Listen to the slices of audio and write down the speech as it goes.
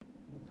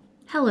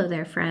Hello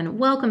there, friend.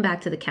 Welcome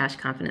back to the Cash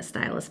Confident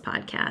Stylist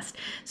podcast.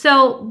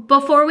 So,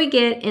 before we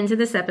get into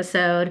this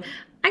episode,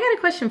 I got a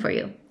question for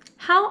you.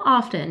 How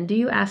often do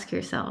you ask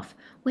yourself,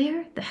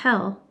 where the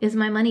hell is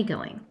my money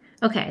going?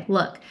 Okay,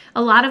 look,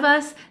 a lot of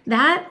us,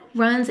 that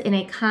runs in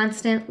a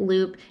constant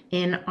loop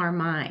in our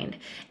mind.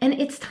 And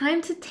it's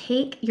time to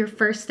take your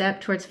first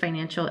step towards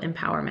financial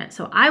empowerment.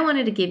 So I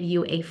wanted to give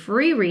you a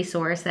free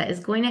resource that is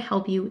going to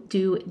help you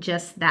do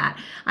just that.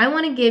 I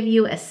want to give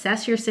you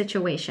Assess Your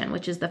Situation,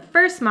 which is the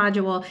first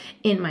module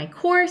in my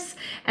course,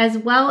 as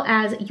well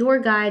as your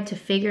guide to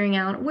figuring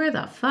out where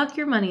the fuck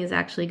your money is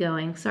actually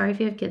going. Sorry if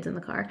you have kids in the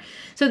car.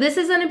 So this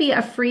is going to be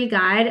a free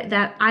guide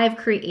that I've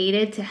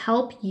created to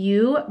help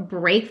you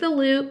break the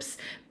loops,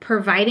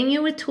 providing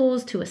you with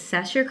tools to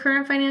assess your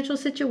current financial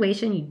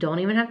situation. You don't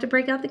even have to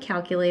break out the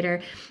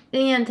calculator,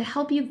 and to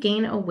help you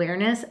gain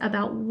awareness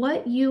about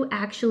what you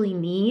actually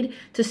need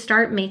to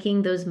start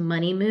making those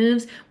money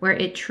moves where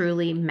it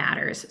truly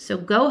matters. So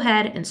go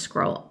ahead and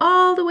scroll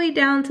all the way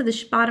down to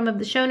the bottom of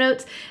the show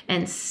notes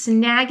and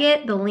snag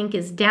it. The link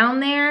is down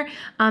there,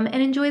 and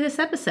enjoy this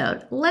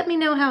episode. Let me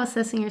know how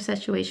assessing your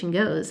situation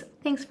goes.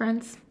 Thanks,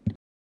 friends.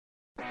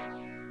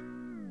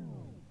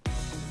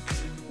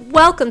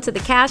 Welcome to the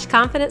Cash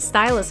Confident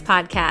Stylist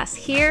podcast.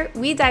 Here,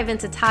 we dive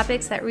into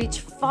topics that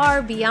reach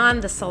far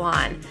beyond the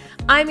salon.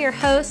 I'm your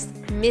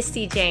host,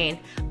 Misty Jane.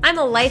 I'm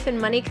a life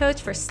and money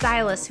coach for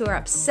stylists who are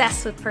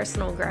obsessed with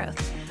personal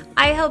growth.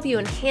 I help you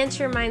enhance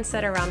your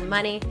mindset around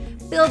money,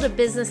 build a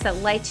business that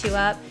lights you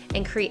up,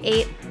 and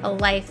create a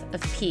life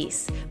of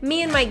peace.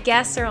 Me and my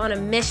guests are on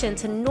a mission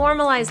to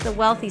normalize the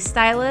wealthy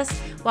stylist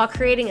while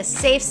creating a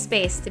safe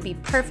space to be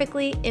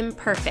perfectly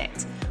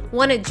imperfect.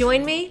 Want to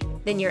join me?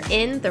 Then you're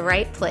in the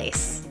right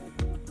place.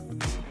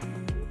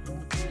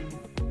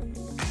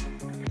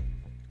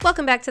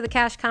 Welcome back to the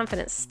Cash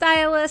Confident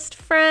Stylist,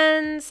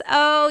 friends.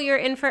 Oh, you're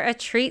in for a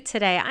treat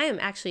today. I am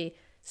actually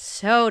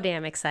so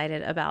damn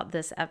excited about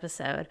this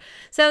episode.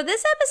 So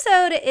this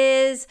episode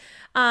is,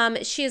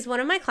 she is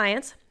one of my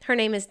clients. Her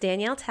name is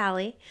Danielle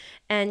Talley,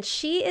 and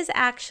she is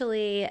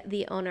actually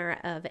the owner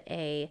of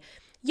a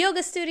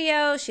yoga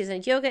studio. She's a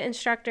yoga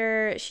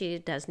instructor. She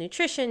does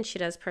nutrition. She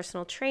does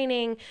personal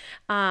training.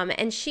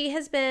 And she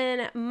has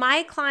been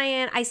my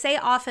client. I say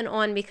off and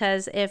on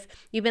because if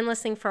you've been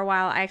listening for a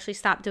while, I actually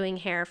stopped doing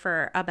hair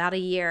for about a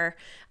year.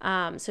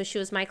 So she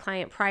was my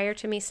client prior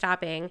to me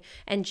stopping,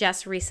 and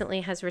just recently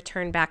has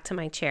returned back to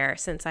my chair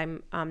since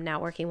I'm now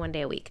working 1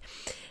 day a week.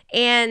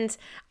 And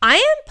I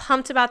am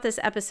pumped about this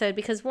episode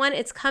because, one,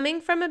 it's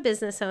coming from a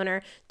business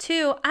owner.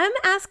 Two, I'm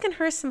asking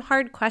her some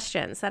hard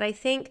questions that I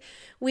think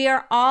we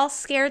are all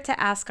scared to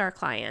ask our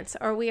clients,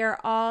 or we are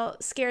all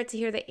scared to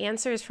hear the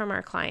answers from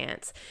our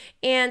clients.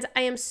 And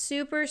I am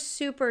super,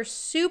 super,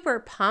 super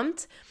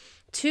pumped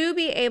to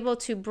be able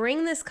to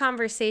bring this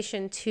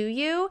conversation to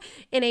you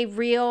in a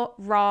real,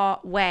 raw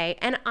way.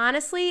 And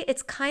honestly,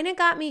 it's kind of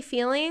got me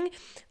feeling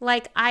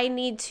like I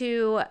need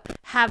to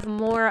have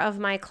more of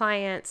my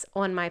clients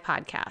on my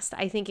podcast.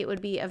 I think it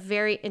would be a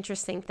very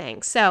interesting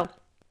thing. So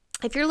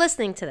if you're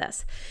listening to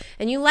this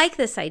and you like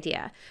this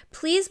idea,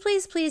 please,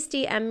 please, please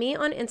DM me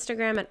on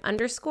Instagram at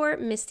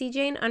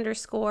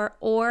 _MistyJane_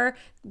 or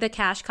the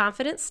Cash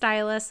Confident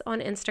Stylist on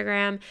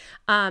Instagram,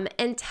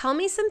 and tell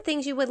me some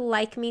things you would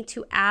like me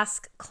to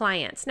ask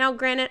clients. Now,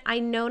 granted, I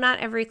know not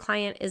every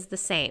client is the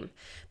same.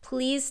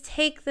 Please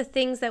take the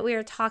things that we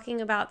are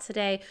talking about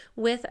today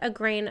with a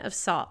grain of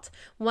salt.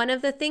 One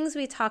of the things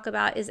we talk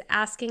about is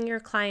asking your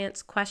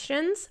clients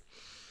questions.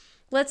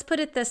 Let's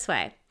put it this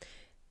way.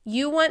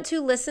 You want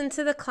to listen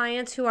to the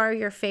clients who are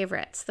your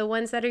favorites, the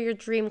ones that are your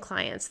dream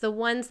clients, the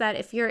ones that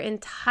if your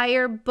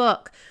entire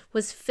book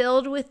was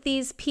filled with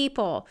these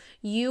people,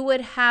 you would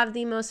have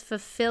the most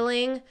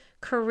fulfilling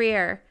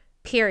career,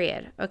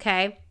 period.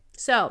 Okay?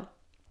 So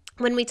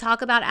when we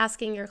talk about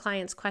asking your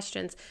clients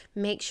questions,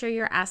 make sure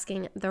you're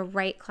asking the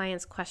right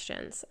clients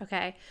questions,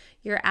 okay?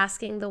 You're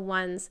asking the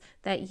ones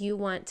that you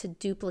want to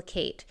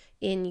duplicate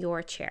in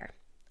your chair.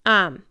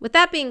 With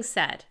that being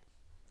said,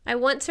 I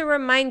want to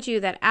remind you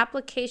that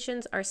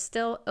applications are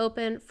still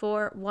open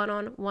for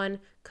one-on-one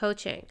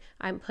coaching.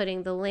 I'm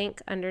putting the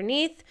link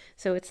underneath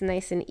so it's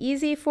nice and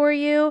easy for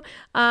you.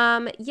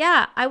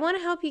 I want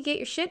to help you get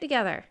your shit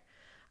together.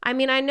 I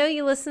mean, I know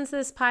you listen to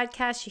this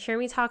podcast, you hear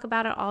me talk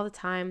about it all the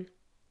time,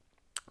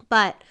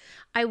 but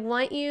I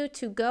want you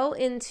to go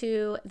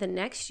into the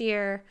next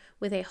year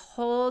with a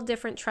whole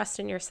different trust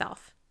in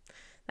yourself.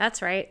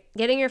 That's right.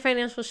 Getting your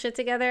financial shit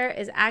together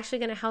is actually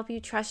going to help you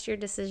trust your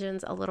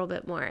decisions a little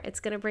bit more. It's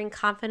going to bring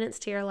confidence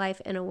to your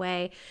life in a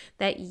way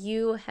that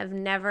you have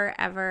never,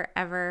 ever,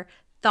 ever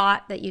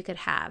thought that you could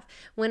have.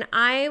 When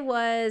I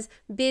was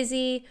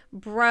busy,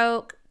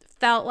 broke,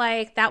 felt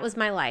like that was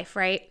my life,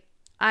 right?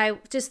 I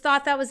just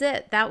thought that was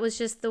it. That was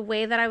just the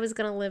way that I was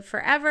going to live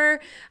forever.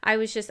 I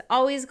was just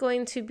always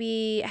going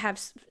to have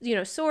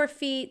sore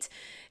feet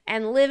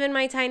and live in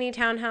my tiny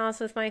townhouse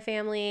with my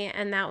family.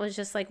 And that was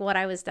just like what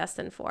I was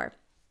destined for.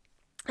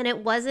 And it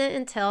wasn't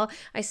until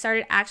I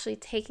started actually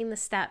taking the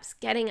steps,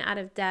 getting out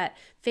of debt,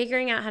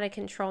 figuring out how to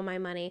control my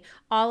money,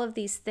 all of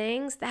these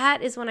things,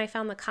 that is when I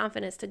found the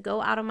confidence to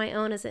go out on my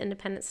own as an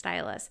independent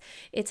stylist.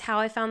 It's how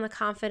I found the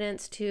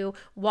confidence to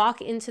walk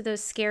into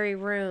those scary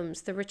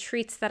rooms, the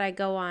retreats that I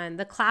go on,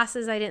 the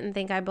classes I didn't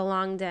think I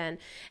belonged in.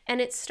 And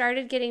it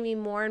started getting me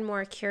more and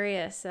more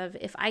curious of,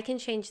 if I can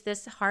change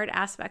this hard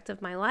aspect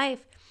of my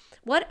life,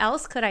 what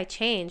else could I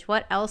change?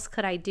 What else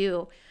could I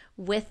do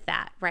with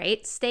that,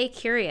 right? Stay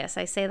curious.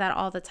 I say that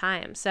all the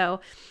time.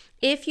 So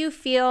if you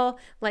feel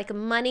like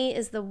money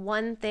is the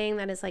one thing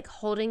that is like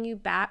holding you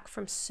back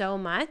from so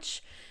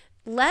much,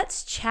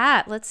 let's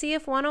chat. Let's see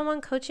if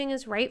one-on-one coaching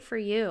is right for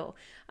you.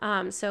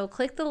 So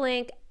click the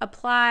link,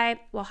 apply,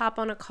 we'll hop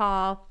on a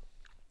call,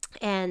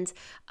 and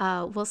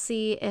we'll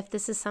see if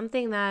this is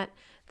something that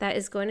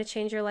is going to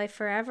change your life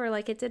forever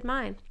like it did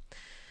mine.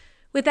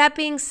 With that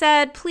being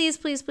said, please,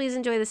 please, please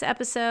enjoy this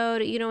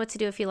episode. You know what to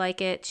do if you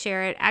like it.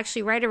 Share it.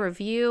 Actually, write a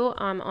review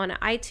on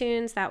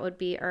iTunes. That would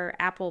be, or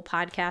Apple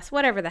Podcasts,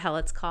 whatever the hell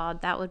it's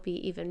called. That would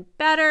be even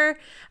better.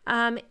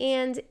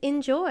 And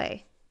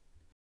enjoy.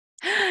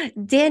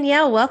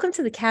 Danielle, welcome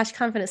to the Cash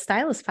Confident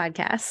Stylist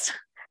podcast.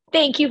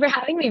 Thank you for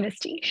having me,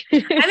 Misty.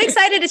 I'm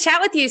excited to chat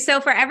with you.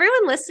 So for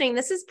everyone listening,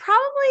 this is probably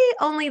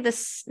only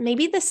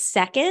maybe the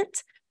second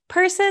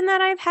person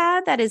that I've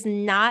had that is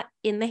not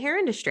in the hair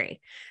industry,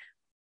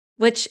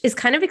 which is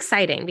kind of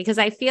exciting because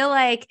I feel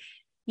like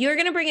you're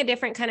going to bring a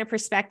different kind of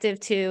perspective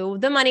to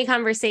the money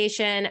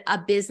conversation, a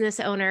business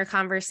owner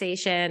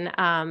conversation,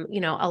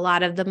 a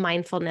lot of the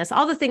mindfulness,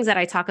 all the things that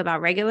I talk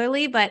about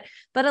regularly, but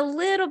a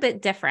little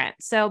bit different.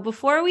 So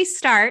before we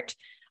start,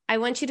 I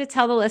want you to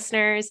tell the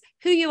listeners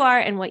who you are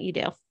and what you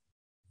do.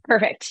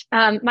 Perfect.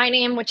 My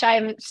name, which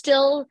I'm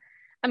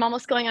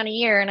almost going on a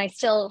year and I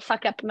still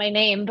fuck up my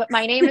name, but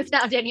my name is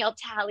now Danielle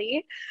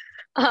Talley.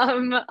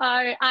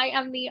 I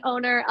am the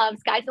owner of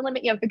Sky's the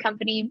Limit Yoga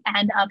Company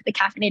and of the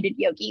Caffeinated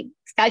Yogi.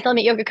 Sky's the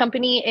Limit Yoga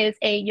Company is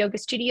a yoga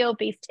studio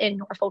based in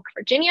Norfolk,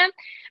 Virginia.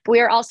 But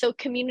we are also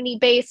community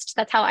based.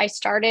 That's how I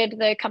started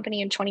the company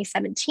in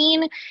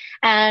 2017.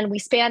 And we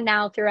span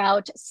now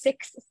throughout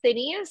 6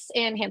 cities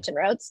in Hampton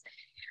Roads.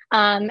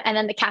 And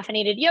then the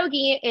Caffeinated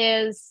Yogi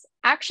is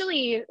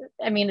actually,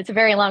 it's a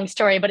very long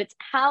story, but it's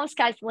how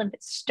Sky's the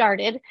Limit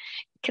started.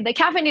 The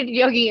Caffeinated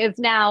Yogi is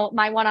now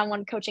my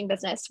one-on-one coaching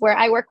business where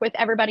I work with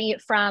everybody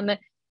from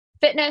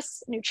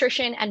fitness,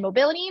 nutrition, and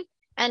mobility.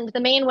 And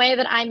the main way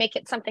that I make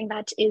it something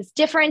that is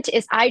different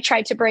is I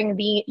try to bring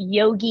the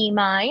yogi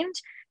mind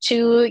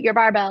to your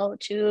barbell,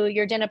 to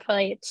your dinner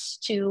plate,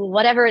 to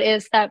whatever it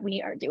is that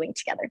we are doing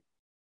together.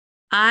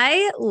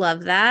 I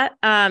love that.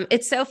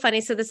 It's so funny.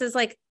 So this is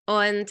like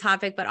on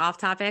topic, but off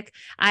topic.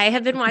 I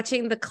have been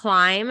watching The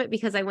Climb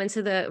because I went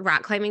to the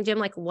rock climbing gym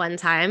like one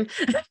time.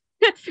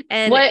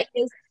 And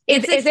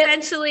it's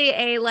essentially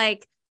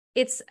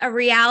it's a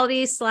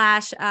reality /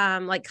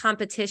 like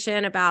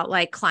competition about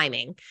like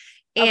climbing.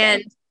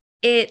 And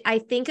I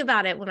think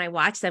about it when I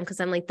watch them because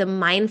I'm like, the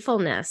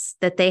mindfulness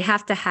that they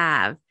have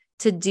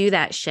to do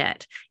that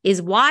shit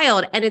is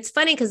wild. And it's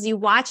funny because you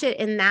watch it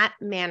in that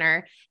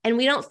manner and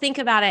we don't think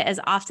about it as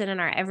often in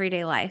our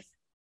everyday life.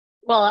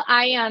 Well,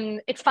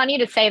 it's funny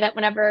to say that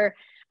whenever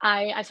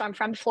so I'm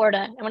from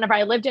Florida, and whenever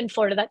I lived in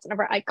Florida, that's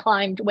whenever I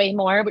climbed way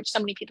more, which so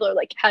many people are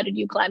like, how did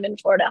you climb in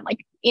Florida? I'm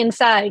like,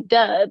 inside,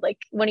 duh. Like,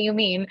 what do you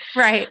mean?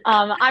 Right.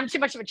 I'm too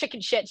much of a chicken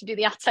shit to do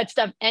the outside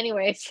stuff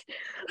anyways.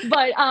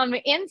 But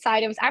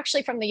inside, it was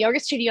actually from the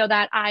yoga studio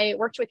that I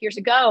worked with years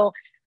ago.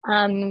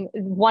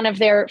 One of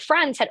their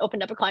friends had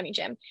opened up a climbing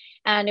gym,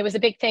 and it was a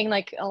big thing.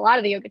 Like a lot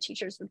of the yoga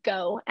teachers would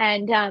go.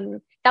 And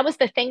that was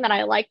the thing that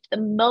I liked the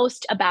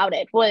most about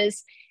it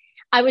was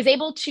I was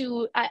able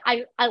to,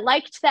 I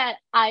liked that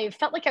I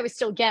felt like I was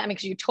still getting,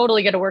 because you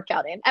totally get a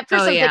workout in. At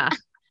first,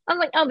 I'm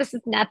like, oh, this is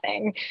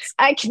nothing.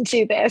 I can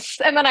do this.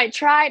 And then I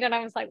tried and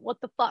I was like,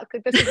 what the fuck?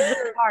 Like, this is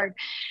really hard.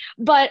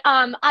 But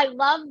I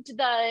loved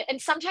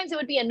and sometimes it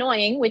would be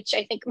annoying, which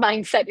I think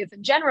mindset is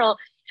in general,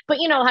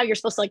 but you know how you're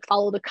supposed to like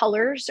follow the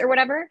colors or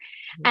whatever.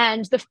 Mm-hmm.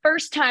 And the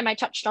first time I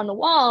touched on the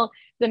wall,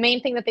 the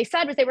main thing that they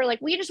said was they were like,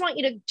 we just want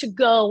you to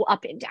go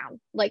up and down,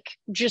 like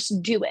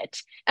just do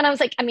it. And I was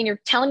like, you're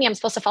telling me I'm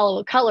supposed to follow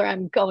a color.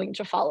 I'm going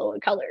to follow a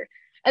color.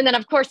 And then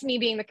of course, me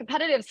being the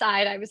competitive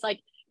side, I was like,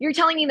 you're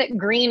telling me that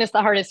green is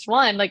the hardest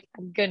one. Like,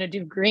 I'm going to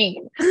do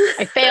green.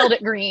 I failed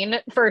at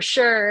green for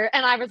sure.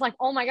 And I was like,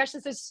 oh my gosh,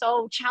 this is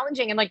so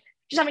challenging. And like,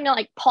 just having to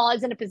like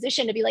pause in a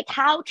position to be like,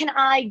 how can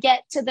I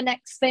get to the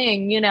next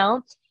thing, you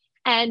know?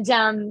 And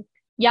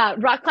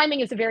rock climbing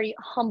is a very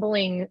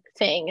humbling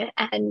thing.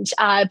 And,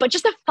 but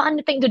just a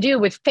fun thing to do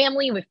with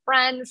family, with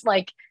friends.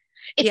 Like,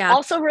 it's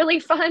also really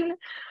fun.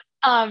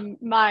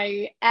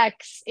 My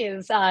ex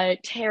is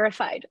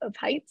terrified of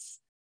heights.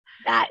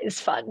 That is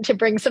fun to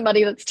bring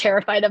somebody that's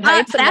terrified of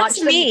heights and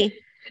that's me,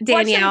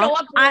 Danielle. Watch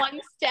them go up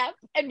one step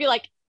and be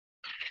like,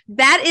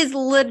 that is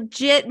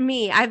legit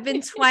me. I've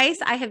been twice.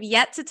 I have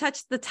yet to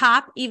touch the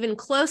top, even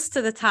close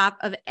to the top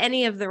of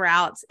any of the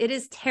routes. It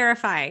is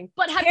terrifying.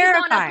 But have you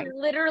gone up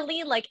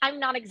literally, like, I'm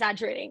not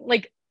exaggerating,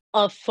 like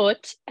a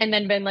foot and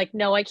then been like,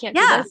 no, I can't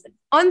do this?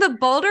 on the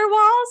boulder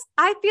walls,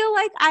 I feel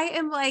like I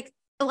am like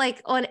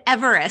on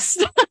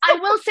Everest. I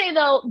will say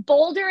though,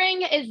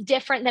 bouldering is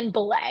different than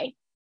belay.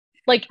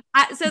 Like,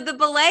 So the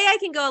belay, I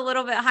can go a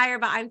little bit higher,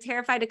 but I'm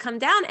terrified to come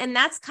down. And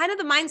that's kind of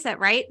the mindset,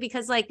 right?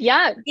 Because like,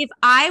 yeah, if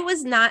I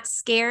was not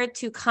scared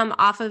to come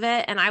off of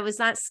it and I was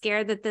not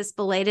scared that this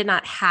belay did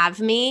not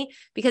have me,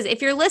 because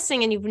if you're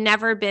listening and you've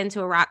never been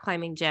to a rock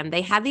climbing gym,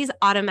 they have these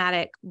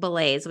automatic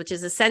belays, which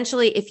is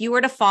essentially if you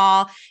were to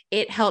fall,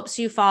 it helps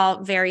you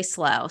fall very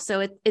slow.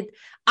 So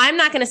I'm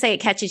not going to say it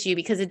catches you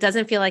because it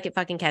doesn't feel like it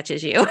fucking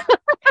catches you.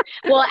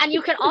 well, and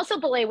you can also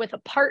belay with a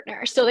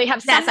partner. So they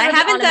have Yes, I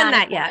haven't done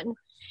that yet.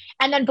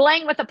 And then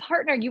belaying with a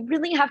partner, you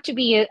really have to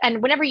be,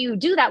 and whenever you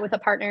do that with a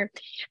partner,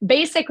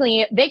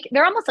 basically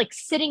they're almost like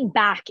sitting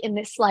back in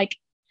this like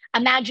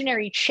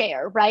imaginary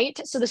chair, right?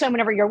 So this way,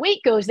 whenever your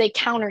weight goes, they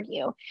counter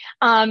you.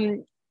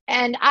 And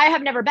I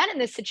have never been in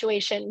this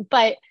situation,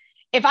 but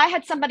if I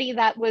had somebody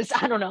that was,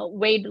 I don't know,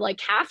 weighed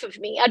like half of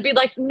me, I'd be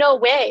like, no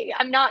way,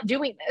 I'm not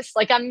doing this.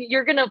 Like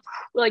you're gonna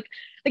like,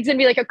 it's gonna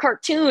be like a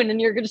cartoon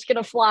and you're just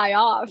gonna fly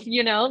off,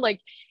 you know, like,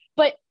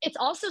 but it's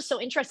also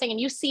so interesting.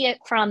 And you see it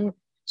from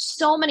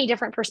so many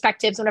different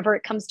perspectives whenever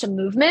it comes to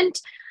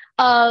movement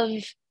of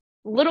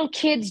little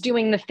kids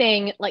doing the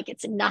thing like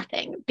it's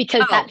nothing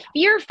because that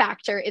fear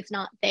factor is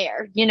not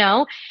there, you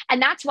know? And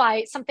that's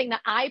why something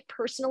that I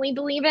personally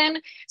believe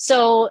in.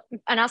 So,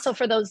 and also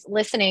for those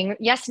listening,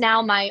 yes,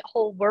 now my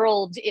whole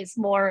world is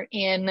more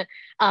in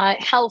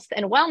health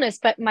and wellness,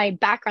 but my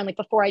background, like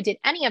before I did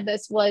any of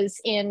this, was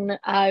in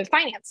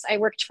finance. I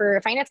worked for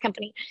a finance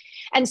company.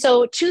 And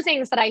so two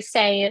things that I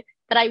say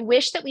that I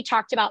wish that we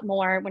talked about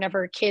more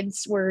whenever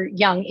kids were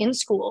young in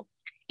school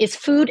is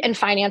food and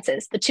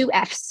finances, the two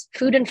F's,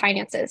 food and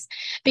finances,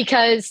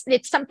 because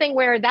it's something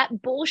where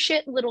that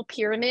bullshit little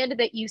pyramid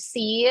that you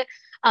see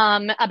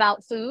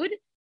about food,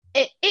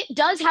 it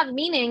does have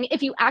meaning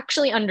if you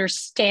actually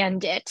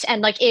understand it.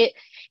 And like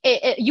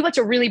you have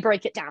to really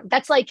break it down.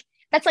 That's like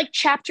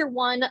chapter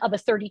 1 of a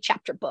 30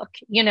 chapter book.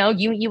 You know,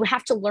 you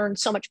have to learn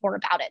so much more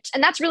about it.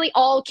 And that's really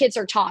all kids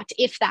are taught.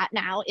 If that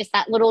now is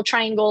that little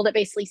triangle that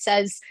basically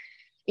says,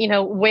 you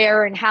know,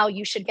 where and how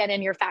you should get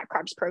in your fat,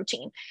 carbs,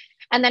 protein.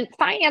 And then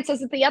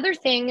finances is the other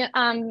thing.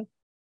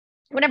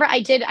 Whenever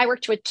I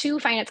worked with 2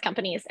 finance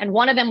companies, and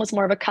one of them was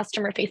more of a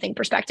customer facing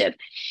perspective.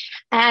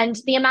 And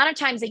the amount of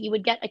times that you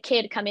would get a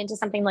kid come into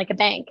something like a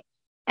bank,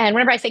 and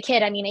whenever I say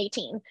kid, I mean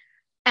 18,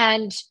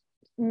 and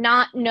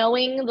not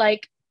knowing,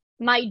 like,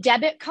 my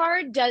debit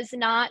card does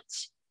not,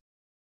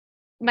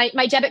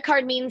 my debit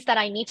card means that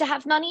I need to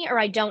have money or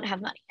I don't have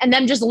money. And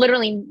them just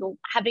literally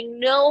having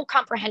no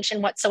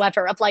comprehension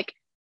whatsoever of like,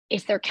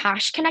 is there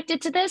cash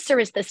connected to this or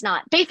is this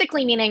not?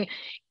 Basically meaning,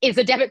 is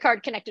a debit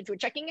card connected to a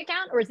checking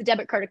account or is a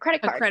debit card a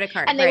credit card? A credit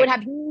card, and they would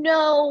have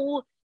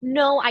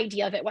no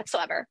idea of it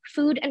whatsoever.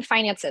 Food and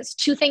finances,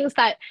 2 things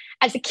that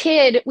as a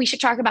kid, we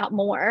should talk about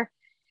more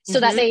so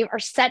that they are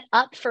set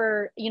up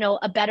for, you know,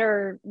 a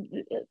better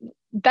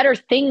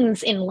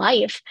things in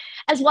life,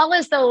 as well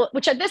as though,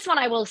 which this one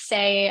I will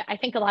say, I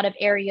think a lot of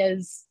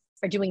areas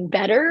are doing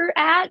better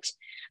at.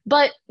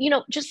 But, you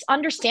know, just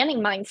understanding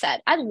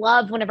mindset. I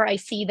love whenever I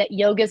see that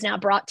yoga is now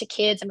brought to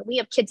kids. I mean, we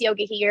have kids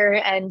yoga here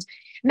and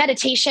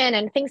meditation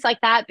and things like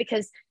that,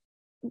 because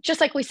just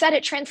like we said,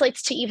 it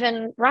translates to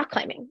even rock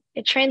climbing.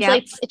 It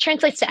translates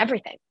to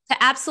everything. To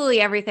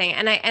absolutely everything.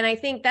 And I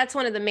think that's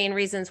one of the main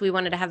reasons we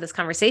wanted to have this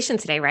conversation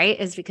today, right?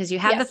 Is because you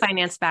have the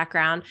finance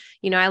background.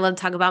 You know, I love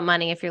to talk about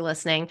money if you're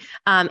listening,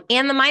 and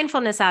the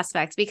mindfulness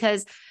aspect,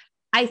 because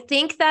I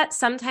think that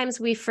sometimes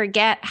we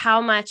forget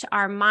how much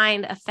our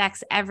mind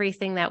affects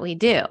everything that we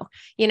do.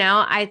 You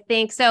know, I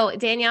think so.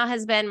 Danielle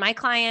has been my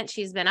client.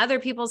 She's been other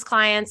people's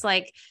clients.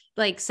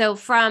 So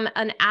from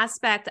an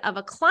aspect of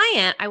a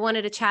client, I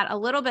wanted to chat a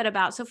little bit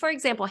about, so for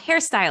example,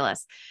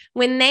 hairstylists,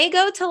 when they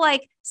go to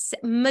like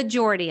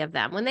majority of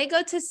them, when they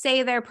go to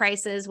say their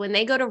prices, when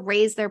they go to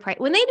raise their price,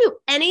 when they do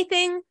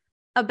anything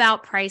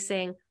about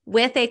pricing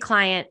with a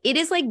client, it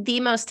is like the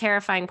most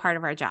terrifying part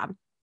of our job.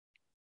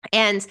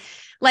 And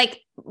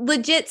like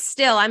legit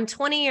still, I'm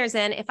 20 years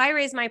in. If I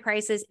raise my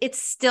prices, it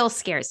still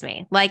scares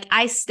me. Like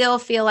I still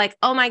feel like,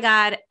 oh my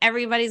God,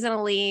 everybody's going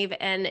to leave.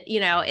 And, you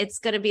know, it's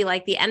going to be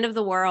like the end of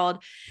the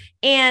world.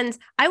 And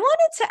I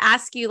wanted to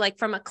ask you, like,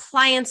 from a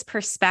client's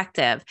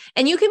perspective,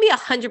 and you can be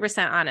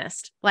 100%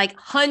 honest, like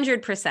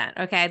 100%.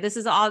 Okay.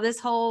 This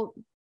whole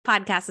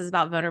podcast is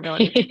about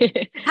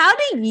vulnerability. How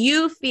do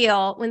you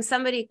feel when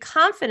somebody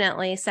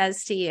confidently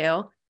says to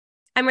you,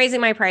 I'm raising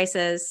my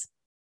prices?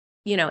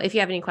 You know, if you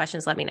have any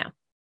questions, let me know.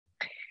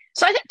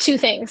 So I think 2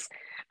 things.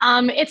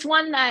 It's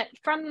one that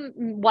from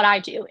what I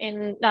do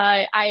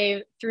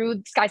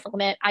through Sky's the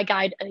Limit, I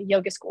guide a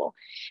yoga school,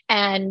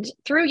 and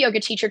through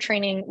yoga teacher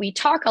training, we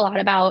talk a lot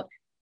about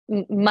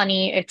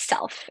money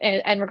itself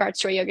in regards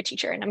to a yoga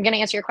teacher. And I'm going to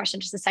answer your question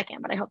in just a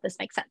second, but I hope this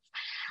makes sense.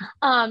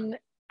 And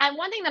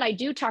one thing that I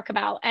do talk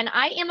about, and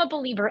I am a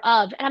believer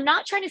of, and I'm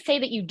not trying to say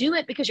that you do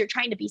it because you're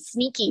trying to be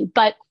sneaky,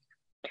 but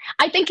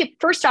I think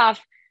first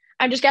off,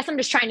 I'm just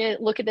trying to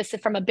look at this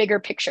from a bigger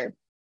picture.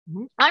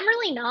 I'm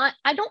really not,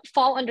 I don't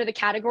fall under the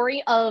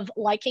category of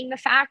liking the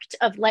fact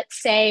of,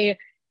 let's say,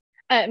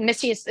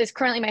 Misty is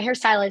currently my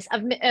hairstylist,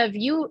 of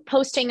you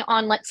posting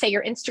on, let's say,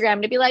 your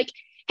Instagram to be like,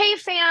 hey,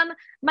 fam,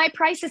 my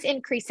price is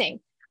increasing.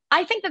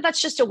 I think that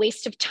that's just a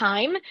waste of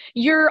time.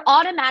 You're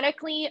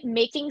automatically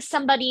making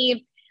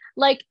somebody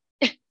like,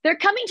 they're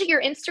coming to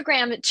your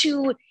Instagram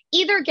to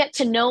either get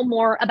to know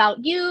more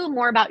about you,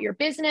 more about your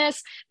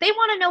business. They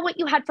want to know what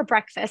you had for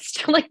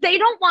breakfast. Like, they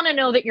don't want to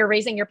know that you're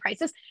raising your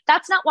prices.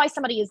 That's not why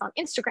somebody is on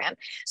Instagram.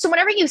 So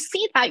whenever you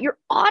see that, you're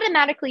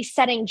automatically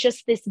setting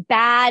just this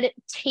bad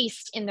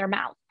taste in their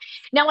mouth.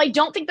 Now, I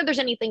don't think that there's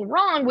anything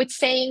wrong with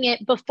saying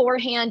it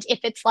beforehand if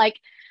it's like,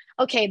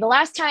 okay, the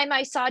last time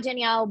I saw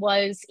Danielle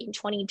was in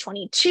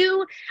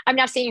 2022. I'm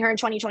now seeing her in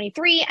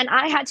 2023, and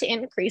I had to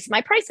increase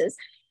my prices.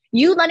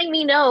 You letting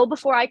me know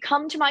before I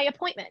come to my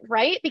appointment,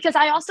 right? Because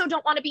I also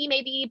don't want to be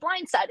maybe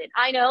blindsided.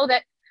 I know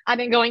that I've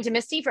been going to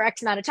Misty for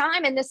X amount of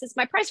time and this is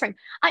my price frame.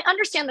 I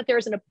understand that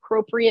there's an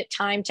appropriate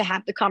time to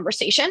have the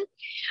conversation,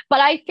 but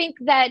I think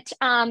that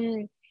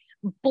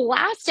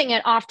blasting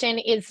it often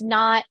is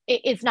not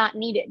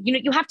needed. You know,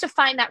 you have to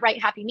find that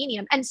right happy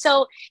medium. And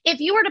so if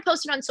you were to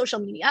post it on social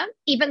media,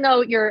 even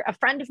though you're a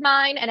friend of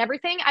mine and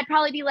everything, I'd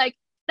probably be like,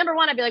 number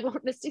one, I'd be like, well,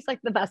 Misty's like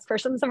the best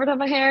person that's ever done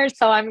my hair,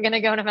 so I'm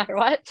gonna go no matter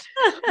what.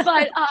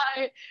 But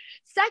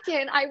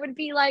second, I would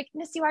be like,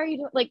 Misty, why are you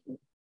doing, like,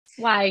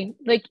 why?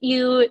 Like,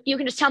 you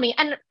can just tell me.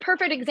 And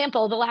perfect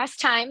example, the last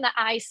time that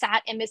I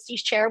sat in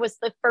Misty's chair was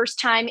the first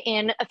time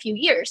in a few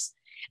years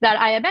that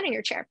I had been in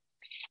your chair.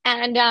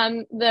 And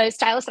the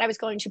stylist that I was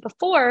going to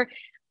before,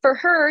 for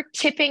her,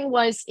 tipping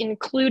was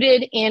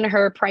included in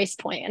her price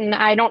point. And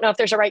I don't know if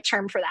there's a right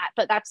term for that,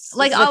 but that's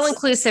like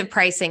all-inclusive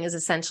pricing is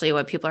essentially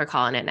what people are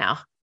calling it now.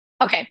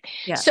 Okay.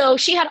 Yeah. So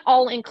she had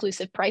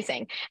all-inclusive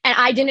pricing, and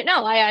I didn't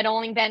know. I had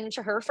only been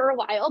to her for a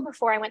while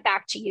before I went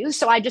back to you.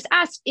 So I just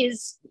asked,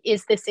 is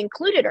this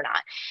included or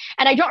not?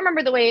 And I don't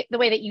remember the way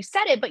that you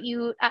said it, but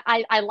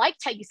I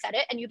liked how you said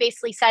it. And you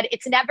basically said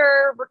it's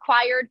never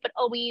required, but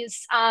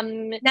always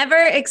never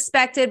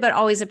expected, but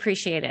always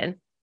appreciated.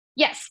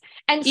 Yes.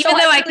 And even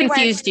though I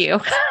confused you.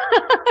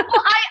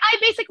 Well, I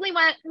basically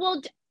went,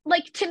 well,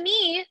 like, to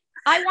me,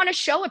 I want to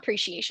show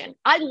appreciation.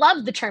 I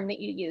love the term that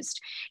you used.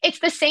 It's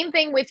the same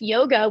thing with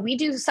yoga. We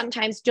do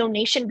sometimes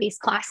donation-based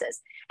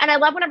classes. And I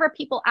love whenever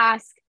people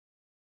ask,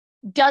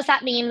 does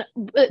that mean,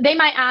 they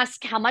might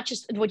ask, how much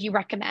would you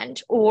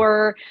recommend?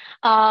 Or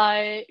do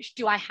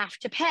I have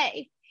to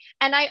pay?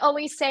 And I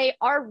always say,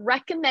 our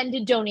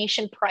recommended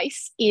donation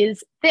price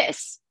is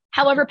this.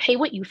 However, pay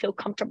what you feel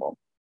comfortable.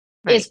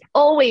 Right. Is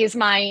always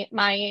my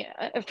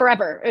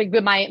forever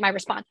my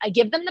response. I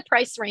give them the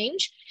price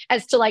range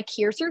as to, like,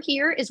 here through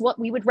here is what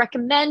we would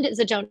recommend as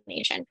a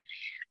donation.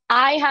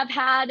 I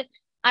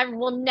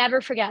will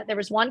never forget, there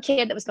was one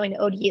kid that was going to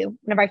ODU.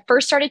 Whenever I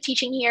first started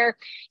teaching here,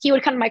 he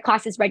would come to my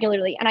classes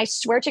regularly. And I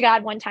swear to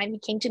God, one time he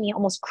came to me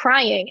almost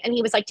crying. And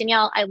he was like,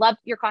 Danielle, I love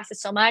your classes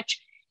so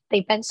much.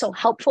 They've been so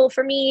helpful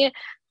for me.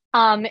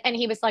 And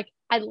he was like,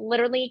 I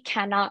literally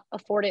cannot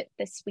afford it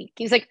this week.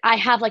 He was like, I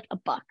have like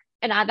 $1.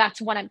 And that's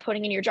what I'm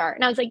putting in your jar.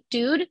 And I was like,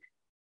 dude,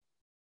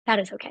 that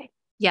is okay.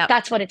 Yeah,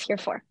 that's what it's here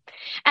for.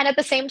 And at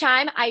the same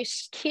time, I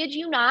kid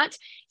you not,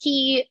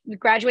 he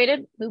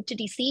graduated, moved to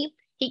DC.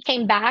 He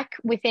came back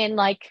within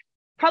like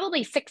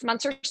probably 6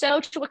 months or so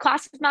to a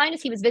class of mine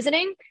as he was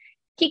visiting.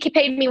 He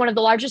paid me one of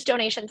the largest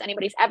donations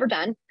anybody's ever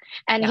done.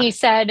 And he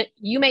said,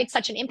 you made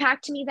such an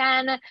impact to me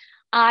then.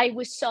 I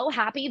was so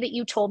happy that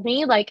you told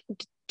me, like,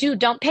 dude,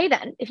 don't pay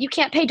then. If you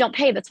can't pay, don't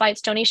pay. That's why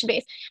it's donation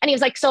based. And he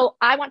was like, so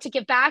I want to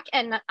give back.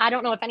 And I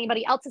don't know if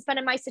anybody else has been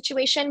in my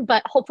situation,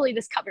 but hopefully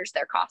this covers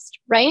their cost.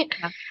 Right.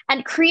 Yeah.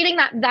 And creating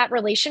that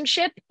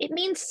relationship, it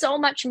means so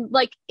much.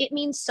 Like, it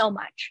means so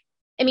much.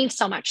 It means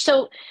so much.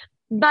 So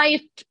my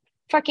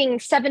fucking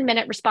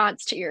 7-minute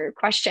response to your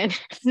question.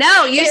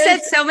 No, you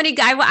said so many.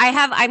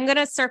 I'm going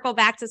to circle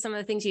back to some of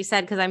the things you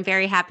said, because I'm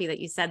very happy that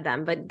you said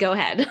them, but go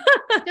ahead.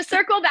 To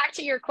circle back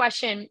to your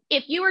question,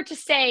 if you were to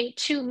say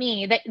to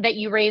me that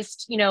you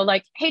raised,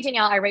 like, hey,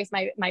 Danielle, I raised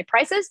my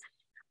prices,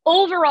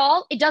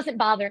 overall, it doesn't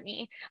bother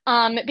me,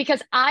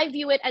 because I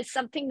view it as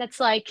something that's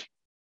like,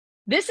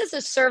 this is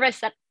a service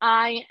that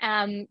I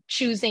am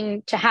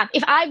choosing to have.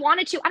 If I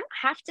wanted to, I don't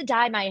have to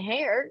dye my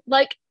hair.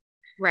 Like,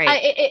 right.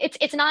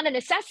 It's not a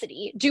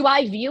necessity. Do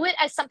I view it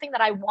as something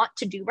that I want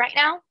to do right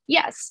now?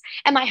 Yes.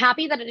 Am I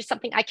happy that it is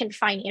something I can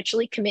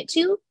financially commit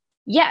to?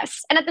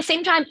 Yes. And at the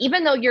same time,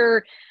 even though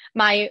you're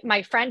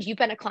my friend, you've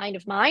been a client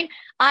of mine,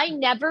 I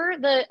never,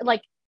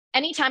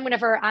 anytime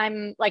whenever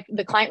I'm like,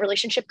 the client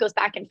relationship goes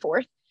back and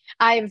forth,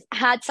 I've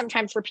had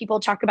sometimes where people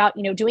talk about,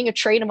 doing a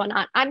trade and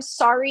whatnot. I'm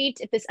sorry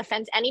if this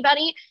offends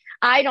anybody.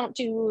 I don't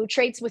do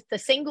trades with the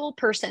single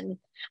person.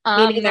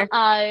 Me neither.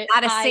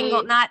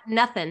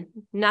 Nothing.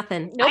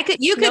 Nope,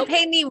 you could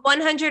pay me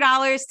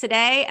 $100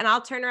 today, and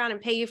I'll turn around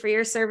and pay you for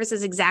your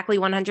services exactly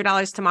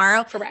 $100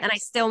 tomorrow. Correct. And I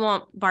still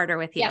won't barter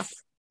with you. Yes.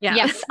 Yeah.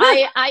 Yes.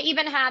 I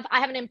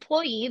have an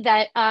employee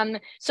that,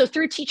 so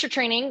through teacher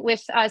training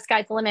with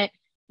Sky's the Limit,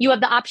 you have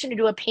the option to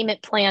do a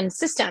payment plan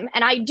system.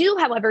 And I do,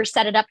 however,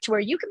 set it up to where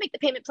you can make the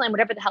payment plan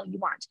whatever the hell you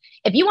want.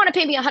 If you want to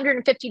pay me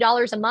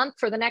 $150 a month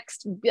for the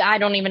next, I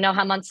don't even know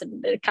how months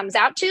it comes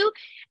out to,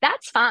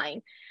 that's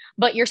fine.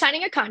 But you're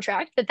signing a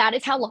contract that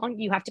is how long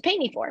you have to pay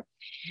me for.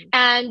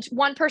 And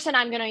one person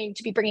I'm going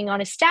to be bringing on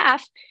as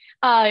staff,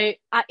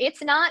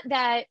 it's not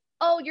that,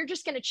 oh, you're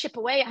just going to chip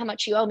away at how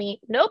much you owe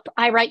me. Nope.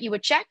 I write you a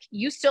check.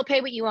 You still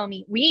pay what you owe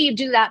me. We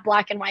do that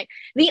black and white.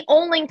 The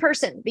only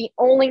person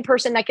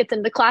that gets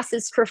into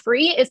classes for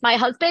free is my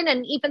husband.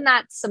 And even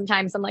that,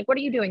 sometimes I'm like, what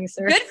are you doing,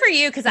 sir? Good for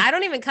you. Because I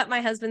don't even cut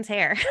my husband's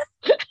hair.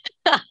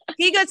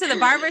 He goes to the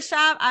barber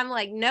shop. I'm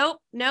like, nope,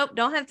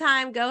 don't have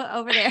time. Go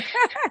over there.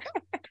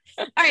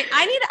 All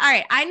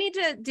right. I need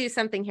to do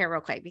something here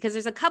real quick, because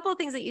there's a couple of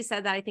things that you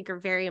said that I think are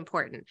very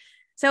important.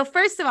 So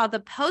first of all,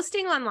 the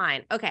posting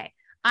online. Okay.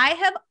 I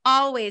have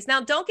always, now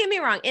don't get me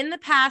wrong, in the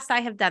past, I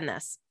have done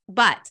this,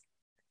 but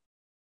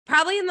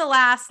probably in the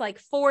last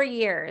 4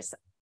 years,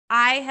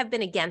 I have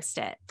been against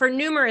it for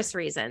numerous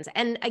reasons.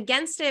 And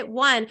against it,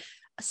 one,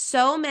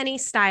 so many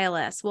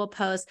stylists will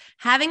post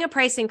having a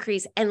price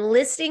increase and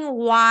listing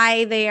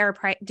why they are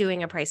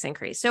doing a price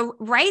increase. So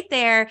right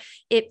there,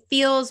 it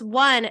feels,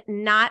 one,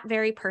 not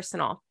very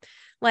personal.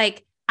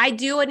 I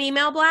do an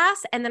email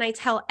blast, and then I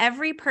tell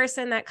every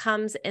person that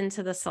comes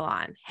into the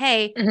salon,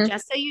 hey,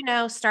 just so you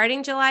know,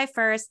 starting July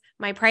 1st,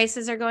 my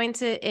prices are going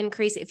to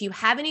increase. If you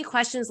have any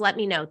questions, let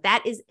me know.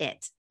 That is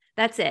it.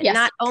 That's it. Yes.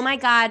 Not, oh my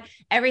God,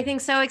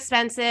 everything's so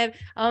expensive.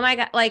 Oh my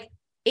God.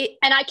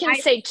 And I can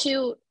say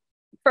too,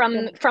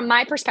 from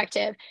my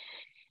perspective,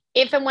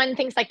 if and when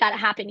things like that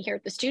happen here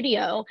at the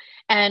studio,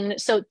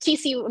 and so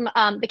TC,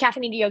 the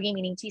Caffeinated Yogi,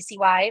 meaning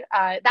TCY,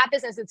 that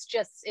business, it's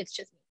just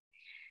me.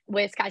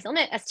 With Sky's the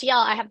Limit,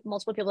 STL, I have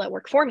multiple people that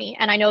work for me.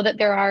 And I know that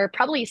there are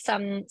probably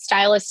some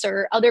stylists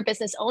or other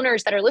business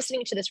owners that are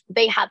listening to this.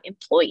 They have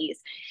employees.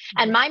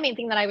 And my main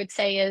thing that I would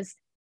say is,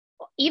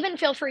 even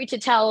feel free to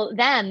tell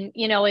them,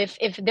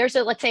 if there's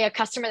let's say a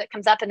customer that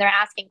comes up and they're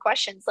asking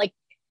questions,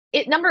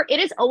 it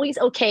is always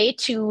okay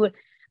to,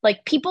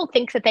 people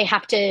think that they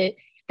have to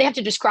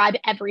describe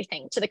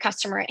everything to the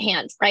customer at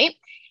hand, right?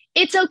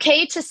 It's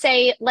okay to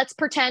say, let's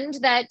pretend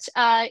that,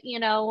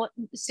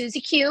 Susie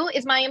Q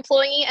is my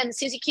employee and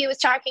Susie Q is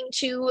talking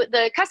to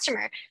the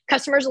customer.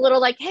 Customer's a little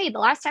like, hey, the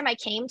last time I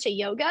came to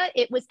yoga,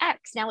 it was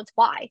X. Now it's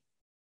Y.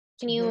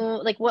 Can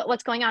you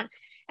what's going on?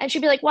 And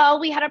she'd be like, well,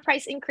 we had a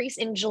price increase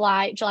in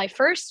July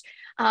 1st.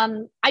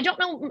 I don't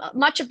know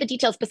much of the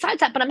details besides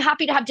that, but I'm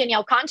happy to have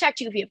Danielle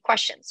contact you if you have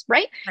questions,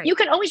 right? You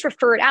can always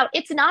refer it out.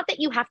 It's not that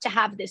you have to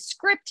have this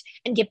script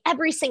and give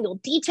every single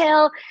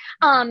detail.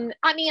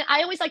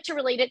 I always like to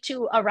relate it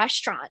to a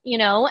restaurant,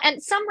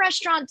 and some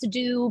restaurants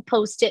do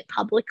post it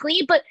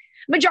publicly, but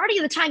majority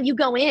of the time you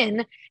go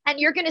in and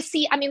you're going to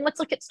see, let's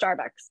look at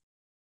Starbucks.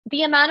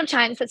 The amount of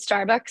times that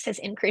Starbucks has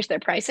increased their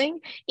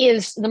pricing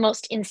is the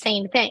most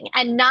insane thing.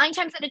 And 9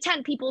 times out of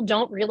 10, people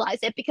don't realize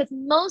it because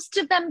most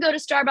of them go to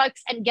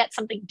Starbucks and get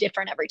something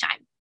different every time.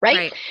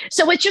 Right?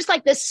 So it's just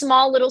this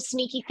small little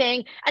sneaky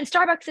thing. And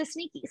Starbucks is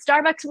sneaky.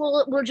 Starbucks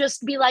will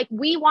just be like,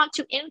 we want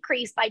to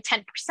increase by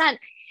 10%.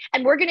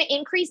 And we're going to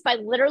increase by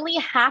literally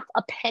half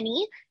a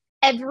penny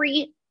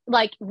every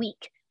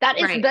week. That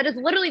is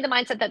literally the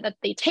mindset that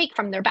they take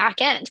from their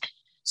back end.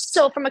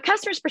 So from a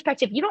customer's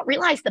perspective, you don't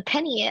realize the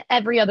penny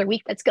every other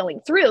week that's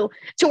going through,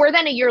 to where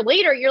then a year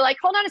later, you're like,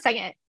 hold on a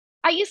second.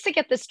 I used to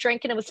get this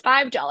drink and it was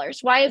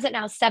 $5. Why is it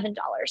now $7?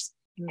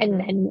 And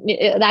then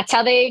that's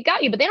how they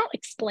got you. But they don't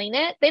explain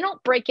it. They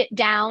don't break it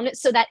down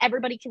so that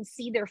everybody can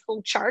see their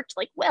full chart.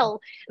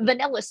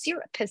 Vanilla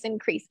syrup has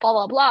increased, blah,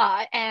 blah,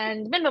 blah.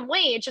 And minimum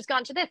wage has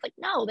gone to this.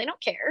 No, they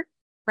don't care.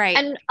 Right.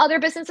 And other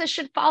businesses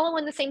should follow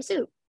in the same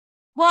suit.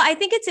 Well, I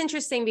think it's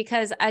interesting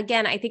because,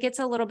 again, I think it's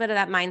a little bit of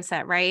that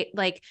mindset, right?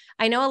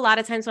 I know a lot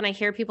of times when I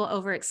hear people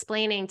over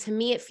explaining, to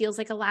me, it feels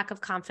like a lack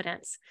of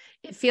confidence.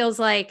 It feels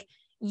like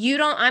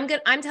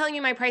I'm telling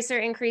you my prices are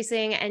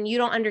increasing and you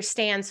don't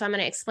understand. So I'm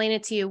going to explain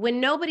it to you when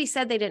nobody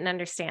said they didn't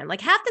understand.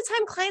 Half the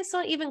time clients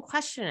don't even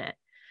question it.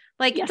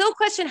 They'll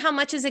question, how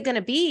much is it going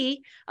to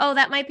be? Oh,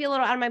 that might be a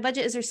little out of my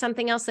budget. Is there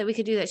something else that we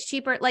could do that's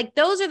cheaper?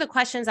 Those are the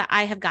questions that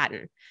I have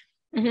gotten.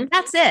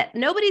 That's it.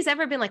 Nobody's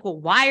ever been like, well,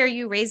 why are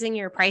you raising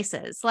your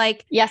prices?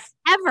 Yes,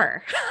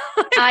 ever.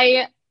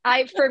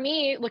 For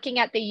me, looking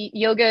at the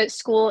yoga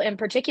school in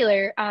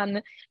particular,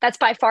 that's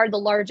by far the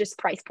largest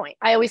price point.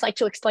 I always like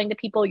to explain to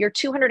people, your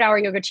 200-hour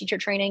yoga teacher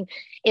training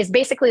is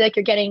basically like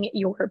you're getting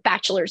your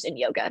bachelor's in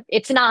yoga.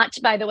 It's not,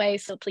 by the way,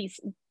 so please,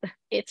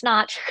 it's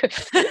not.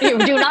 You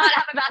do not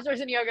have a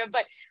bachelor's in yoga,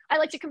 but I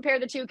like to compare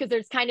the two because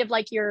there's kind of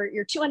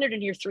your 200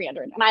 and your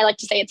 300. And I like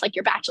to say it's like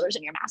your bachelor's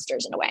and your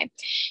master's in a way.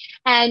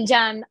 And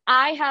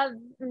I have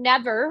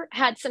never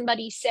had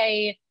somebody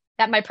say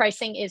that my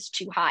pricing is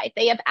too high.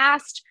 They have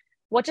asked,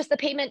 what does the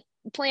payment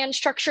plan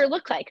structure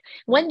look like?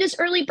 When does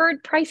early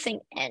bird pricing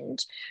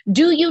end?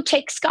 Do you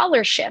take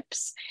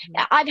scholarships?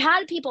 I've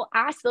had people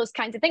ask those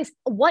kinds of things.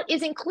 What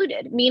is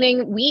included?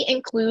 Meaning we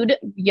include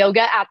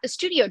yoga at the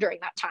studio during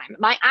that time.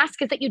 My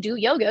ask is that you do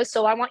yoga,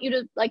 so I want you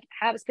to like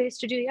have a space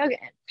to do yoga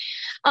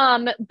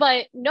in.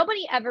 But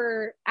nobody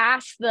ever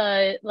asked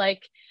the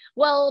like,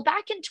 well,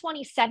 back in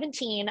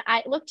 2017,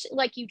 I looked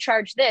like you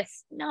charged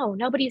this. No,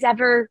 nobody's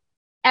ever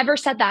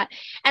said that.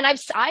 And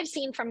I've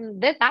seen from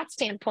that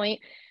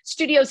standpoint,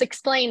 studios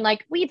explain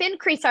like we've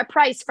increased our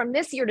price from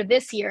this year to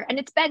this year, and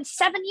it's been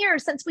 7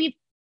 years since we've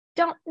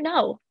don't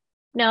know.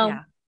 No,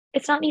 Yeah.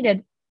 it's not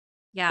needed.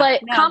 Yeah.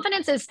 But No.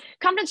 confidence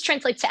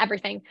translates to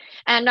everything.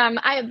 And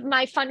I have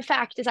my fun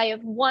fact is I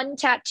have one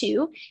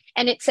tattoo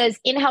and it says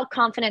inhale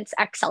confidence,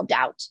 exhale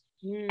doubt.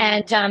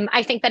 And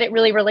I think that it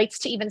really relates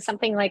to even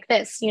something like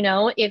this. You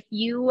know, if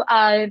you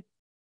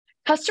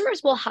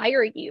customers will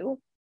hire you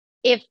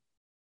if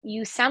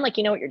you sound like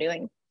you know what you're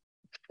doing.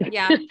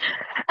 Yeah.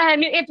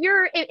 And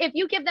if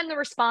you give them the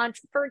response,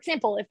 for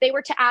example, if they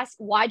were to ask,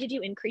 why did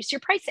you increase your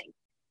pricing?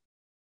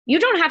 You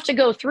don't have to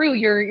go through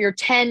your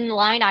 10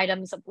 line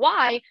items of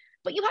why,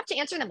 but you have to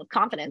answer them with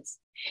confidence.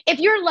 If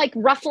you're like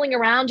ruffling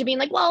around and being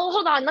like, well,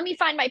 hold on, let me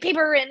find my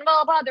paper and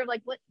blah, blah, they're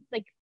like, what?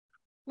 Like,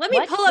 let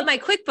me pull up my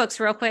QuickBooks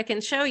real quick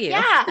and show you.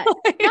 Yeah.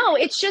 No,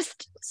 it's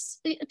just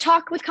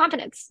talk with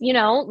confidence, you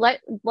know,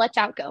 let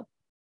doubt go.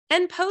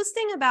 And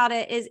posting about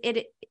it is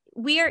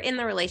we are in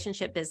the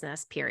relationship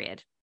business,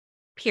 period.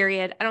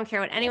 I don't care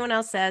what anyone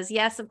else says.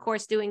 Yes, of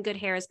course, doing good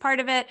hair is part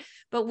of it,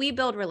 but we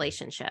build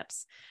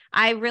relationships.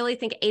 I really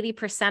think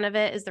 80% of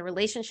it is the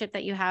relationship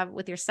that you have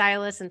with your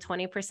stylist and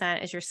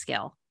 20% is your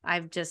skill.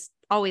 I've just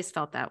always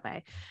felt that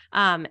way.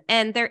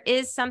 And there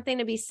is something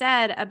to be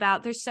said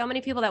about there's so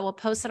many people that will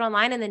post it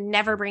online and then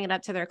never bring it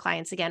up to their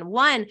clients again.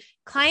 One,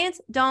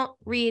 clients don't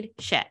read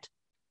shit.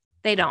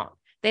 They don't.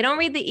 They don't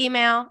read the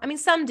email. I mean,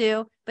 some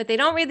do, but they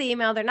don't read the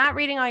email. They're not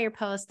reading all your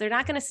posts. They're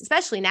not going to,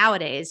 especially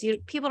nowadays,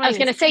 people don't. I was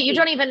going to say, you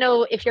don't even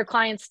know if your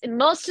clients, and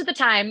most of the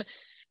time,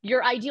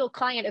 your ideal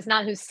client is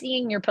not who's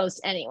seeing your post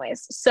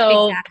anyways.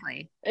 So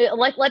exactly.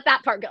 Let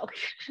that part go.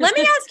 Let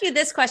me ask you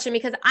this question,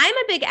 because I'm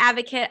a big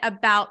advocate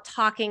about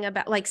talking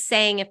about like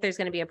saying if there's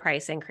going to be a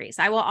price increase.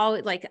 I will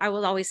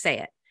always say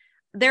it.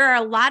 There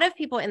are a lot of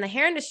people in the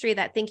hair industry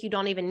that think you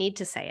don't even need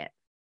to say it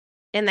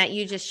and that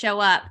you just show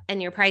up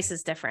and your price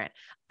is different.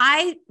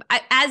 I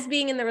as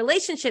being in the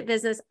relationship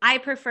business, I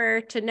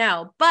prefer to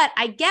know, but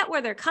I get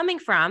where they're coming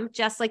from,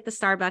 just like the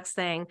Starbucks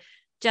thing,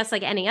 just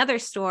like any other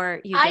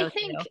store you go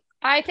to.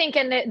 I think,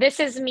 and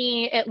this is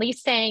me at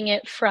least saying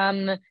it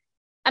from,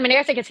 I mean, I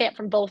guess I could say it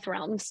from both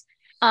realms.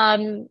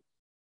 From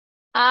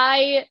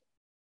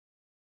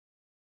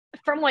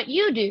what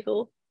you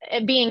do,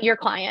 being your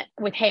client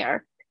with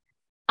hair,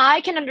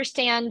 I can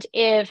understand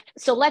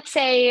so let's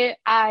say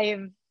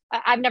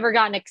I've never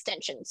gotten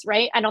extensions,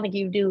 right? I don't think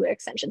you do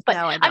extensions, but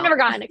no, I've never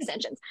gotten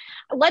extensions.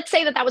 Let's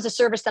say that was a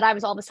service that I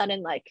was all of a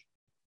sudden like,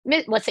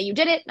 let's say you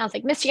did it. And I was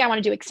like, Misty, I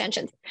want to do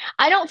extensions.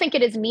 I don't think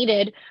it is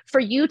needed for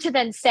you to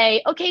then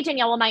say, okay,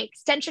 Danielle, well, my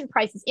extension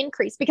price is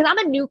increased because I'm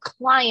a new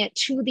client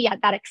to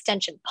that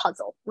extension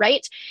puzzle,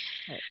 right?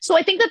 So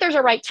I think that there's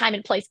a right time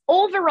and place.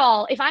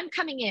 Overall, if I'm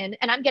coming in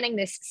and I'm getting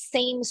this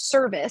same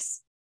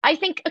service, I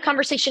think a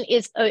conversation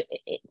is,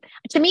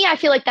 to me, I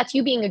feel like that's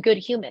you being a good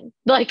human.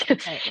 Like,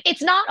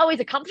 It's not always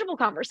a comfortable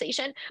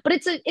conversation, but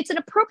it's an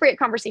appropriate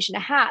conversation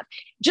to have.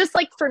 Just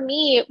like for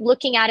me,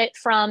 looking at it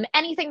from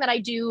anything that I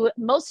do,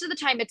 most of the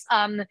time it's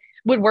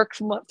would work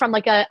from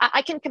like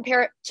I can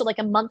compare it to like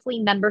a monthly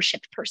membership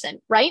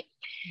person, right?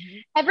 Mm-hmm.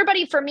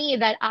 Everybody for me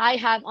that I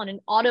have on an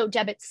auto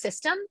debit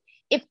system,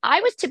 if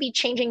I was to be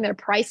changing their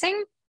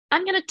pricing,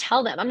 I'm going to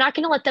tell them. I'm not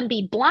going to let them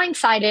be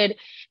blindsided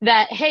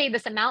that, hey,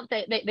 this amount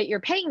that you're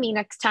paying me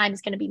next time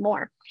is going to be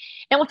more.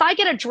 And if I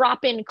get a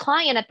drop-in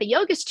client at the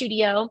yoga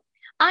studio,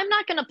 I'm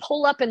not going to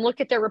pull up and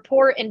look at their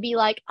report and be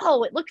like,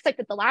 oh, it looks like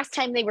that the last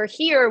time they were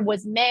here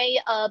was May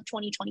of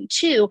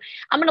 2022.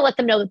 I'm going to let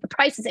them know that the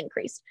price has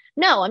increased.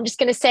 No, I'm just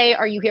going to say,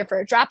 are you here for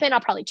a drop-in?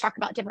 I'll probably talk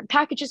about different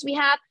packages we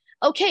have.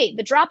 Okay,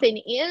 the drop-in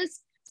is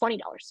 $20.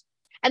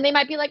 And they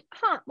might be like,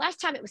 last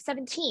time it was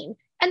 17.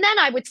 And then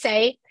I would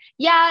say,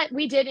 yeah,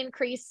 we did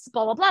increase,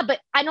 blah, blah, blah. But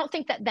I don't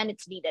think that then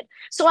it's needed.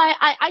 So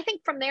I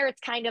think from there,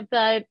 it's kind of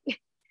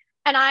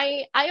and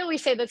I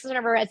always say this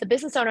whenever as a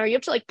business owner, you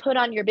have to like put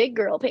on your big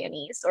girl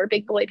panties or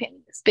big boy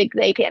panties, big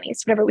they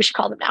panties, whatever we should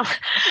call them now.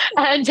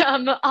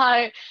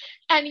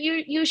 And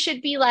you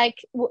should be like,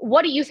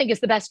 what do you think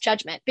is the best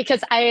judgment?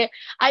 Because I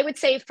would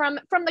say from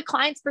the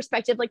client's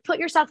perspective, like put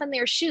yourself in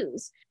their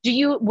shoes.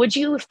 Would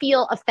you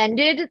feel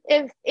offended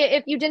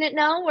if you didn't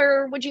know,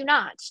 or would you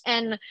not?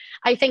 And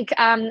I think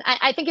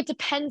I think it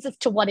depends as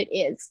to what it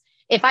is.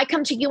 If I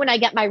come to you and I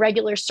get my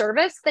regular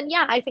service, then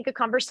yeah, I think a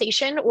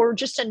conversation or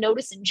just a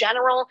notice in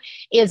general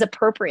is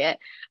appropriate.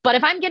 But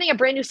if I'm getting a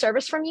brand new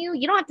service from you,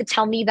 you don't have to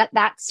tell me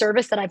that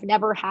service that I've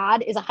never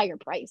had is a higher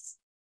price.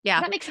 Yeah.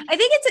 Does that make sense? I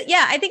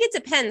think it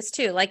depends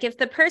too. Like if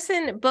the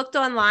person booked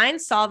online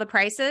saw the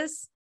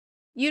prices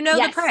You know the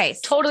Yes,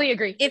 price. totally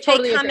agree. If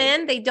Totally they come agree.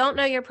 in, they don't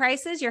know your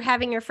prices, you're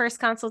having your first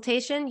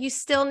consultation, you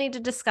still need to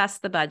discuss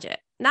the budget.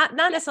 Not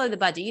necessarily the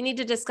budget. You need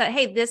to discuss,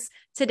 hey, this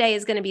today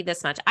is going to be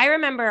this much. I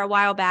remember a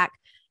while back,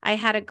 I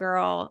had a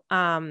girl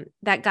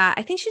that got,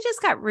 I think she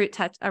just got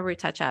a root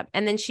touch up.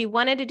 And then she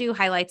wanted to do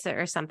highlights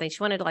or something.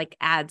 She wanted to like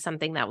add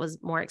something that was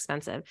more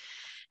expensive.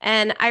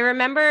 And I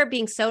remember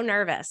being so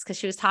nervous because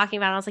she was talking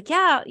about it. I was like,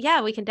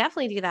 yeah, we can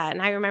definitely do that.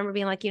 And I remember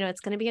being like,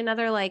 it's going to be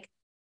another like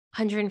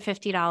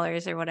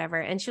 $150 or whatever.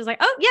 And she was like,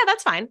 oh yeah,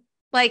 that's fine.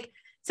 Like,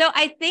 so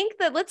I think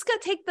that let's go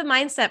take the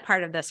mindset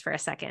part of this for a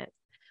second.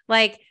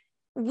 Like,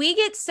 we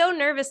get so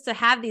nervous to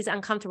have these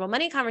uncomfortable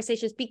money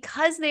conversations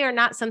because they are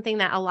not something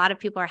that a lot of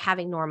people are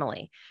having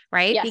normally,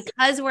 right? Yes.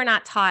 Because we're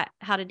not taught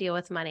how to deal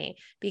with money,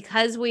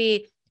 because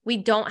we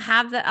don't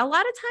have a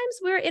lot of times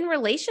we're in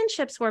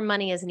relationships where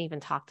money isn't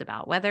even talked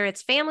about, whether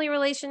it's family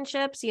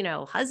relationships,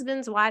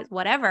 husbands, wives,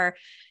 whatever.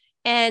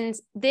 And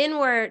then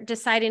we're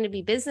deciding to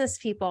be business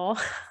people.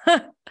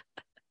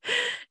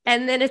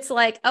 And then it's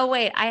like, oh,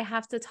 wait, I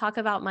have to talk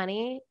about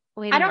money.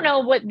 Wait a I don't minute. know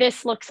what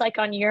this looks like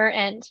on your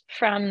end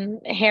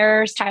from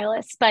hair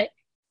stylists, but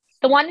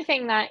the one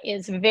thing that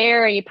is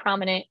very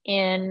prominent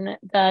in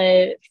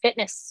the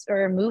fitness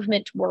or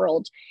movement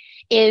world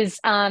is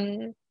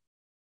in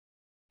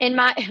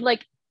my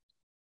like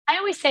I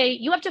always say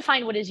you have to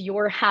find what is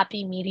your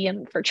happy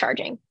medium for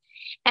charging.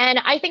 And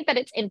I think that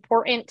it's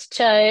important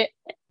to,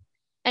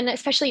 and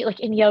especially like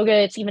in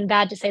yoga, it's even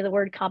bad to say the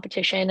word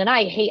competition. And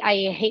I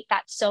hate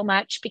that so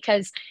much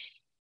because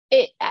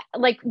it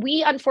like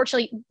we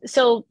unfortunately,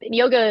 so in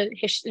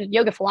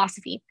yoga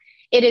philosophy,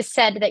 it is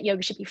said that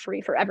yoga should be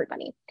free for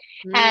everybody.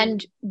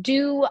 And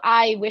do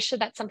I wish that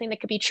that's something that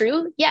could be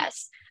true?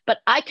 Yes, but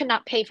I could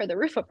not pay for the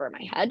roof over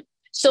my head.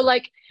 So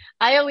like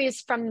I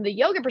always, from the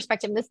yoga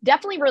perspective, this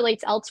definitely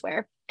relates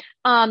elsewhere.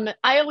 I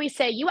always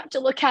say you have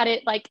to look at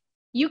it like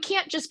you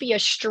can't just be a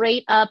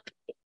straight up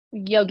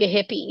yoga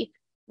hippie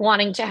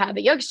wanting to have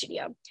a yoga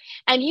studio.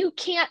 And you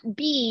can't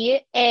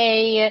be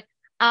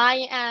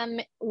I am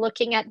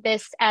looking at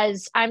this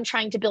as I'm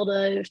trying to build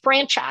a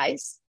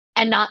franchise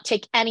and not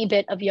take any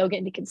bit of yoga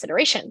into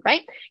consideration,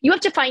 right? You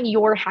have to find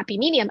your happy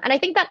medium. And I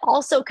think that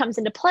also comes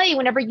into play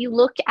whenever you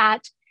look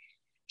at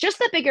just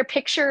the bigger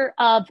picture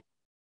of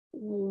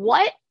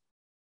what,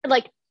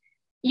 like,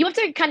 you have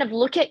to kind of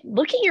look at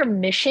your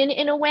mission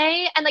in a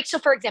way. And like, so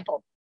for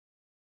example,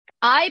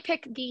 I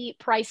pick the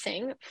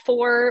pricing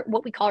for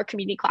what we call our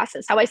community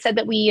classes. How I said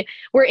that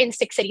we're in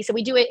 6 cities. So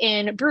we do it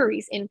in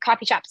breweries, in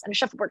coffee shops, and a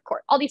shuffleboard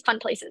court, all these fun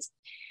places.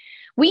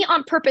 We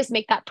on purpose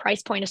make that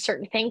price point a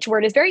certain thing to where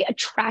it is very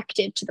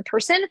attractive to the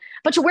person,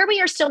 but to where we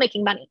are still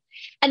making money.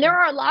 And there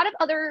are a lot of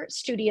other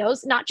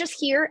studios, not just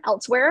here,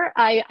 elsewhere.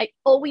 I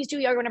always do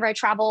yoga whenever I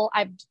travel.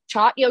 I've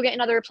taught yoga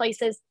in other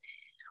places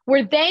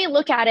where they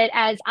look at it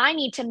as I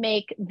need to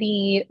make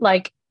the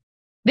like,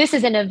 this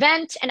is an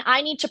event and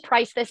I need to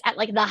price this at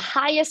like the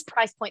highest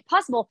price point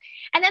possible.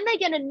 And then they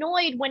get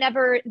annoyed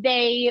whenever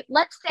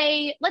let's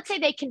say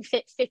they can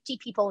fit 50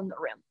 people in the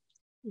room.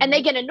 And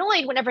they get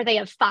annoyed whenever they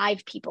have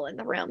 5 people in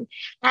the room.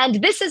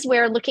 And this is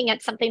where looking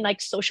at something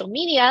like social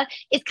media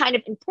is kind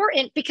of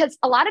important because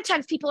a lot of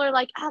times people are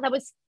like, oh, that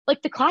was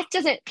like the class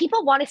doesn't,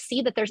 people want to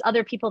see that there's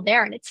other people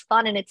there and it's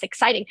fun and it's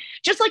exciting.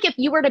 Just like if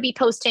you were to be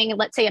posting,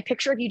 let's say, a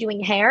picture of you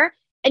doing hair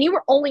and you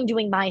were only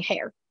doing my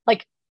hair,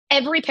 like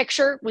every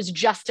picture was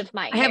just of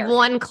my hair. I have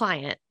one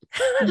client.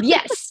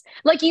 Yes.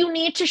 Like you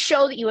need to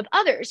show that you have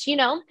others,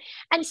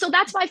 And so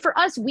that's why for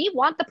us, we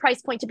want the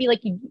price point to be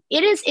like,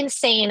 it is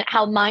insane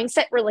how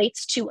mindset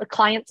relates to a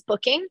client's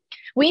booking.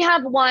 We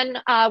have one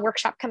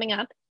workshop coming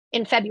up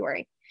in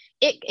February.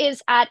 It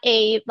is at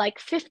a like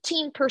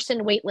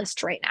 15-person wait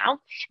list right now.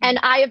 And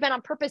I have been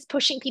on purpose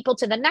pushing people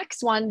to the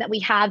next one that we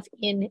have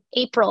in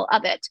April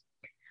of it.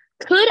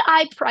 Could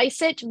I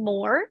price it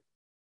more?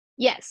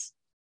 Yes.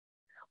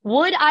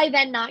 Would I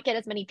then not get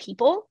as many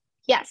people?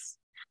 Yes.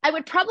 I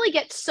would probably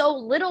get so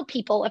little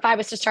people if I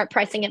was to start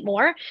pricing it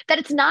more that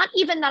it's not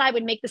even that I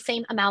would make the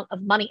same amount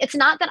of money. It's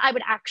not that I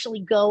would actually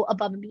go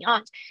above and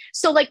beyond.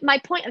 So like my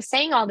point of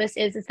saying all this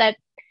is that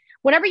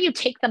whenever you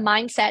take the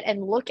mindset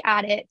and look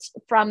at it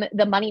from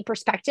the money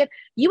perspective,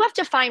 you have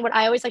to find what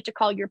I always like to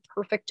call your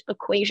perfect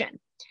equation.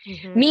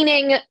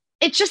 Meaning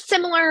it's just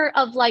similar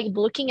of like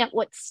looking at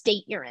what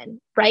state you're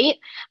in, right?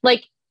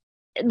 Like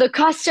the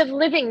cost of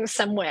living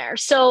somewhere.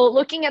 So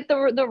looking at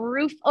the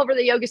roof over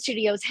the yoga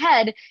studio's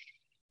head,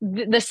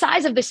 the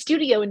size of the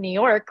studio in New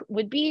York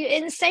would be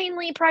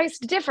insanely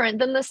priced different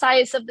than the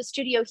size of the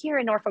studio here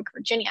in Norfolk,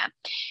 Virginia.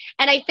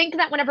 And I think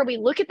that whenever we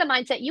look at the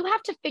mindset, you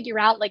have to figure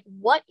out like,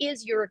 what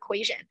is your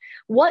equation?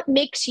 What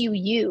makes you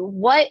you?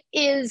 What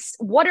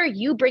are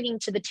you bringing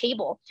to the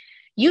table?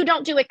 You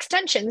don't do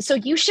extensions, so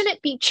you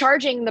shouldn't be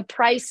charging the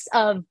price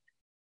of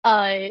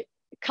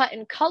cut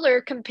and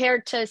color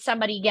compared to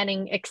somebody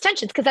getting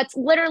extensions, because that's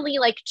literally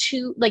like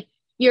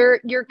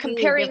you're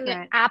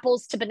comparing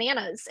apples to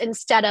bananas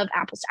instead of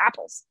apples to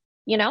apples,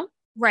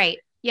 Right.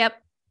 Yep.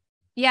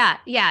 Yeah,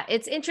 yeah,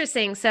 it's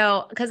interesting.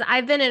 So, because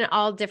I've been in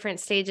all different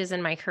stages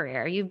in my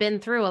career, you've been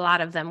through a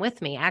lot of them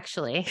with me,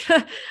 actually.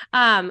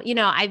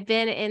 I've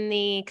been in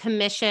the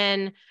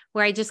commission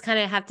where I just kind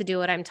of have to do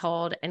what I'm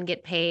told and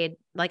get paid.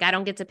 Like, I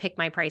don't get to pick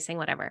my pricing,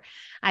 whatever.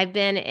 I've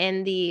been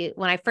in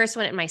when I first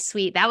went in my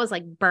suite, that was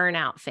like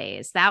burnout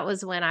phase. That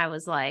was when I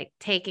was like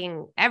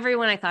taking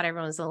everyone, I thought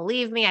everyone was going to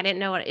leave me. I didn't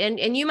know what,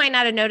 and you might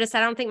not have noticed. I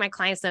don't think my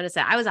clients noticed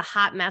that. I was a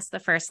hot mess the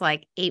first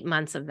like 8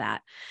 months of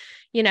that.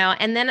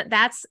 And then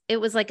it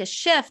was like a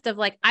shift of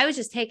like, I was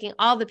just taking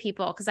all the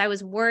people because I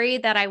was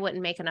worried that I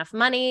wouldn't make enough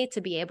money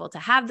to be able to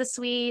have the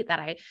suite,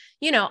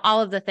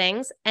 all of the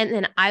things. And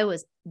then I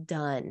was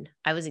done.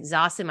 I was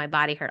exhausted. My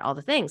body hurt, all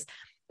the things.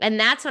 And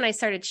that's when I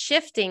started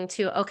shifting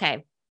to,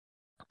 okay,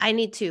 I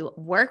need to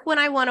work when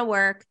I want to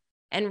work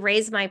and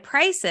raise my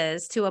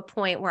prices to a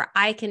point where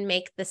I can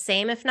make the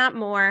same, if not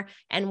more,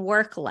 and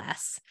work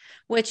less,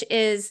 which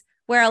is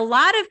where a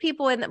lot of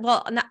people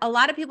a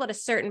lot of people at a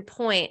certain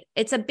point,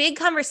 it's a big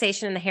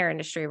conversation in the hair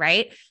industry,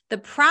 right? The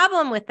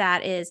problem with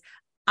that is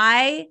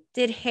I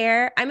did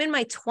hair. I'm in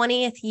my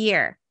 20th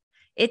year.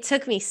 It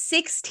took me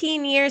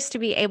 16 years to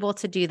be able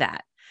to do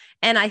that.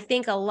 And I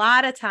think a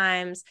lot of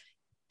times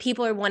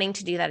people are wanting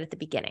to do that at the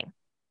beginning.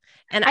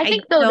 And I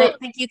don't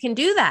think you can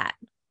do that.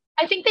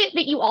 I think that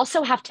you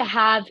also have to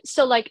have,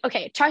 so like,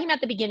 okay, talking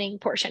about the beginning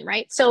portion,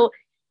 right? So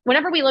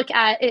whenever we look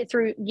at it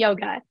through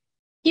yoga,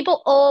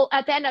 people all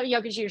at the end of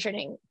yoga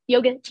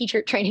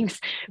teacher trainings,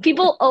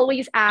 people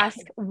always ask,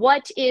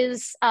 what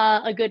is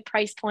a good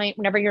price point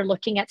whenever you're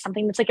looking at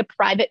something that's like a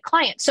private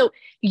client? So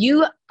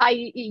you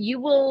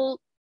will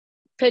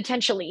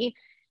potentially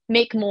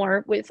make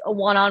more with a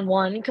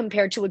one-on-one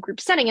compared to a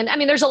group setting. And I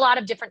mean, there's a lot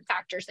of different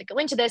factors that go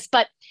into this,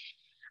 but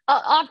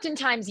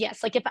oftentimes,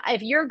 yes. Like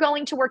if you're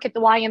going to work at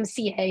the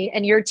YMCA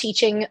and you're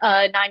teaching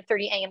a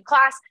 9:30 a.m.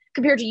 class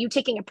compared to you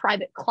taking a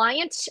private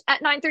client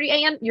at 9:30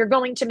 a.m., you're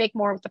going to make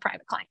more with the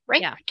private client,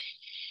 right? Yeah.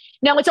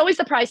 Now, it's always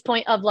the price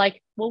point of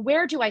like, well,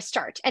 where do I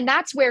start? And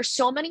that's where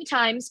so many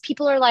times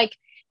people are like,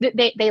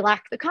 they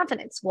lack the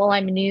confidence. Well,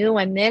 I'm new,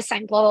 I'm this,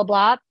 I'm blah, blah,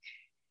 blah.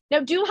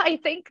 Now, do I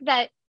think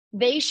that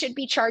they should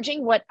be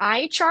charging what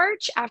I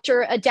charge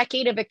after a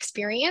decade of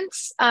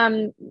experience?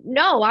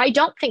 No, I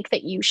don't think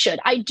that you should.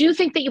 I do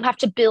think that you have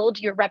to build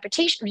your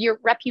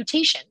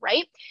reputation,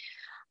 right?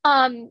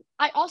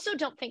 I also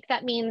don't think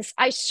that means,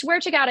 I swear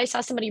to God, I saw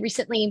somebody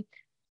recently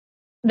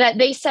that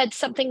they said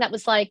something that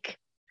was like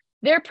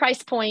their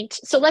price point.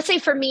 So let's say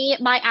for me,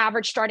 my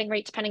average starting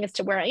rate, depending as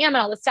to where I am and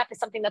all this stuff, is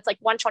something that's like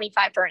 $125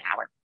 for an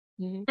hour.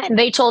 Mm-hmm. And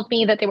they told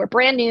me that they were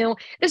brand new.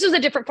 This was a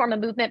different form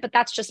of movement, but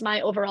that's just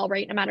my overall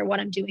rate, no matter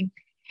what I'm doing.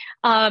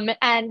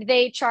 And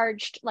they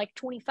charged like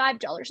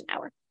 $25 an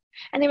hour.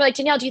 And they were like,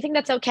 Danielle, do you think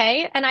that's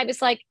okay? And I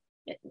was like,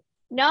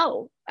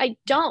 no, I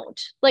don't,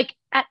 like,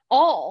 at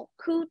all.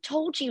 Who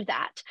told you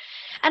that?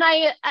 And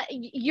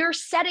you're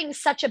setting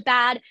such a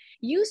bad,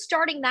 you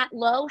starting that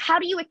low, how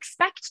do you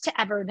expect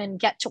to ever then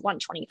get to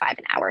 125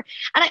 an hour?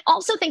 And I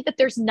also think that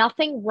there's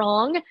nothing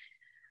wrong.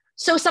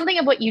 So something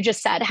of what you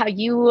just said, how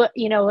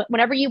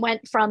whenever you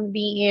went from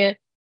the,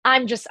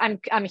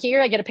 I'm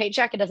here, I get a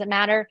paycheck, it doesn't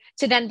matter,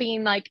 to then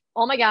being like,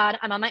 oh my God,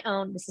 I'm on my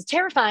own, this is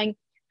terrifying.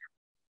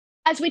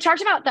 As we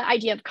talked about the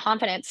idea of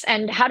confidence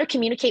and how to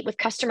communicate with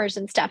customers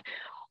and stuff,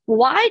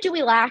 why do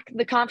we lack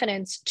the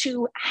confidence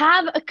to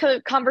have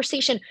a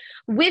conversation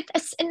with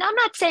us? And I'm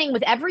not saying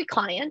with every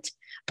client,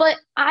 but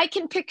I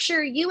can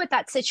picture you at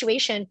that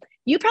situation.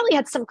 You probably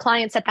had some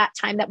clients at that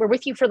time that were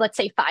with you for, let's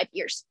say, 5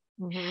 years.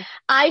 Mm-hmm.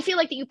 I feel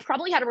like that you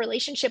probably had a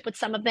relationship with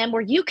some of them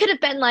where you could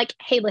have been like,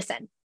 hey,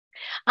 listen,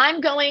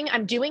 I'm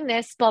doing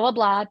this, blah, blah,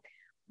 blah.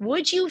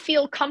 Would you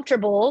feel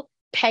comfortable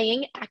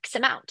paying X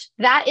amount?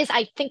 That is,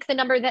 I think, the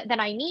number that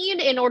I need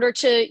in order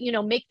to,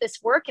 make this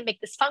work and make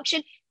this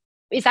function.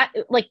 Is that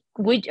like,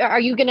 are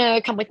you going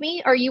to come with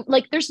me? Are you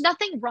like, there's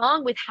nothing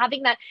wrong with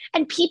having that.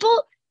 And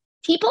people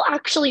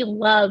actually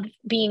love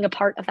being a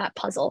part of that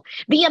puzzle.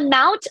 The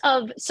amount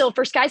of, so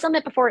for Sky's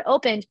Limit, before it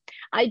opened,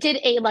 I did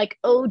a like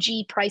OG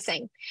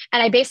pricing.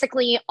 And I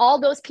basically, all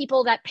those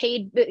people that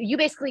you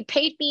basically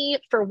paid me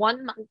for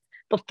 1 month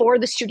before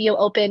the studio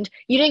opened.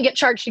 You didn't get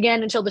charged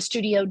again until the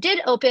studio did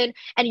open,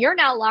 and you're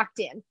now locked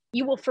in.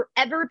 You will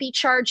forever be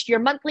charged your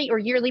monthly or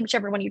yearly,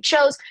 whichever one you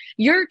chose.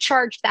 You're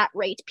charged that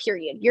rate,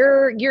 period.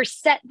 You're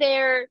set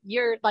there.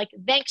 You're like,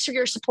 thanks for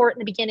your support in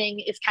the beginning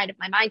is kind of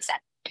my mindset.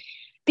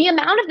 The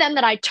amount of them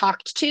that I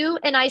talked to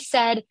and I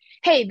said,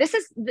 hey,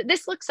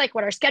 this looks like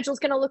what our schedule is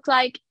going to look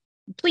like.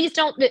 Please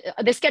don't,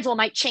 the schedule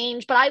might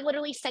change, but I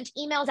literally sent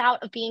emails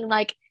out of being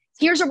like,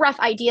 here's a rough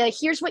idea.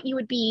 Here's what you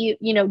would be,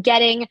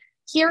 getting.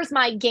 Here's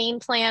my game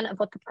plan of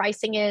what the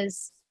pricing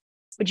is.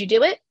 Would you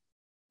do it?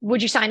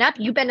 Would you sign up?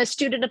 You've been a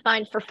student of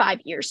mine for 5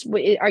 years.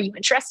 Are you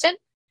interested?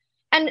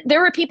 And there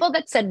were people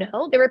that said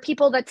no. There were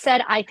people that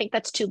said, I think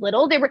that's too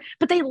little.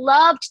 But they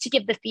loved to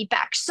give the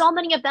feedback. So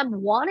many of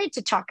them wanted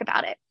to talk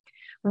about it.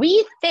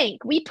 We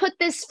put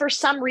this, for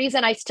some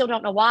reason, I still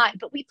don't know why,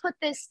 but we put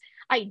this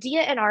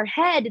idea in our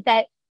head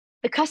that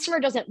the customer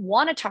doesn't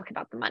want to talk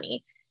about the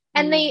money.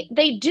 And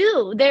they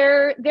do.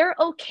 They're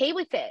okay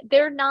with it.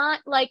 They're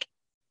not like,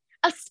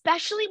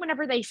 especially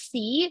whenever they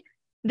see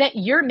that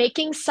you're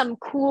making some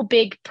cool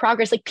big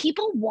progress. Like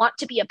people want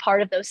to be a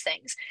part of those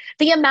things.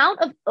 The amount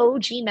of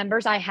OG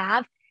members I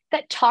have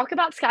that talk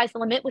about Sky's the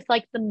Limit with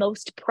like the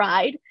most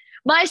pride.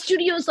 My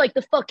studio is like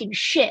the fucking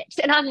shit.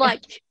 And I'm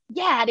like,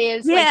 yeah, it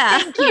is.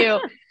 Yeah. Like, thank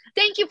you.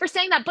 Thank you for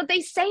saying that. But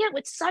they say it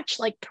with such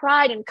like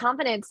pride and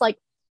confidence. Like,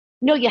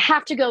 no, you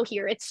have to go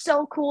here. It's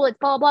so cool. It's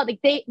blah, blah. Like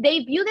they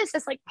view this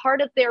as like part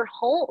of their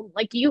home.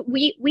 Like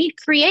we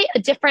create a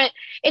different,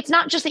 it's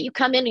not just that you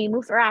come in and you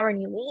move for an hour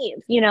and you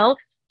leave, you know,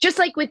 just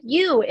like with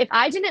you, if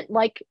I didn't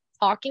like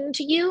talking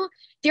to you,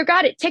 dear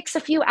God, it takes a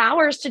few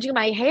hours to do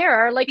my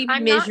hair. Like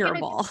I'm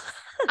miserable.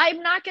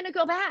 I'm not going to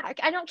go back.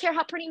 I don't care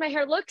how pretty my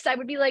hair looks. I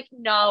would be like,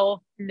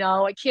 no,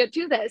 I can't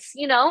do this,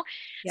 you know?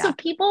 Yeah. So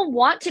people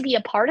want to be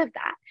a part of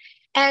that.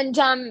 And,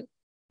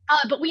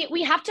 but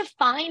we have to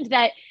find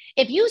that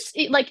if you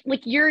like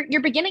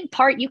your beginning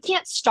part, you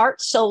can't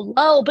start so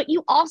low, but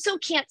you also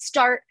can't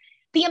start.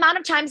 The amount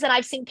of times that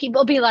I've seen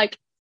people be like,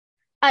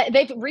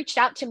 they've reached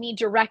out to me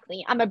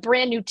directly. I'm a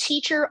brand new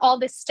teacher, all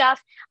this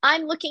stuff.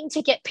 I'm looking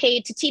to get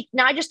paid to teach.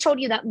 Now I just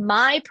told you that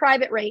my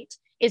private rate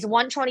is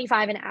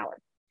 $125 an hour.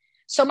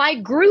 So my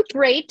group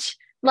rate,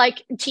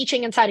 like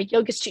teaching inside a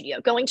yoga studio,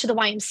 going to the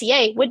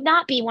YMCA, would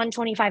not be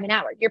 $125 an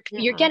hour.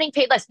 You're getting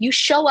paid less. You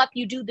show up,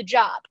 you do the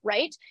job,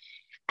 right?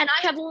 And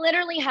I have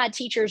literally had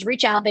teachers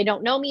reach out. They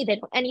don't know me. They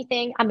don't know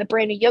anything. I'm a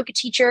brand new yoga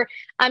teacher.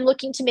 I'm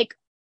looking to make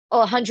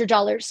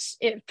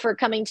 $100 for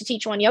coming to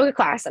teach one yoga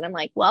class. And I'm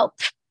like, well,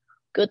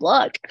 good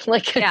luck.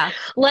 Like,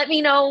 let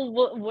me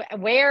know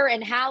where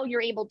and how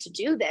you're able to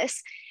do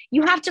this.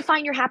 You have to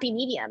find your happy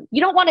medium.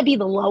 You don't want to be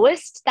the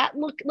lowest. That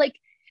look like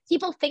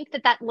people think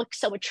that looks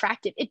so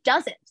attractive. It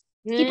doesn't.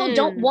 People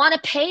don't want to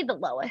pay the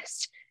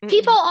lowest.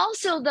 People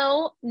also,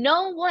 though,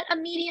 know what a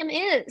medium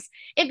is.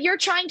 If you're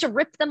trying to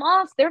rip them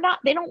off, they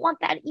don't want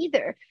that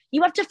either.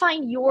 You have to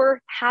find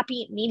your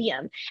happy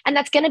medium. And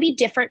that's going to be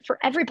different for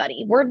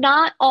everybody. We're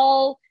not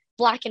all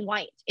black and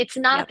white. It's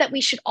not that we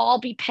should all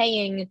be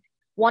paying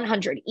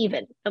 100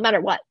 even, no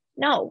matter what.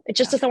 No, it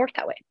just doesn't work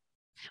that way.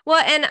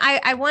 Well, and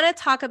I want to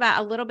talk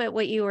about a little bit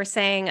what you were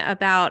saying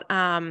about,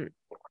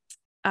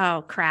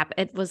 oh crap.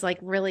 It was like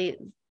really,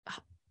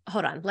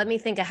 hold on. Let me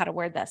think of how to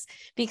word this,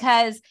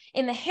 because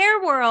in the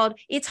hair world,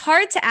 it's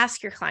hard to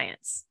ask your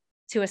clients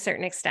to a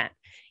certain extent.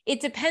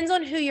 It depends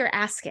on who you're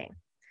asking.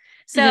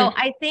 So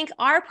I think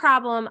our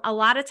problem a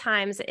lot of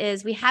times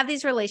is we have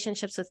these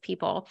relationships with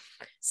people.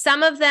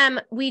 Some of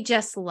them we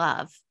just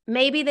love.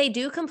 Maybe they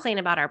do complain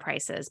about our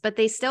prices, but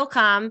they still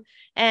come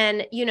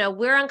and, you know,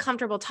 we're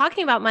uncomfortable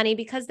talking about money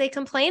because they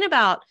complain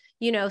about,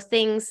 you know,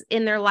 things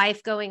in their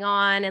life going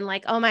on. And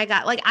like, oh my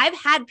God, like I've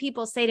had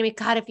people say to me,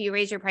 God, if you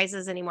raise your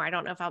prices anymore, I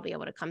don't know if I'll be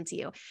able to come to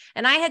you.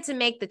 And I had to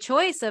make the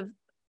choice of,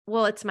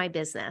 well, it's my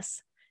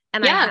business.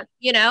 And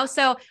you know,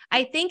 so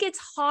I think it's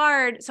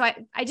hard. So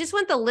I just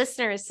want the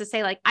listeners to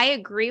say, like, I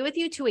agree with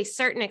you to a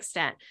certain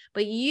extent,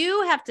 but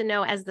you have to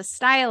know as the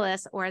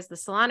stylist or as the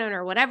salon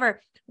owner or whatever,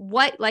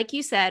 what, like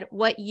you said,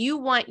 what you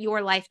want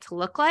your life to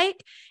look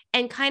like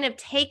and kind of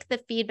take the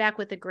feedback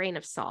with a grain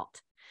of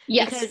salt.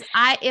 Yes. Because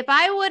if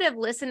I would have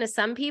listened to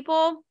some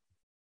people,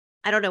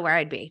 I don't know where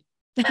I'd be.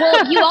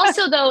 Well, you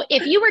also, though,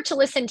 if you were to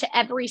listen to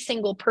every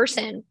single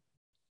person,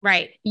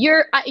 right,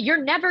 you're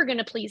never going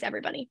to please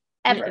everybody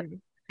ever.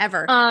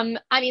 Ever.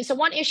 I mean, so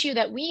one issue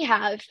that we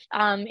have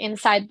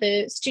inside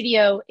the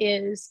studio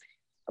is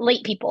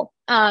late people.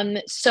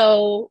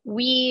 So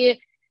we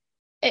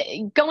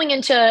going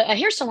into a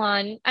hair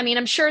salon. I mean,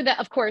 I'm sure that,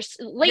 of course,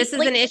 this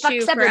is an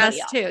issue for us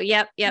too.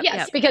 Yep.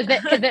 Yes, because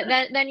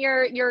then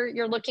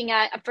you're looking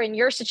at, for in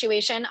your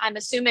situation, I'm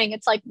assuming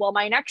it's like, well,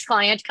 my next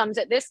client comes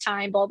at this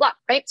time, blah, blah,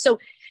 right? So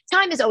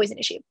time is always an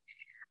issue.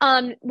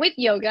 With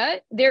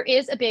yoga, there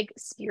is a big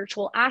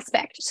spiritual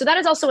aspect. So that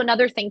is also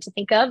another thing to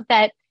think of,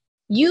 that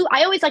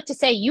I always like to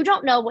say, you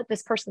don't know what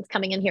this person's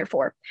coming in here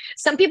for.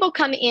 Some people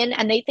come in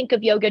and they think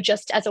of yoga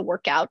just as a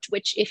workout,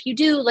 which if you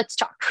do, let's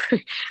talk.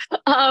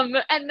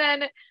 And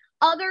then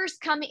others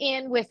come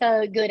in with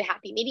a good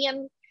happy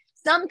medium.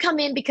 Some come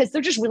in because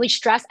they're just really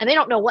stressed and they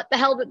don't know what the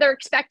hell that they're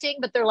expecting,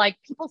 but they're like,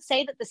 people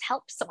say that this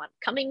helps someone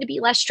coming to be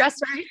less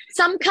stressed. Right.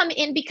 Some come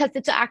in because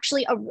it's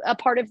actually a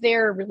part of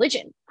their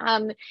religion.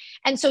 And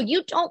so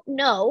you don't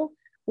know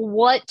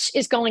what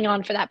is going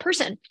on for that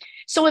person.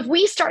 So if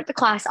we start the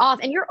class off,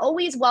 and you're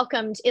always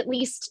welcomed, at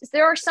least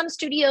there are some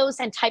studios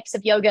and types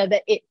of yoga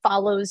that it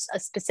follows a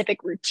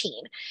specific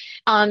routine.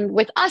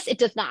 With us, it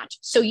does not.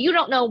 So you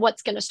don't know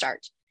what's going to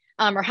start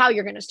or how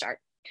you're going to start.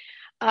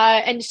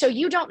 And so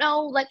you don't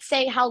know, let's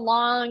say, how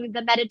long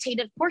the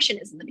meditative portion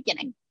is in the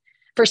beginning.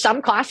 For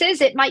some classes,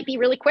 it might be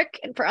really quick.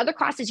 And for other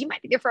classes, you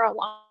might be there for a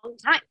long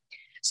time.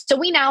 So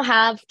we now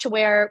have to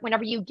where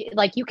whenever you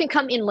can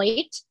come in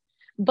late,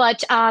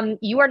 but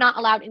you are not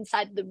allowed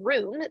inside the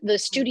room, the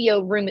studio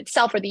room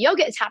itself where the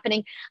yoga is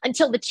happening,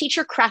 until the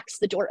teacher cracks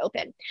the door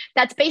open.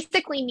 That's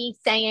basically me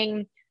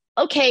saying,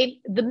 okay,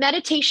 the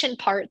meditation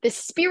part, the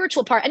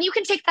spiritual part, and you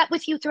can take that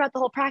with you throughout the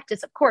whole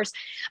practice, of course,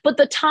 but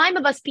the time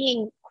of us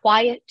being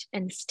quiet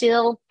and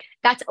still,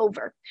 that's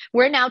over.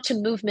 We're now to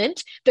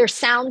movement. There's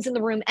sounds in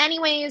the room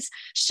anyways.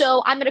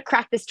 So I'm going to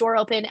crack this door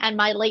open and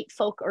my late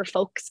folk or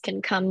folks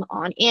can come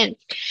on in.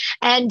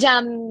 And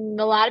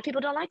a lot of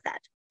people don't like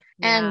that.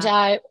 Yeah.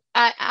 And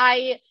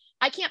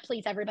I can't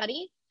please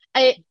everybody.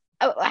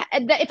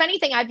 If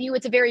anything, I view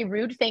it's a very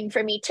rude thing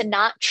for me to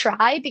not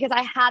try, because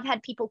I have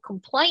had people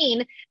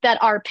complain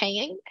that are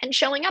paying and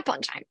showing up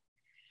on time.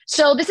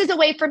 So this is a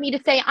way for me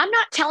to say, I'm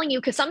not telling you,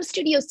 because some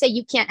studios say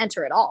you can't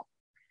enter at all.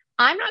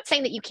 I'm not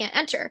saying that you can't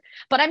enter,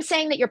 but I'm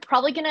saying that you're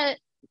probably going to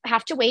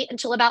have to wait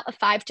until about a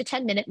 5 to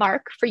 10 minute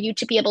mark for you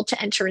to be able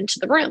to enter into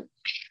the room.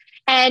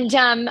 And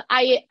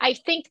I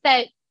think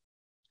that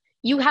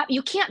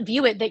you can't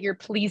view it that you're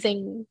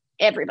pleasing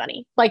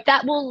everybody. Like,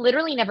 that will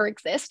literally never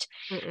exist.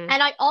 Mm-mm.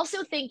 And I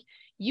also think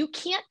you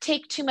can't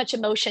take too much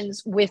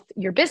emotions with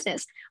your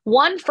business.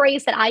 One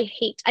phrase that I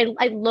hate,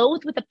 I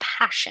loathe with a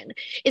passion,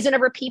 is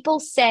whenever people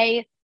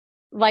say,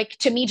 like,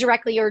 to me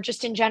directly or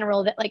just in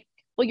general, that like,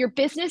 well, your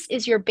business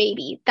is your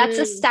baby. That's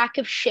a sack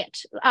of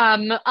shit.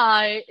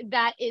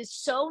 That is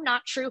so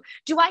not true.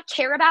 Do I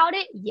care about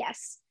it?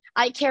 Yes,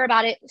 I care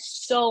about it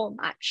so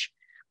much.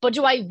 But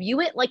do I view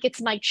it like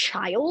it's my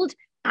child?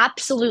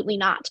 Absolutely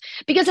not.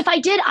 Because if I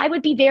did, I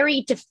would be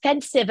very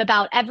defensive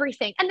about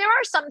everything. And there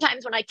are some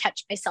times when I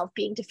catch myself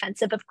being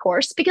defensive, of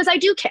course, because I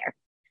do care.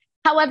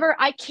 However,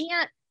 I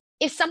can't,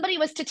 if somebody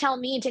was to tell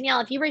me,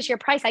 Danielle, if you raise your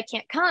price, I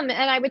can't come.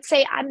 And I would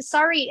say, I'm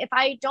sorry, if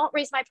I don't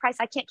raise my price,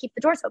 I can't keep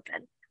the doors open.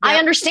 Yep. I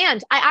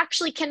understand. I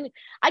actually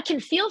I can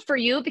feel for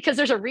you, because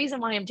there's a reason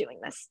why I'm doing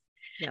this.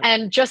 Yep.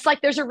 And just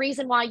like there's a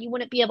reason why you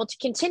wouldn't be able to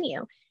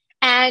continue.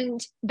 And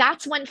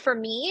that's when, for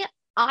me,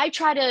 I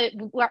try to,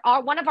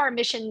 one of our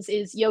missions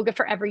is yoga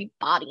for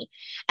everybody.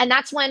 And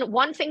that's when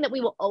one thing that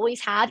we will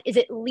always have is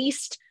at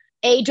least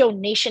a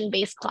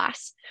donation-based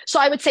class. So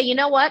I would say, you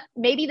know what,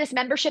 maybe this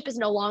membership is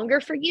no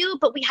longer for you,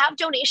 but we have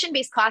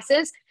donation-based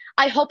classes.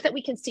 I hope that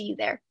we can see you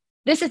there.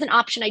 This is an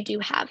option I do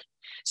have.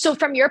 So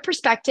from your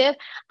perspective,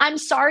 I'm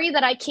sorry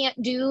that I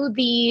can't do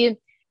the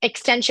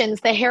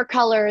extensions, the hair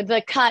color,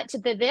 the cut,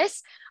 the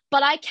this,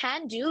 but I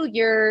can do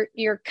your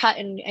cut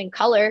and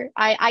color.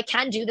 I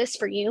can do this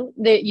for you.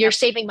 You're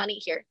saving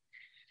money here.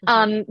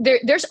 Mm-hmm.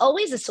 There's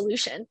always a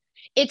solution.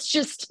 It's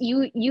just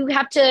you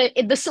have to,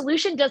 the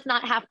solution does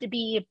not have to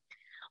be,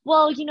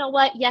 well, you know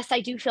what? Yes, I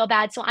do feel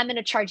bad, so I'm going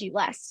to charge you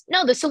less.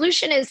 No, the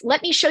solution is,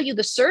 let me show you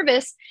the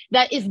service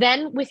that is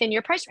then within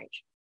your price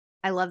range.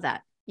 I love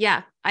that.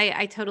 Yeah,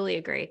 I totally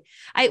agree.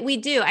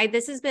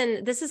 This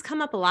has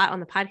come up a lot on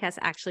the podcast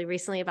actually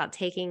recently, about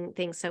taking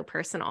things so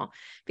personal,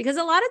 because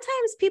a lot of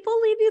times people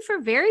leave you for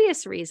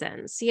various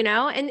reasons,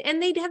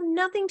 and they have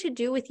nothing to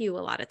do with you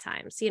a lot of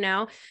times,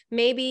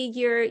 maybe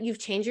you've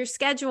changed your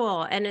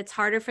schedule and it's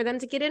harder for them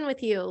to get in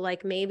with you.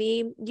 Like,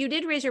 maybe you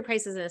did raise your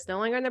prices and it's no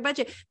longer in their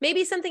budget.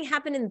 Maybe something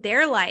happened in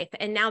their life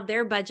and now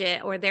their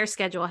budget or their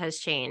schedule has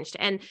changed.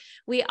 And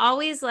we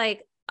always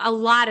a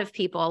lot of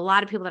people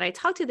that I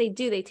talk to, they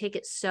take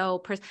it so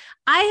personal.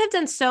 I have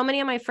done so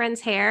many of my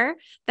friends' hair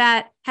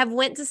that have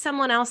went to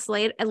someone else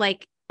late,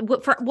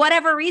 for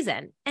whatever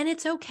reason. And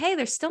it's okay.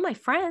 They're still my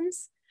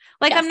friends.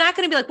 Yes. I'm not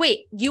going to be like,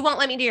 wait, you won't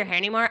let me do your hair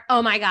anymore?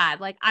 Oh my God.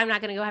 I'm not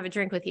going to go have a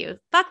drink with you.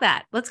 Fuck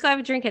that. Let's go have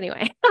a drink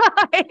anyway.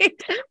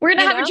 We're going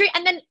to have a drink.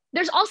 And then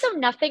there's also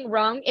nothing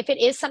wrong if it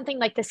is something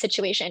like this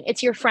situation.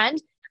 It's your friend.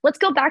 Let's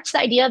go back to the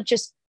idea of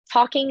just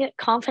talking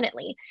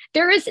confidently.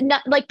 There is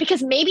not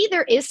because maybe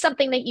there is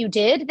something that you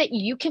did that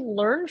you can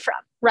learn from,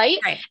 right?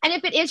 And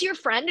if it is your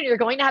friend and you're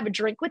going to have a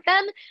drink with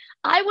them,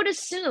 I would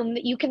assume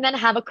that you can then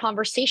have a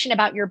conversation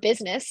about your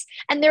business,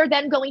 and they're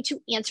then going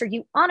to answer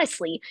you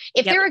honestly.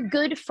 If they're a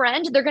good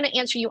friend, they're going to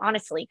answer you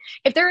honestly.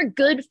 If they're a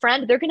good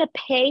friend, they're going to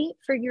pay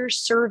for your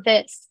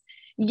service.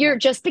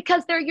 Just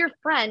because they're your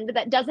friend,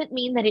 that doesn't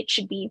mean that it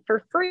should be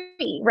for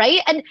free, right?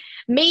 And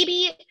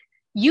maybe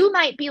you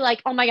might be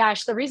like, oh my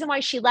gosh, the reason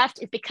why she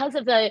left is because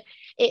of the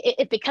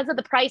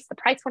price. The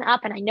price went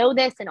up, and I know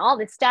this and all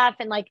this stuff.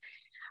 And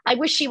I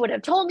wish she would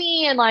have told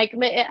me. And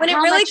when it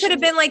really could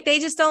have been they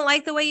just don't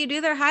like the way you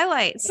do their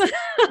highlights.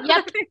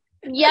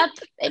 Yep.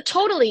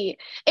 Totally.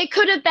 It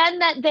could have been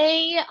that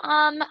they,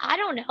 I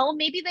don't know,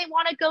 maybe they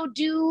want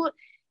to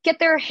get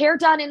their hair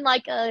done in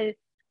a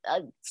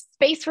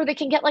space where they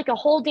can get a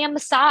whole damn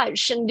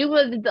massage and do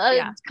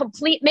a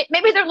complete,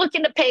 maybe they're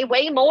looking to pay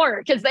way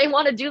more because they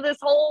want to do this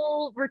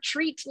whole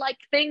retreat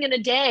thing in a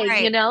day,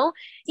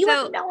 you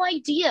have no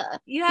idea.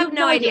 You have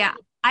no idea.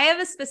 I have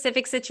a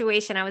specific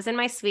situation. I was in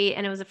my suite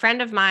and it was a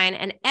friend of mine,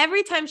 and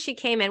every time she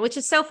came in, which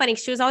is so funny,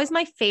 she was always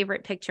my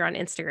favorite picture on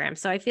Instagram.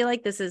 So I feel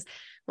like this is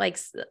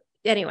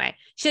anyway,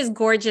 she has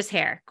gorgeous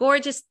hair,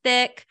 gorgeous,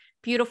 thick,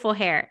 beautiful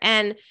hair.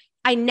 And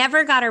I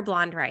never got her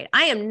blonde right.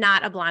 I am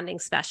not a blonding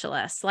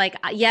specialist.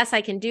 Yes,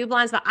 I can do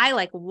blondes, but I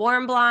like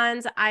warm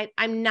blondes.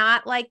 I'm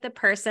not the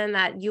person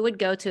that you would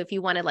go to if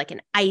you wanted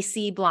an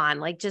icy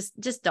blonde.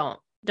 Just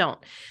don't.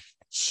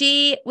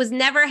 She was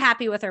never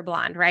happy with her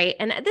blonde, right?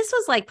 And this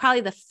was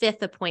probably the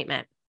 5th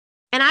appointment.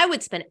 And I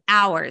would spend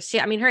hours.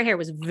 Her hair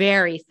was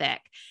very thick.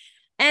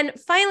 And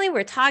finally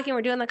we're talking,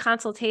 we're doing the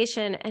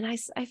consultation. And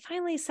I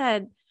finally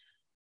said,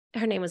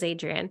 her name was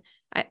Adrian.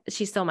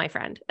 She's still my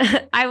friend.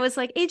 I was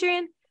like,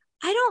 Adrian,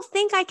 I don't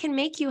think I can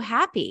make you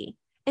happy.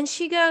 And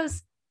she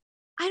goes,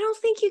 I don't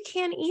think you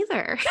can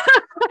either.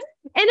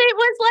 And it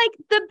was like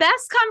the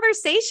best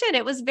conversation.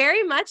 It was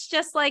very much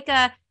just like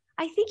I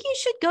think you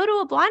should go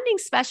to a blonding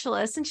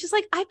specialist. And she's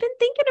like, I've been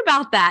thinking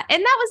about that.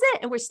 And that was it.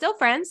 And we're still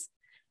friends.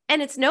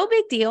 And it's no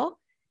big deal.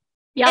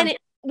 Yeah. And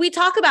we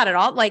talk about it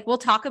all. Like, we'll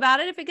talk about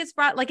it if it gets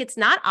brought, like, it's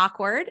not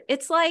awkward.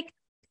 It's like,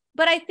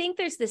 but I think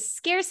there's this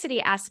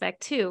scarcity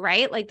aspect too,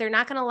 right? Like, they're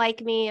not going to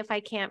like me if I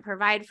can't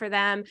provide for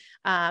them.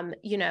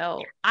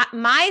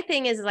 My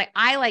thing is like,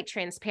 I like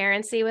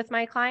transparency with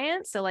my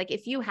clients. So like,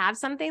 if you have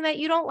something that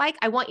you don't like,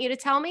 I want you to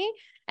tell me,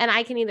 and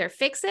I can either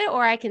fix it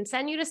or I can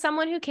send you to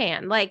someone who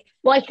can. Like,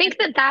 well, I think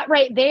that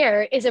right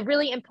there is a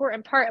really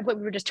important part of what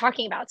we were just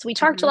talking about. So we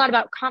talked a lot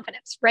about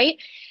confidence,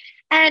 right?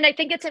 And I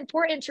think it's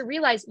important to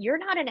realize you're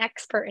not an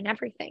expert in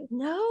everything.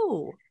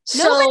 No.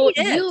 So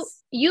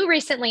you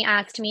recently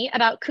asked me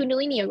about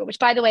Kundalini yoga, which,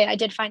 by the way, I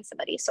did find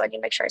somebody, so I need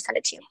to make sure I send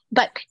it to you.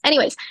 But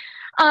anyways,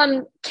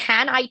 can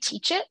I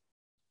teach it?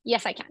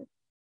 Yes, I can.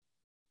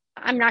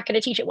 I'm not going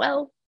to teach it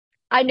well.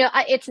 I know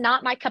it's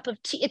not my cup of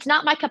tea. It's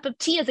not my cup of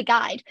tea as a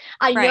guide.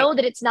 I know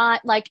that it's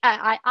not like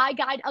I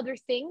guide other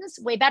things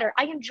way better.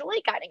 I enjoy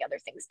guiding other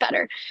things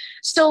better.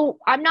 So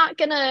I'm not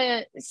going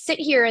to sit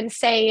here and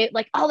say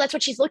like, oh, that's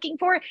what she's looking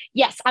for.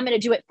 Yes, I'm going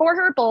to do it for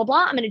her, blah, blah,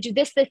 blah. I'm going to do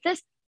this.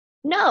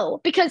 No,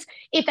 because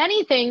if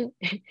anything,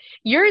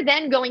 you're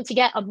then going to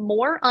get a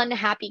more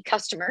unhappy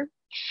customer.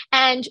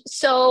 And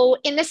so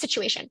in this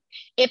situation,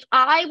 if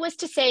I was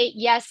to say,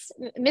 yes,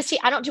 Misty,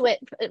 I don't do it,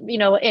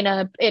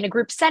 in a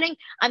group setting,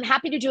 I'm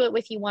happy to do it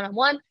with you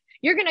one-on-one.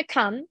 You're going to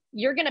come,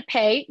 you're going to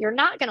pay, you're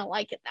not going to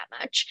like it that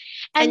much.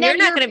 And you're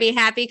not going to be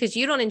happy because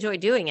you don't enjoy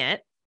doing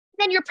it.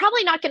 Then you're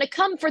probably not going to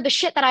come for the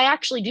shit that I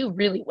actually do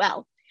really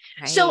well.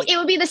 Right. So it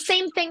would be the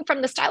same thing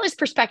from the stylist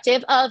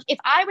perspective of if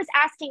I was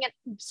asking,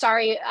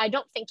 sorry, I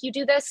don't think you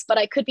do this, but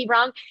I could be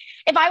wrong.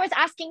 If I was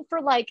asking for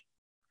like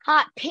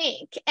hot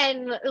pink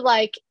and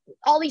like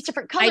all these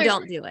different colors. I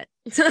don't do it.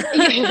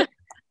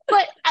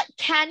 But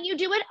can you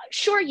do it?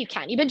 Sure you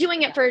can. You've been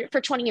doing it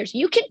for 20 years.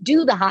 You can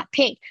do the hot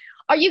pink.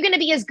 Are you going to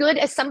be as good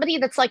as somebody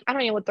that's like, I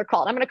don't know what they're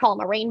called. I'm going to call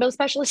them a rainbow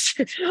specialist.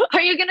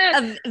 Are you going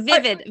to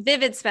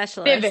vivid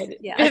specialist?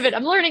 Vivid.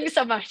 I'm learning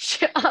so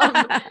much.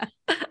 Are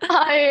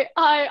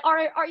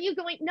you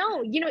going?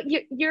 No,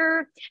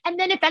 you're, and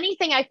then if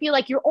anything, I feel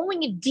like you're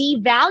only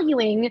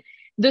devaluing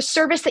the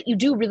service that you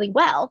do really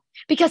well.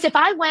 Because if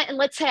I went and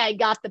let's say I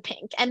got the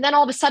pink and then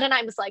all of a sudden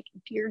I was like,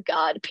 dear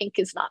God, pink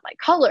is not my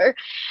color.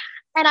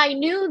 And I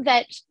knew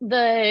that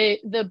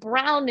the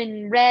brown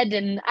and red,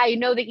 and I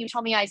know that you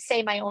told me I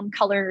say my own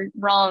color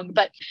wrong,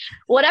 but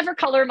whatever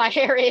color my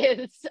hair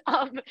is,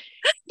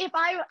 if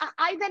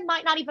I then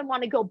might not even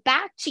want to go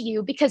back to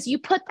you because you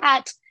put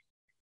that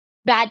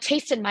bad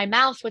taste in my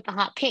mouth with the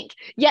hot pink.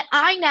 Yet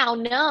I now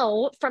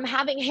know from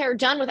having hair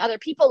done with other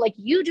people, like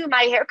you do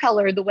my hair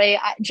color the way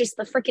just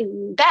the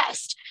freaking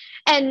best.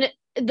 And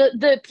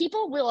the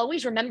people will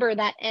always remember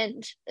that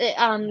end.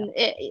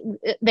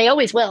 They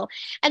always will.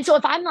 And so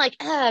if I'm like,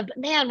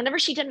 man, whenever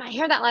she did my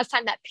hair that last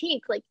time, that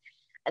pink, like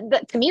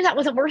to me, that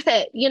wasn't worth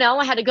it.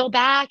 I had to go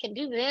back and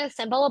do this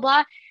and blah, blah,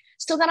 blah.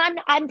 So then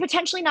I'm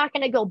potentially not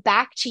going to go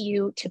back to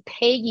you to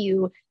pay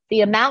you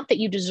the amount that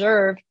you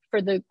deserve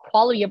for the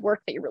quality of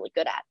work that you're really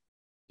good at.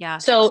 Yeah.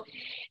 So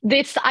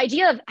it's the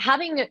idea of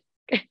having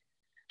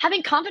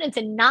confidence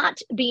in not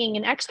being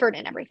an expert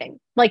in everything.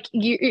 Like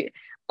you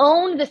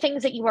own the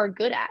things that you are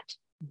good at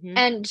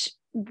and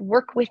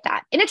work with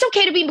that. And it's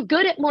okay to be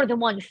good at more than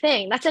one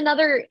thing. That's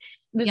another,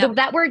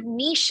 that word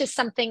niche is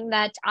something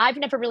that I've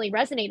never really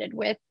resonated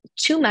with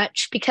too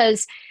much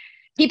because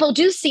people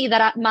do see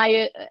that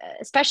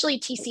especially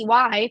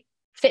TCY,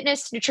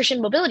 fitness,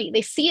 nutrition, mobility,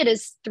 they see it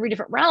as 3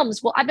 different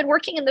realms. Well, I've been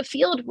working in the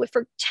field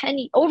for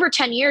over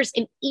 10 years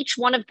in each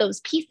one of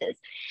those pieces.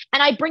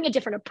 And I bring a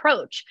different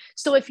approach.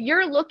 So if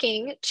you're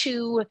looking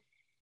to,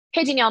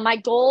 hey, Danielle, my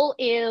goal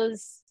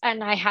is,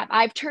 and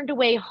I've turned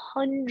away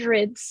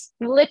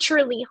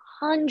literally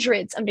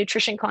hundreds of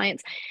nutrition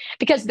clients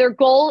because their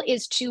goal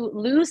is to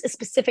lose a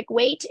specific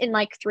weight in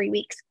like 3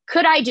 weeks.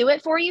 Could I do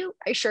it for you?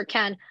 I sure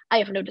can. I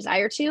have no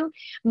desire to.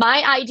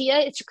 My idea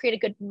is to create a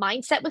good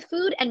mindset with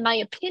food. And my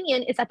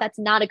opinion is that that's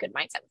not a good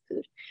mindset with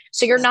food.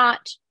 So you're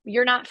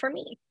not for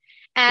me.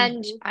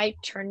 And I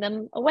turn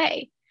them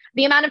away.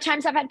 The amount of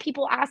times I've had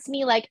people ask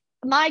me like,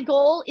 my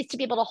goal is to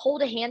be able to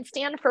hold a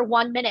handstand for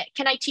 1 minute.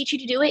 Can I teach you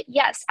to do it?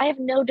 Yes, I have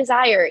no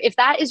desire. If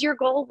that is your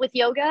goal with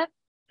yoga,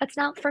 that's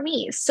not for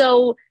me.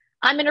 So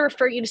I'm going to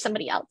refer you to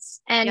somebody else.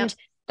 And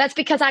that's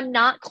because I'm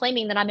not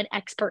claiming that I'm an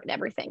expert in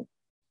everything.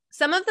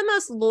 Some of the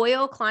most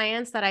loyal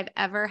clients that I've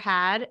ever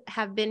had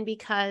have been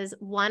because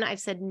 1, I've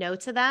said no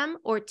to them,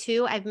 or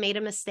 2, I've made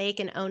a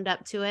mistake and owned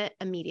up to it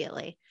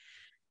immediately.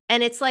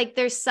 And it's like,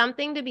 there's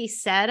something to be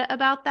said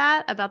about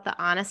that, about the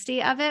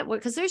honesty of it.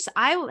 Because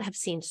I have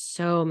seen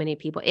so many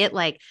people,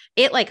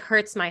 it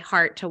hurts my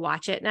heart to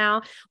watch it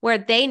now, where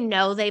they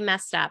know they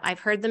messed up.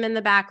 I've heard them in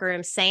the back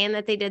room saying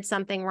that they did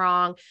something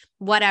wrong,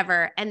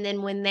 whatever. And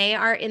then when they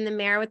are in the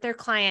mirror with their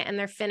client and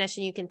they're finished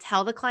and you can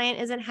tell the client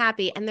isn't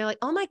happy and they're like,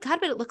 oh my God,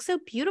 but it looks so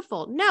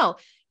beautiful. No,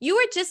 you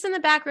were just in the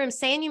back room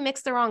saying you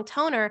mixed the wrong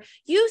toner.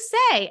 You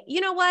say,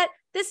 you know what?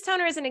 This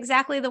toner isn't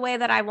exactly the way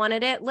that I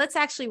wanted it. Let's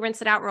actually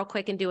rinse it out real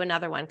quick and do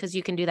another one. Cause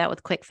you can do that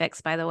with Quick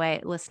Fix, by the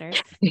way,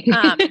 listeners.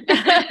 And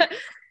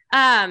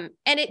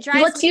it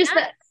drives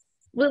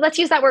let's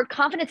use that word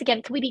confidence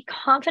again. Can we be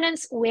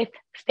confidence with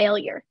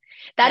failure?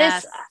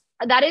 That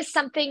is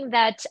something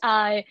that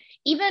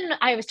even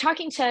I was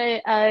talking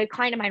to a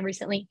client of mine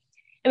recently,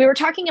 and we were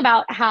talking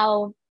about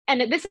how,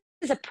 and this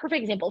is a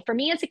perfect example. For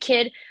me as a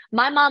kid,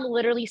 my mom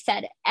literally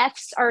said,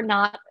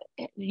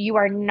 you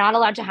are not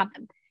allowed to have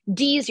them.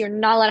 D's, you're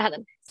not allowed to have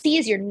them.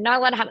 C's, you're not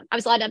allowed to have them. I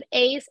was allowed to have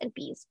A's and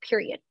B's,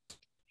 period.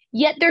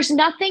 Yet there's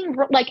nothing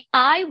like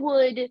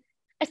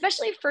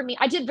especially for me,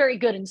 I did very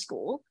good in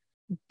school,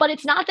 but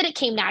it's not that it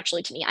came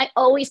naturally to me. I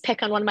always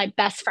pick on one of my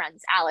best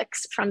friends,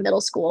 Alex, from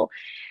middle school.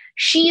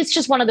 She's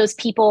just one of those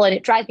people, and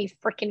it drives me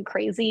freaking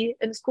crazy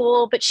in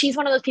school, but she's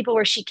one of those people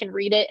where she can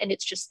read it and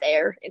it's just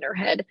there in her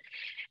head.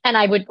 And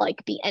I would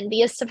be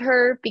envious of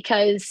her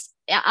because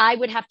I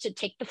would have to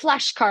take the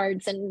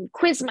flashcards and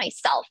quiz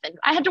myself, and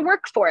I had to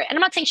work for it. And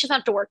I'm not saying she doesn't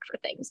have to work for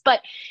things,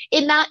 but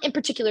in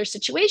particular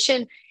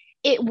situation,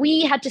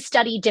 we had to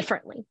study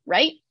differently,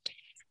 right?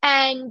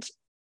 And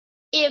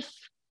if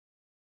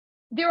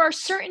there are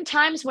certain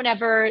times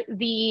whenever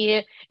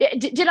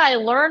did I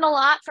learn a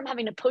lot from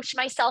having to push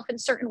myself in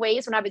certain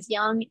ways when I was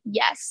young?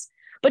 Yes.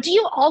 But do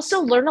you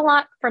also learn a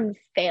lot from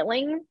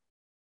failing?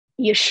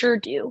 You sure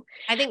do.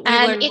 I think we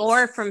learn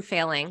more from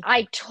failing.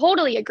 I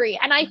totally agree.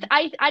 And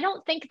I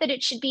don't think that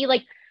it should be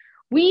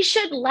we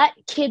should let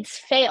kids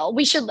fail.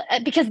 We should,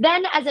 because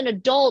then as an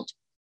adult,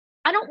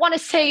 I don't want to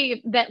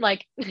say that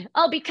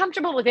I'll be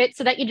comfortable with it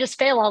so that you just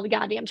fail all the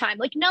goddamn time.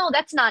 No,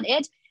 that's not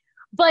it.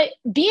 But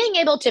being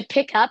able to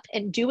pick up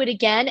and do it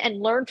again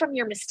and learn from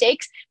your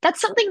mistakes,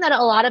 that's something that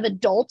a lot of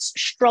adults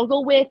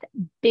struggle with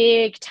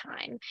big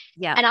time.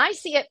 Yeah. And I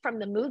see it from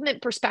the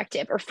movement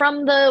perspective or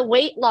from the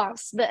weight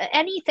loss,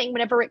 anything,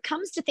 whenever it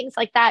comes to things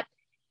like that.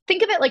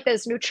 Think of it like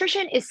this.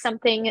 Nutrition is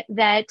something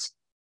that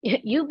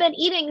you've been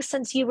eating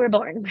since you were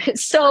born.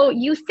 So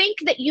you think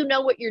that you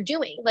know what you're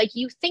doing.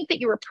 You think that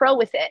you're a pro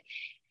with it.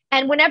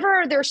 And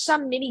whenever there's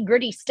some nitty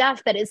gritty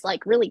stuff that is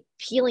really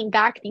peeling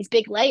back these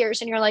big layers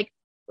and you're like,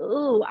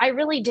 ooh, I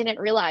really didn't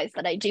realize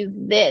that I do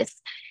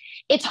this.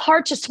 It's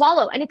hard to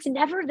swallow. And it's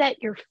never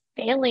that you're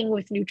failing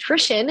with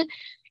nutrition.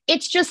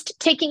 It's just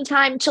taking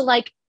time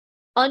to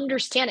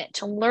understand it,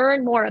 to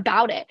learn more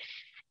about it.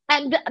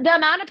 And the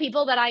amount of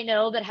people that I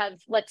know that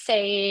have, let's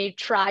say,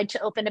 tried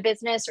to open a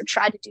business or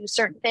tried to do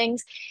certain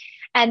things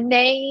and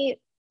they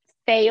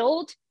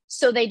failed,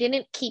 so they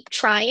didn't keep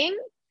trying,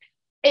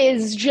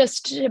 is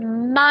just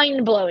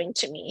mind-blowing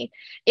to me.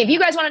 If you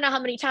guys want to know how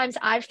many times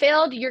I've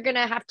failed, you're going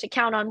to have to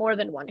count on more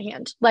than one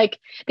hand.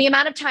 The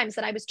amount of times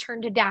that I was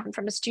turned down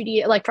from a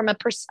studio, from a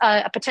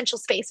potential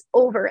space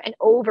over and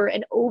over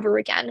and over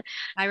again.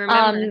 I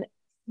remember.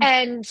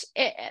 And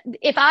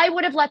if I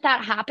would have let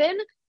that happen,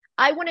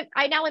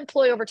 I now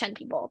employ over 10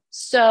 people.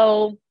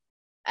 So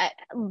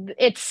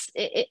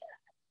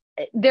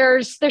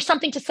there's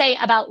something to say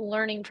about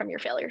learning from your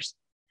failures.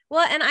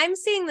 Well, and I'm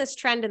seeing this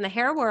trend in the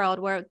hair world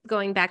where,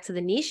 going back to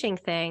the niching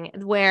thing,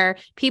 where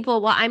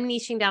people, I'm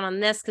niching down on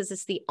this because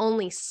it's the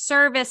only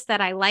service that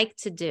I like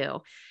to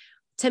do.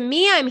 To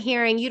me, I'm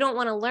hearing you don't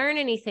want to learn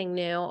anything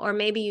new, or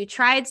maybe you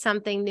tried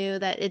something new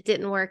that it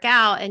didn't work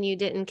out and you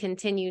didn't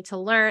continue to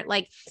learn.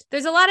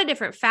 There's a lot of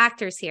different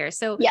factors here.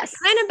 So yes,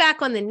 kind of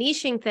back on the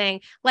niching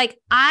thing,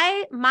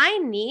 my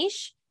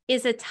niche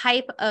is a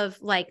type of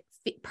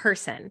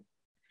person.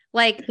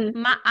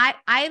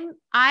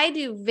 I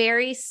do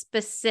very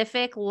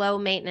specific low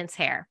maintenance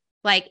hair.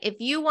 If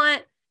you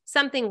want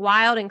something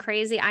wild and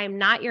crazy, I am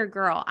not your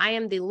girl. I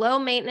am the low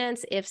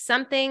maintenance. If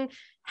something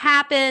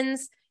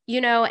happens,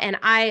 and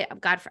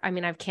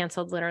I've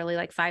canceled literally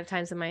 5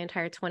 times in my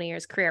entire 20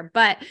 years career.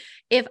 But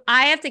if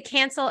I have to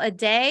cancel a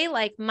day,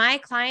 my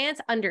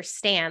clients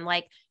understand,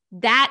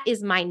 that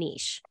is my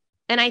niche.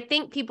 And I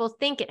think people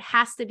think it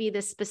has to be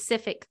this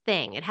specific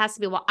thing. It has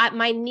to be,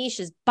 my niche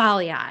is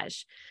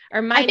balayage,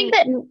 or I think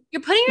that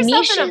you're putting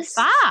yourself in a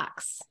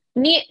box.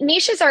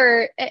 Niches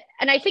are,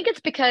 and I think it's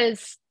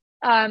because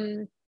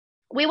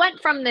we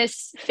went from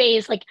this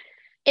phase,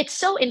 it's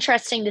so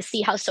interesting to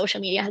see how social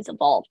media has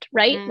evolved,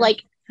 right?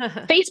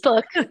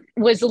 Facebook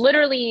was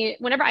literally,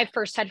 whenever I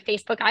first had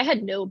Facebook, I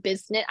had no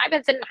business. I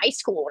was in high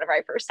school whenever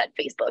I first had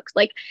Facebook.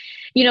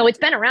 It's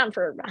been around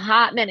for a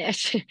hot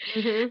minute.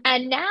 Mm-hmm.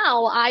 And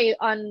now I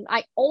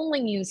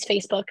only use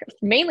Facebook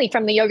mainly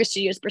from the yoga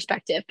studio's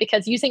perspective,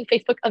 because using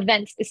Facebook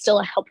events is still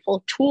a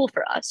helpful tool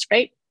for us,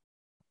 right?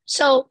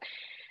 So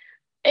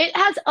it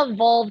has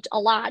evolved a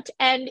lot.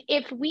 And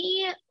if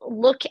we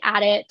look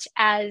at it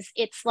as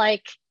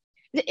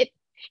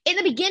In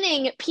the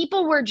beginning,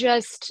 people were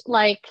just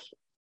like,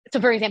 so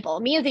for example,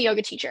 me as a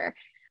yoga teacher,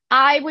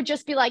 I would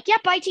just be like,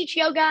 yep, I teach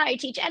yoga. I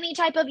teach any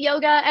type of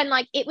yoga. And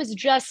like, it was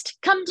just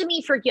come to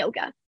me for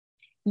yoga.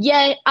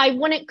 Yet I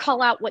wouldn't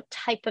call out what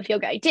type of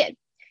yoga I did.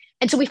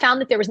 And so we found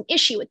that there was an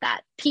issue with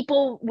that.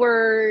 People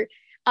were,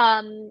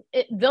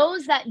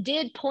 those that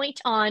did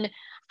point on,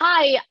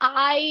 hi,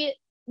 I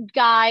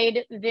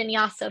guide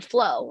vinyasa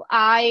flow.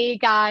 I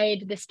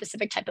guide this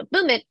specific type of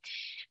movement.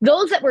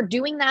 Those that were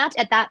doing that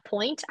at that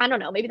point, I don't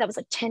know, maybe that was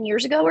like 10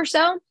 years ago or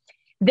so,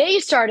 they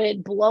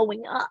started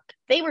blowing up.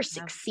 They were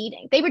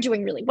succeeding. They were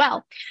doing really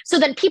well. So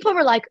then people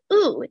were like,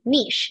 ooh,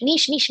 niche,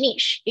 niche, niche,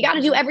 niche. You got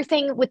to do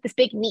everything with this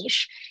big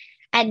niche.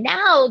 And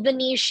now the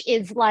niche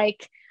is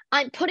like,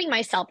 I'm putting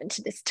myself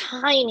into this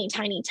tiny,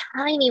 tiny,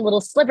 tiny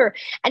little sliver.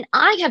 And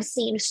I have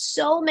seen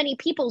so many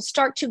people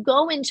start to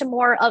go into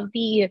more of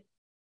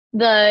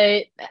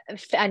I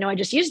know I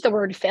just used the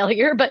word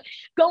failure, but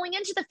going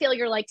into the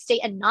failure like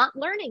state and not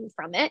learning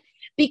from it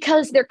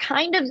because they're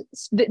kind of,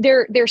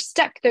 they're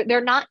stuck.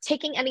 They're not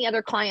taking any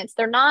other clients.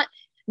 They're not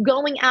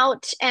going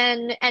out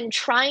and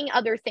trying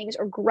other things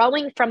or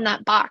growing from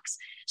that box.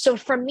 So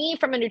for me,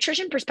 from a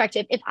nutrition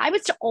perspective, if I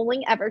was to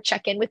only ever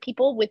check in with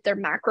people with their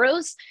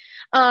macros,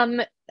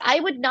 I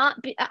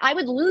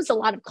would lose a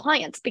lot of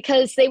clients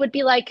because they would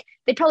be like,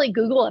 they'd probably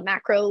Google a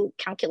macro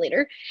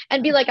calculator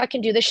and be like, I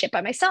can do this shit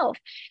by myself.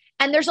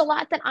 And there's a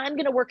lot that I'm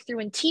going to work through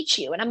and teach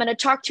you. And I'm going to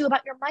talk to you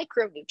about your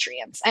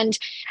micronutrients and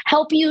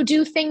help you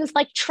do things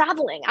like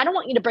traveling. I don't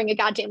want you to bring a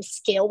goddamn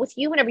scale with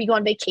you whenever you go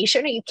on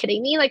vacation. Are you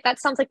kidding me? Like, that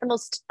sounds like the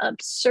most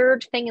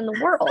absurd thing in the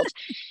world.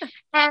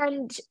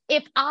 And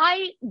if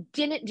I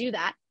didn't do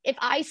that, if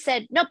I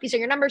said, nope, these are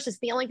your numbers, it's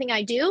the only thing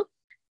I do,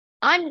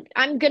 I'm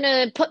going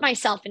to put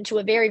myself into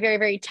a very, very,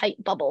 very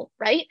tight bubble,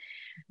 right?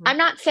 Mm-hmm. I'm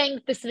not saying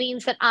this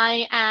means that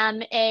I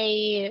am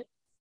a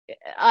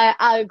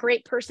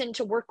great person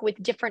to work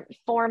with different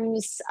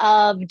forms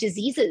of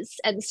diseases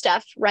and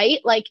stuff, right?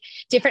 Like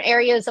different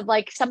areas of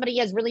like somebody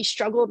has really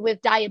struggled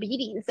with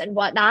diabetes and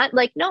whatnot.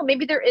 Like, no,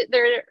 maybe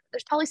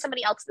there's probably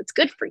somebody else that's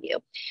good for you.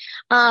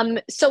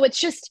 So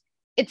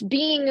it's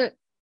being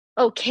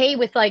okay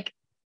with like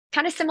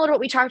kind of similar to what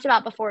we talked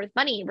about before with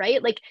money,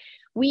 right? Like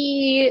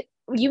you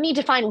need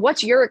to find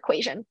what's your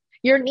equation.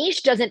 Your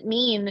niche doesn't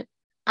mean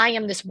I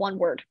am this one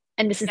word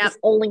and this is this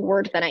only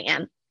word that I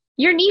am.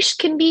 Your niche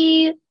can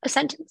be a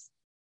sentence.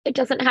 It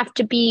doesn't have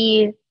to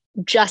be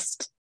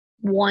just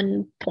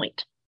one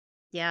point.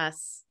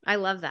 Yes. I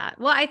love that.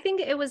 Well, I think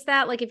it was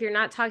that, like, if you're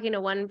not talking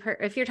to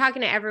if you're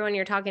talking to everyone,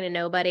 you're talking to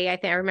nobody. I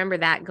remember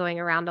that going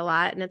around a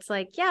lot, and it's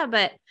like, yeah,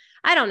 but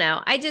I don't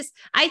know. I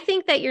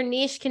think that your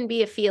niche can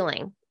be a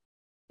feeling.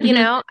 You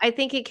know, I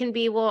think it can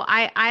be, well,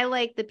 I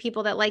like the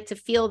people that like to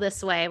feel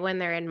this way when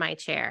they're in my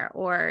chair,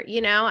 or, you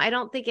know, I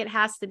don't think it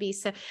has to be.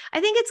 So I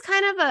think it's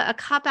kind of a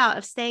cop out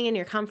of staying in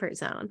your comfort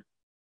zone.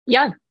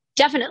 Yeah,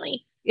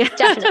 definitely. Yeah.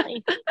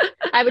 Definitely.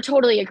 I would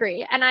totally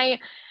agree. And I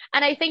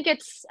think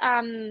it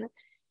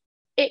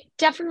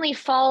definitely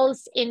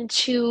falls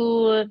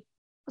into,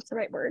 what's the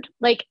right word?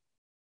 Like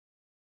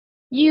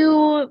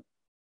you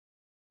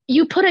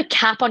put a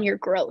cap on your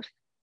growth.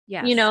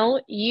 Yes. You know,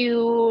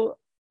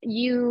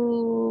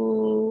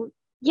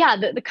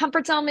 the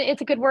comfort zone,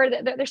 it's a good word.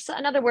 There's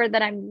another word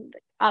that I'm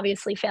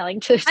obviously failing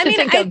to think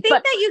of. I think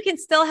that you can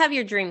still have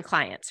your dream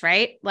clients,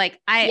 right? Like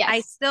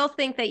I still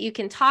think that you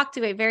can talk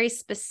to a very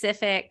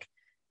specific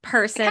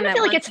person. I kind of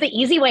feel like it's the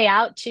easy way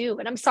out too.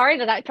 And I'm sorry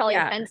that probably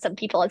offends some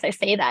people as I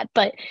say that,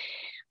 but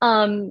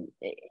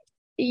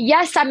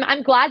yes,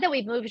 I'm glad that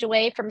we've moved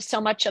away from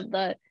so much of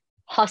the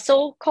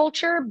hustle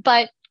culture,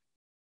 but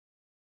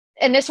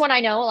and this one I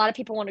know a lot of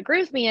people won't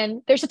agree with me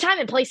in. There's a time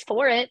and place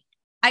for it.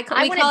 We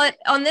call it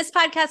on this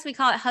podcast, we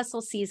call it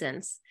hustle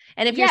seasons.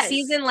 And if your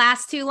season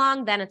lasts too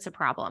long, then it's a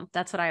problem.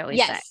 That's what I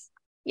always say.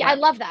 Yeah, I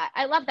love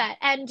that.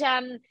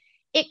 And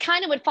it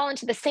kind of would fall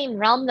into the same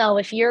realm though.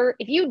 If you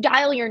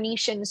dial your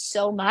niche in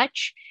so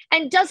much,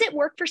 and does it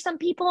work for some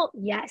people?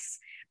 Yes.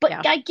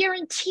 But I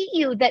guarantee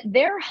you that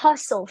their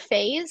hustle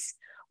phase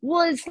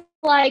was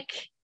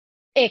like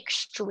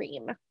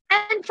extreme.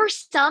 And for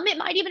some, it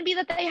might even be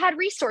that they had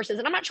resources.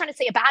 And I'm not trying to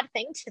say a bad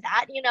thing to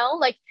that, you know,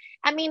 like,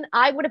 I mean,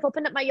 I would have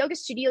opened up my yoga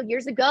studio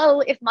years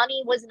ago if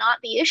money was not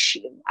the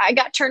issue. I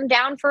got turned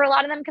down for a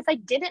lot of them because I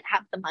didn't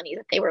have the money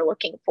that they were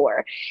looking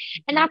for.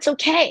 And that's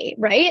okay.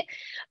 Right.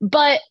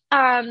 But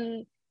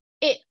that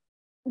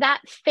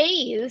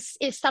phase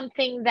is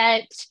something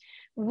that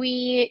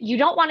you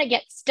don't want to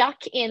get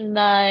stuck in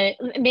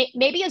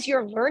maybe as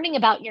you're learning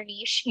about your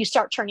niche, you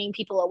start turning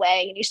people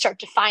away and you start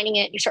defining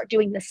it, and you start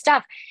doing this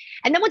stuff.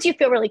 And then once you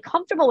feel really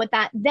comfortable with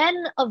that,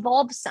 then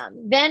evolve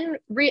some, then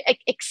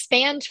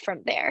expand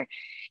from there.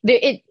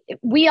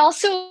 We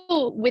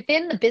also,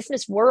 within the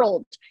business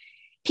world,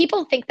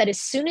 people think that as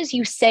soon as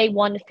you say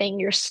one thing,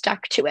 you're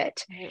stuck to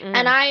it. Mm-mm.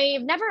 And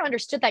I've never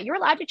understood that. You're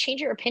allowed to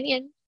change your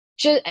opinion.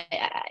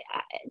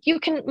 You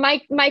can,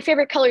 my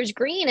favorite color is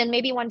green, and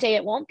maybe one day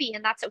it won't be,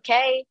 and that's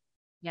okay.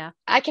 Yeah.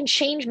 I can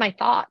change my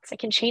thoughts. I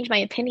can change my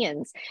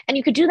opinions. And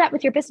you could do that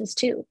with your business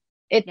too.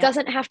 It Yep.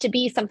 doesn't have to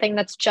be something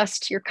that's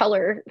just your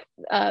color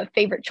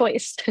favorite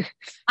choice.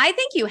 I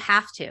think you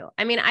have to.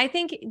 I mean, I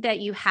think that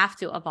you have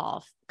to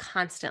evolve Yeah.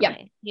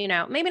 constantly, you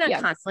know, maybe not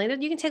Yeah. constantly,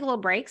 that you can take a little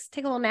breaks,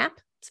 take a little nap.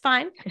 It's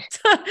fine.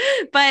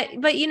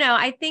 But, you know,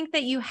 I think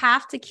that you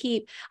have to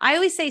keep, I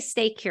always say,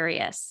 stay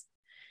curious,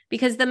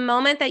 because the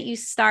moment that you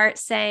start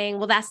saying,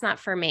 well, that's not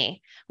for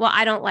me. Well,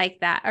 I don't like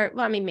that. Or,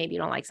 well, I mean, maybe you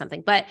don't like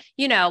something, but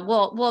you know,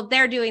 well,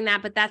 they're doing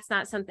that, but that's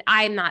not something,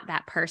 I'm not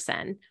that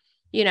person.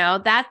 You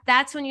know,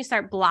 that's when you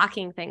start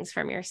blocking things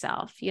from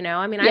yourself. You know,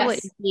 I mean, I Yes.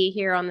 wouldn't be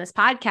here on this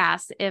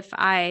podcast if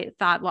I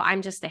thought, well,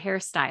 I'm just a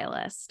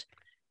hairstylist.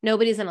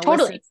 Nobody's going to listen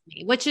Totally. to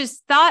me, which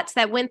is thoughts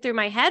that went through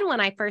my head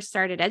when I first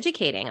started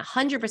educating.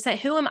 100%.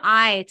 Who am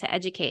I to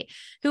educate?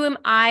 Who am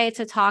I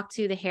to talk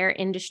to the hair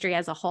industry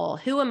as a whole?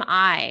 Who am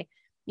I?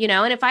 You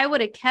know, and if I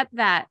would have kept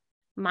that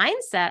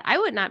mindset, I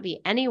would not be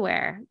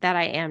anywhere that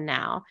I am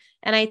now.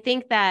 And I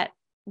think that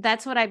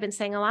that's what I've been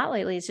saying a lot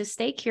lately, is just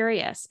stay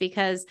curious,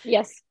 because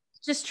Yes.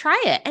 just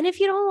try it. And if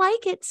you don't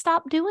like it,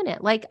 stop doing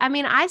it. Like, I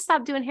mean, I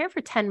stopped doing hair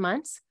for 10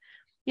 months.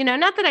 You know,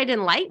 not that I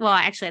didn't like, well,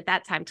 actually at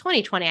that time,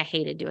 2020, I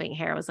hated doing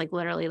hair. It was like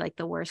literally like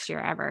the worst year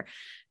ever.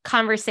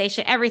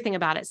 Conversation, everything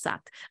about it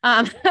sucked.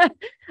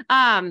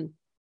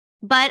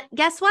 But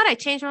guess what? I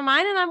changed my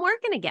mind and I'm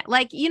working again.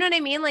 Like, you know what I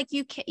mean? Like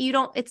you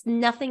don't, it's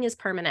nothing is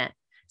permanent.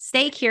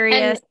 Stay And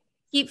curious,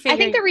 keep I think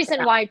figuring the it reason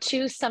out. why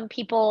too some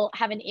people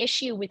have an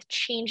issue with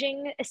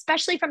changing,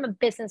 especially from a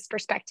business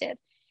perspective,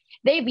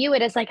 they view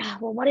it as like, oh,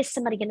 well, what is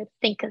somebody going to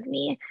think of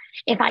me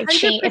if I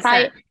change,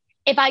 100%.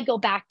 if I go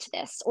back to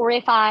this, or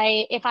if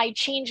I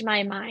change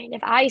my mind,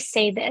 if I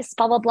say this,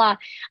 blah blah blah.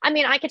 I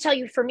mean, I could tell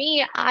you, for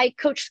me, I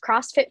coached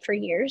CrossFit for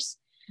years.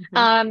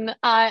 Mhm.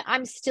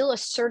 I'm still a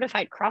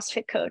certified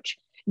CrossFit coach.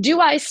 Do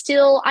I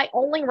still? I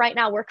only right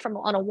now work from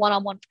on a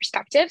one-on-one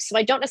perspective, so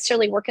I don't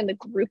necessarily work in the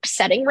group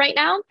setting right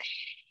now.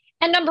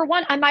 And number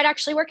one, I might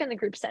actually work in the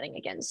group setting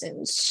again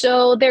soon.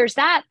 So there's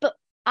that. But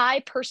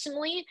I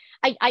personally,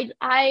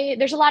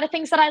 there's a lot of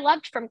things that I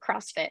loved from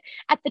CrossFit.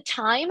 At the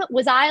time,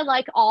 was I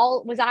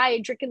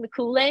drinking the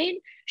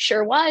Kool-Aid?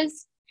 Sure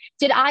was.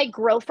 Did I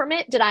grow from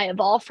it? Did I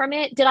evolve from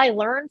it? Did I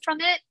learn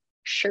from it?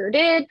 Sure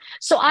did.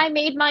 So I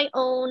made my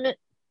own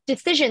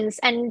decisions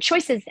and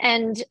choices,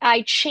 and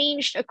I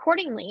changed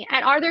accordingly.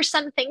 And are there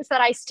some things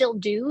that I still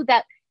do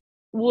that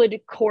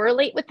would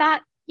correlate with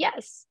that?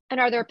 Yes.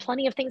 And are there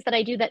plenty of things that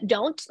I do that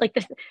don't?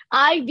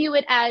 I view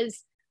it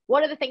as,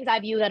 what are the things I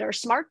view that are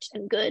smart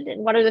and good,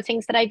 and what are the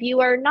things that I view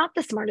are not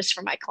the smartest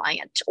for my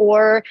client,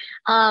 or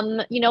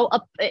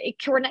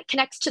it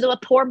connects to a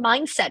poor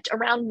mindset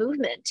around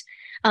movement.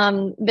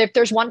 If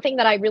there's one thing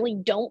that I really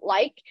don't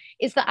like,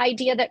 is the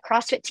idea that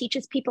CrossFit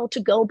teaches people to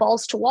go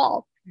balls to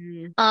wall,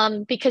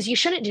 Mm. because you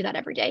shouldn't do that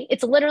every day.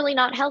 It's literally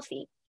not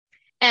healthy.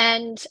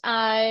 And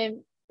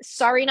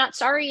sorry, not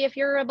sorry if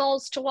you're a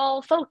balls to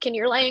wall folk and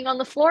you're laying on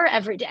the floor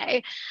every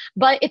day,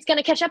 but it's going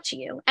to catch up to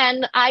you.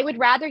 And I would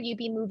rather you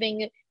be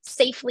moving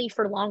safely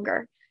for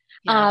longer.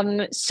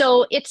 Yeah.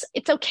 So it's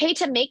okay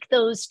to make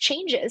those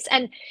changes.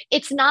 And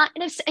it's not,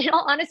 in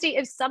all honesty,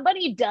 if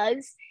somebody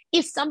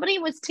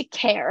was to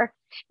care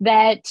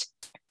that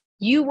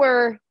you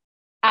were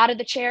out of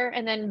the chair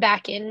and then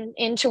back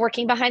into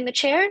working behind the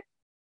chair,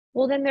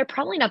 well, then they're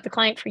probably not the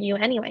client for you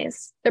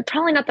anyways. They're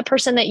probably not the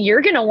person that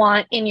you're going to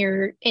want in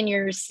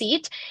your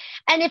seat.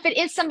 And if it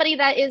is somebody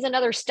that is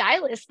another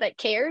stylist that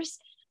cares,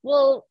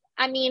 well,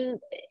 I mean,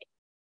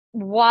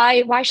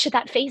 why should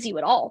that phase you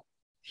at all?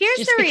 Here's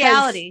Just the because.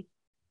 reality.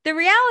 The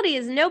reality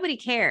is nobody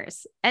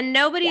cares, and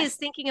nobody is Yes.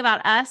 thinking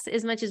about us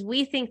as much as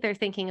we think they're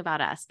thinking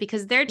about us,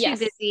 because they're too Yes.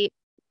 busy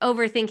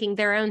overthinking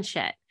their own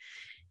shit.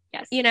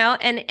 Yes. You know,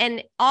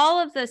 and all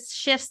of the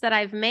shifts that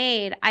I've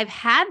made, I've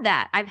had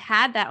that,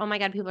 oh my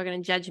God, people are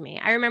going to judge me.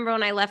 I remember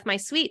when I left my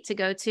suite to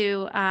go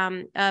to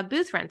a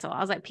booth rental, I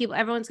was like,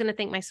 everyone's going to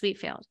think my suite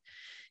failed.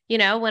 You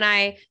know, when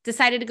I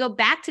decided to go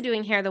back to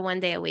doing hair the one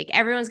day a week,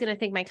 everyone's going to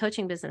think my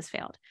coaching business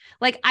failed.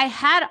 Like, I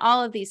had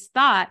all of these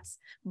thoughts,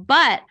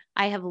 but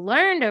I have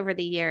learned over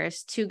the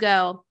years to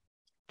go,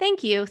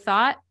 thank you,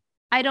 thought,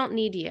 I don't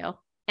need you,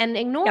 and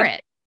ignore Yep.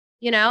 it.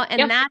 You know, and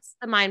Yep. that's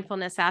the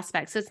mindfulness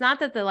aspect. So it's not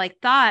that the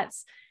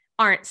thoughts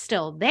aren't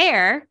still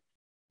there.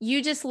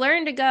 You just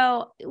learn to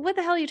go, what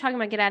the hell are you talking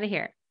about? Get out of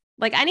here.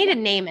 Like, I need to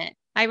name it.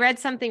 I read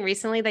something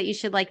recently that you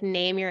should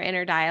name your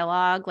inner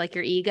dialogue, like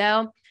your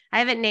ego. I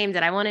haven't named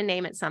it. I want to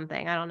name it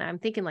something. I don't know. I'm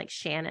thinking like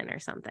Shannon or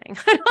something.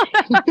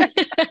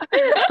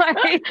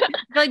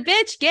 like,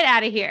 bitch, get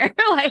out of here.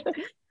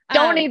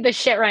 Don't need this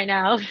shit right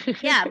now.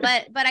 Yeah,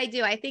 but I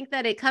do. I think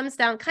that it comes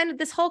down, kind of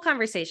this whole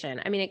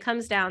conversation. I mean, it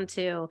comes down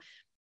to,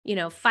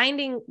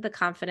 finding the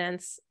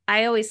confidence.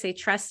 I always say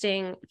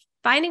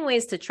finding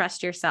ways to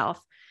trust yourself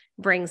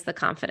brings the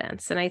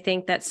confidence. And I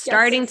think that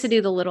starting to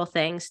do the little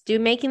things,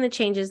 making the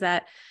changes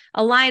that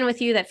align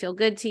with you, that feel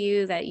good to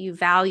you, that you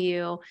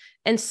value,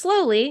 and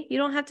slowly, you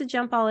don't have to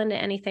jump all into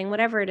anything,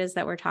 whatever it is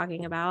that we're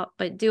talking about,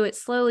 but do it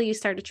slowly. You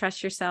start to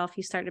trust yourself.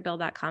 You start to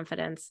build that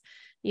confidence,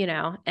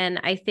 and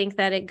I think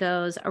that it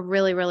goes a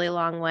really, really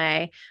long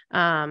way.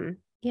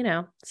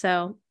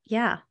 So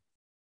yeah.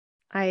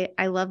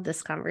 I love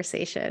this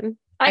conversation.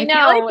 I I feel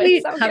like know, it's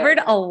we so covered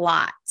good. a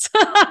lot.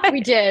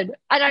 We did.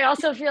 And I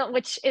also feel,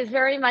 which is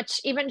very much,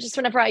 even just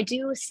whenever I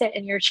do sit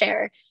in your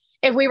chair,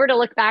 if we were to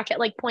look back at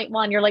like point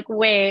one, you're like,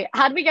 wait,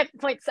 how did we get to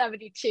point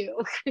 72?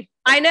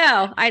 I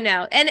know.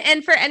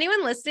 And for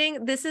anyone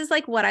listening, this is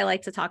like what I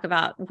like to talk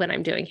about when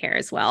I'm doing hair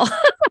as well.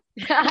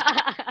 It's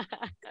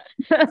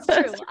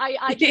true.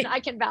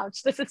 I can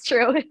vouch. This is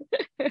true.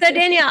 So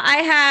Danielle, I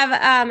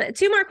have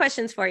two more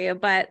questions for you,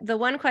 but the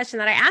one question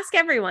that I ask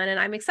everyone, and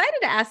I'm excited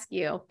to ask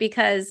you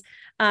because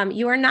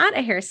you are not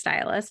a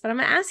hairstylist, but I'm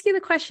going to ask you the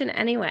question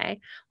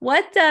anyway.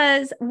 I'm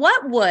going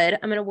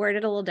to word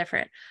it a little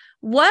different.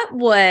 What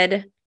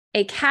would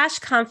a cash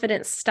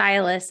confident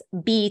stylist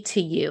be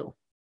to you?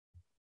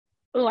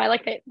 Oh, I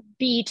like that.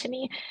 Be to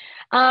me.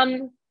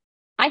 I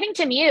think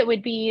to me, it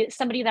would be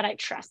somebody that I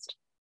trust.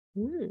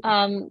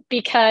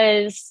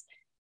 Because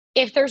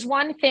if there's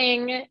one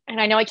thing,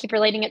 and I know I keep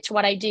relating it to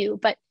what I do,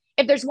 but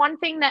if there's one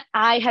thing that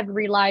I have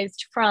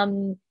realized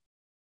from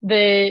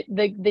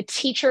the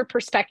teacher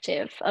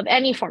perspective of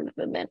any form of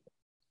movement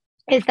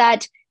is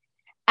that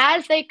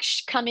as they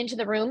come into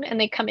the room and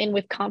they come in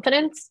with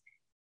confidence,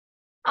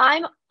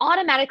 I'm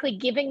automatically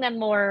giving them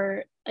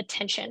more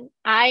attention.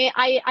 I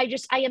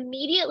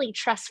immediately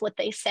trust what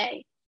they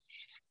say.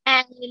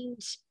 And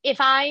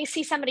if I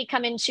see somebody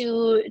come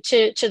into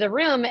to the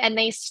room and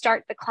they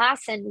start the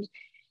class and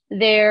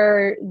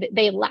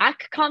they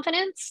lack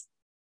confidence,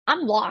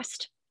 I'm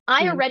lost.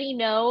 I already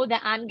know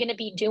that I'm going to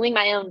be doing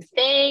my own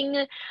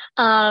thing.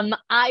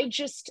 I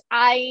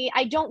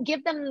don't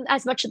give them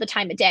as much of the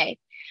time of day.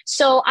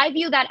 So I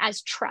view that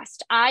as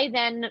trust. I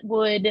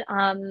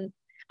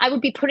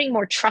would be putting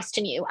more trust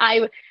in you.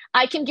 I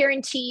can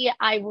guarantee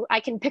I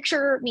can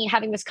picture me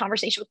having this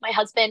conversation with my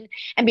husband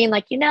and being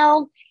like,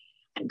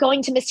 I'm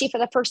going to Misty for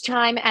the first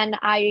time, and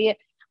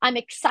I'm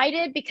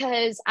excited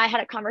because I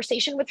had a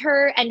conversation with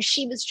her, and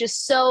she was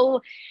just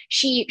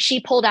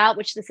she pulled out,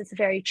 which this is a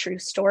very true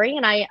story,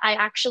 and I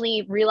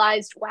actually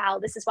realized, wow,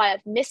 this is why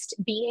I've missed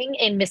being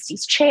in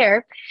Misty's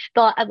chair.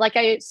 But like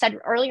I said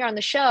earlier on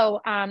the show,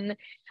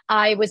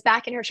 I was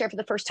back in her chair for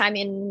the first time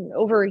in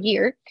over a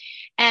year,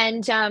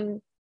 and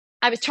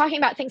I was talking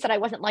about things that I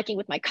wasn't liking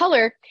with my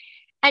color.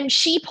 And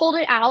she pulled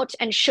it out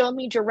and showed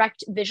me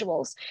direct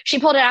visuals. She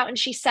pulled it out and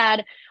she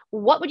said,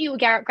 what would you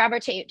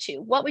gravitate to?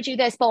 What would you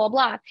this, blah, blah,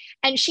 blah.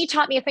 And she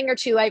taught me a thing or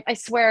two. I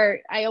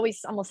swear, I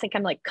always almost think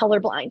I'm like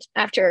colorblind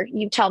after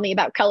you tell me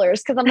about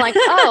colors. Cause I'm like,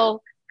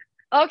 oh,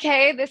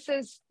 okay, this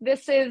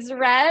is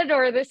red,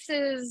 or this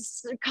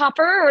is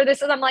copper, or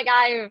this is, I'm like,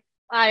 I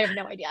have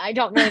no idea. I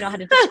don't really know how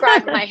to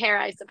describe my hair,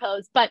 I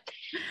suppose. But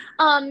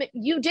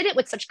you did it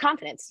with such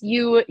confidence.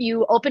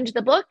 You opened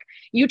the book.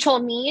 You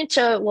told me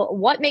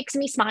what makes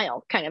me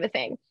smile, kind of a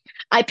thing.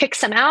 I picked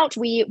some out.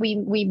 We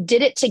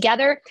did it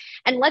together.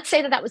 And let's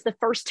say that was the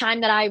first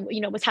time that I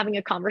was having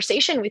a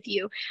conversation with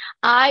you.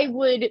 I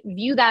would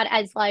view that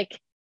as like,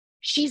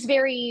 she's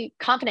very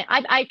confident.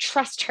 I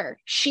trust her.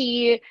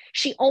 She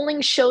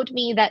only showed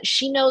me that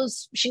she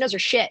knows her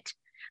shit.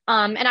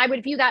 And I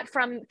would view that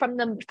from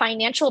the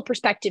financial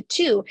perspective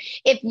too.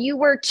 If you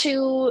were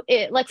to,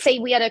 let's say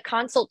we had a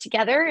consult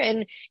together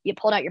and you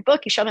pulled out your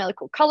book, you showed me all the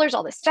cool colors,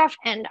 all this stuff.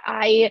 And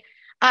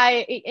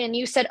and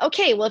you said,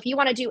 okay, well, if you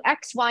want to do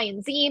X, Y,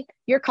 and Z,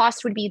 your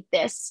cost would be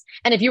this.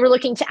 And if you were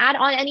looking to add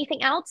on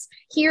anything else,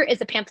 here is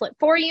a pamphlet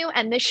for you.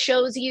 And this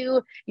shows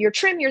you your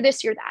trim, your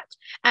this, your that.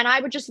 And I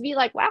would just be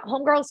like, wow,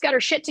 homegirl's got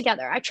her shit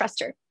together. I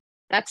trust her.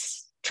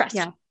 That's trust.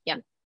 Yeah. Yeah.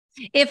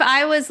 If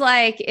I was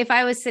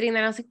sitting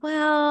there, I was like,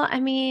 well, I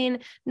mean,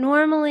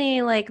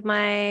 normally like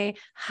my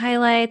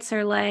highlights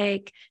are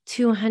like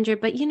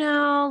 200, but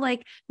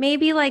like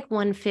maybe like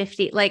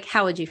 150, like,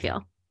 how would you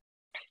feel?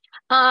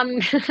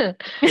 I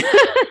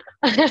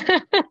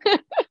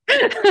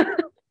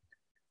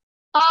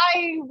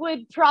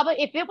would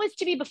probably, if it was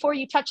to be before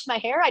you touched my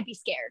hair, I'd be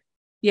scared.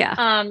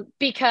 Yeah.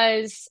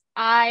 Because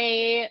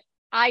I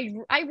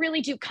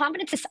really do.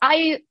 Confidence is,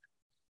 God,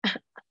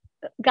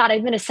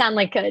 I'm going to sound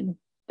like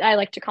I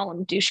like to call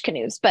them douche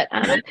canoes, but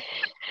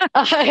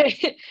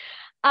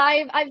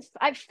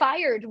I've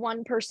fired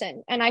one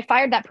person, and I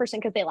fired that person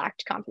because they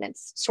lacked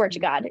confidence. Swear to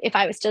God, if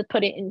I was to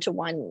put it into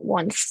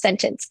one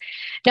sentence.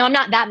 Now, I'm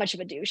not that much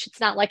of a douche. It's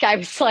not like I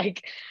was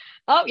like,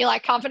 oh, you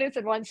lack confidence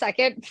in 1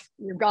 second,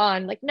 you're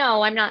gone. Like,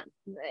 no, I'm not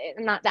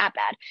that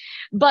bad.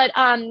 But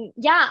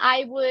yeah,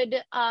 I would.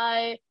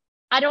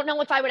 I don't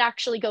know if I would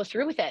actually go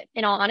through with it.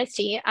 In all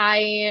honesty,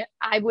 I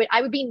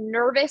would be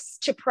nervous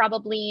to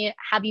probably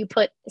have you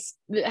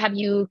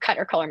cut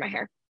or color my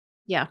hair.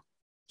 Yeah.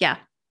 Yeah.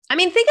 I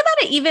mean, think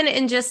about it even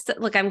in just,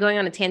 look, I'm going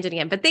on a tangent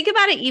again, but think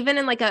about it even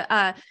in like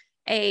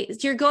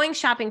you're going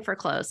shopping for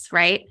clothes,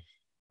 right?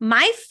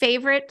 My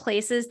favorite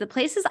places, the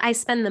places I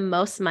spend the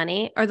most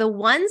money, are the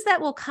ones that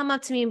will come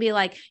up to me and be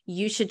like,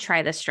 you should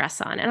try this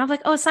dress on. And I'm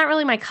like, oh, it's not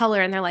really my color.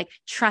 And they're like,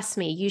 trust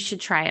me, you should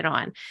try it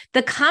on.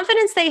 The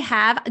confidence they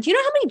have. Do you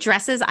know how many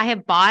dresses I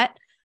have bought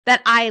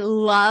that I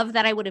love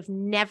that I would have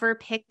never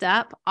picked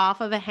up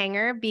off of a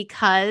hanger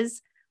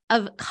because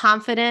of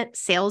confident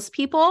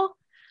salespeople?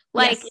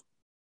 Like, yes.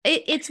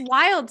 It's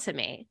wild to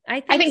me.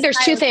 I think there's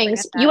two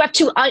things. You have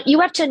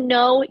to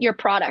know your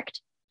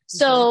product.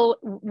 So,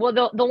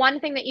 well, the one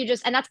thing that you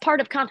just, and that's part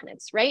of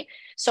confidence, right?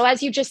 So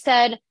as you just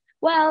said,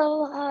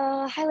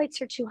 well,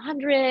 highlights are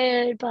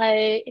 200, but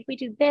if we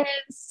do this,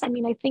 I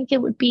mean, I think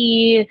it would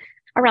be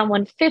around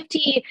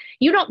 150.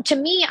 You don't, to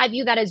me, I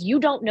view that as you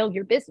don't know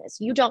your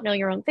business. You don't know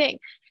your own thing.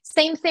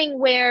 Same thing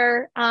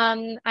where,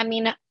 I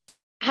mean,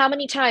 how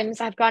many times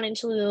I've gone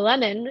into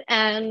Lululemon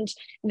and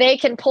they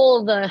can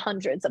pull the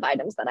hundreds of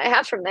items that I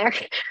have from there.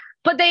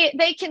 But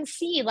they can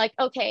see like,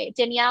 okay,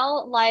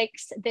 Danielle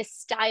likes this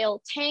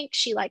style tank.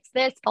 She likes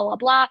this, blah, blah,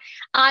 blah.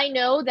 I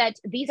know that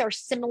these are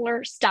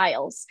similar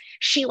styles.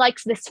 She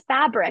likes this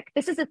fabric.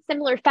 This is a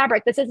similar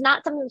fabric. This is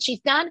not something that she's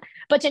done.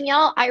 But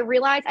Danielle, I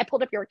realized I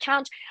pulled up your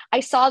account.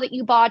 I saw that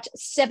you bought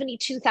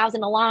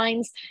 72,000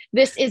 Aligns.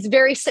 This is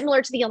very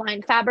similar to the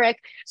Align fabric.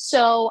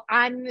 So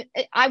I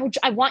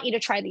want you to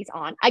try these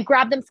on. I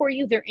grabbed them for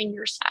you. They're in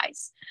your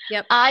size.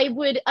 Yep. I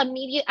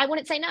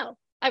wouldn't say no.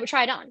 I would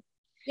try it on.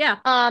 Yeah.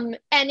 And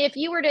if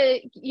you were to,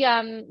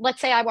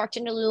 let's say I walked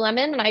into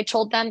Lululemon and I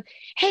told them,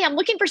 hey, I'm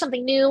looking for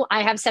something new.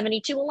 I have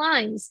 72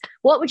 Aligns.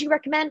 What would you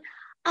recommend?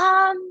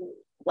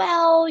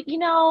 Well, you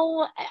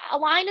know,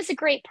 Align is a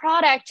great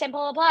product and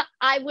blah, blah, blah.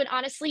 I would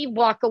honestly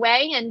walk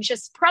away and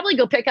just probably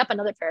go pick up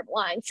another pair of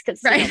Aligns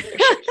because right.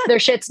 their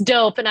shit's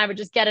dope. And I would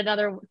just get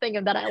another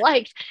thing that I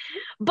liked.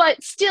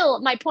 But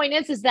still, my point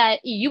is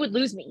that you would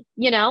lose me.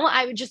 You know,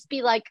 I would just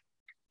be like,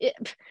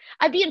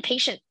 I'd be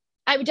impatient.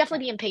 I would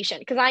definitely be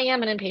impatient because I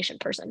am an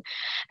impatient person,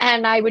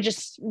 and I would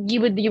just,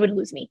 you would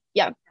lose me.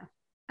 Yeah.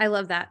 I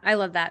love that. I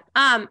love that.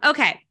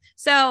 Okay.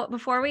 So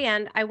before we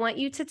end, I want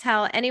you to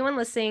tell anyone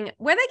listening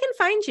where they can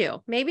find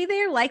you. Maybe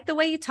they like the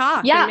way you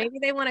talk. Yeah. Maybe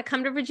they want to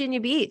come to Virginia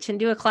Beach and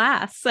do a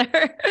class.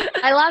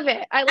 I love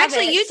it.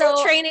 Actually, you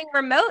do training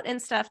remote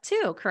and stuff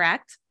too,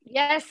 correct?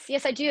 Yes,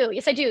 I do.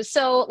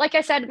 So like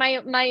I said,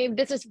 my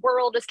business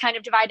world is kind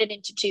of divided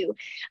into two.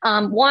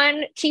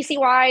 One,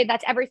 TCY,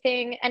 that's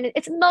everything. And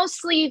it's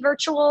mostly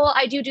virtual.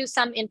 I do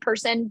some in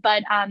person,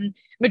 but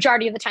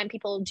majority of the time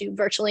people do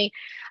virtually,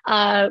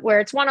 where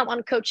it's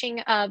one-on-one coaching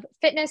of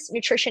fitness,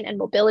 nutrition, and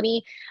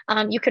mobility.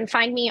 You can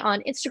find me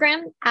on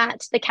Instagram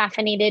at the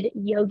Caffeinated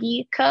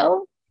Yogi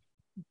Co.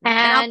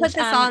 And I'll put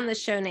this on the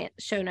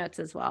show notes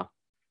as well.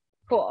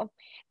 Cool.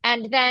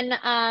 And then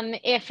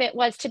if it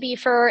was to be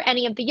for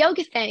any of the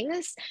yoga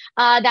things,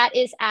 that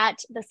is at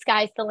the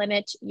Sky's the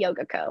Limit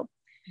Yoga Co.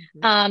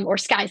 Or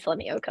Sky's the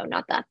Limit Yoga Co,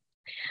 not that.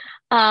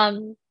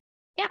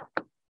 Yeah.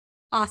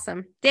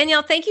 Awesome.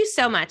 Danielle, thank you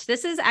so much.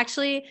 This has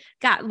actually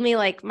got me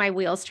like my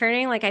wheels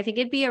turning. Like, I think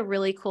it'd be a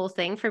really cool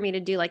thing for me to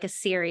do like a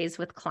series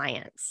with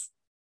clients.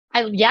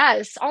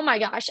 Yes. Oh my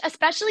gosh.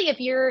 Especially if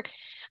you're,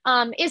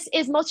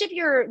 is most of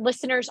your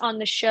listeners on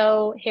the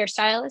show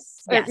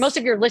hairstylists? Yes. Or most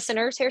of your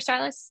listeners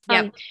hairstylists?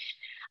 Yep.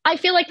 I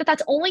feel like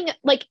that's only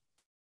like,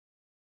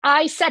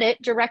 I said it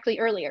directly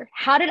earlier.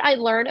 How did I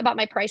learn about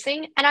my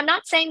pricing? And I'm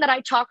not saying that I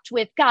talked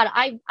with God.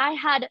 I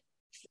had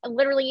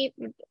literally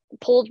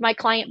pulled my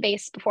client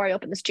base before I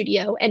opened the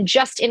studio, and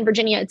just in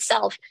Virginia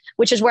itself,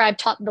 which is where I've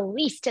taught the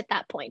least at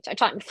that point. I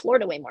taught in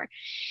Florida way more.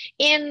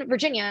 In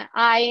Virginia,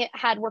 I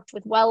had worked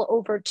with well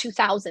over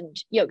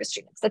 2,000 yoga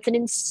students. That's an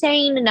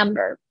insane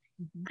number.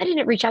 I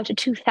didn't reach out to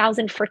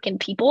 2,000 freaking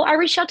people. I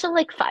reached out to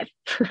like 5.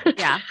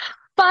 Yeah.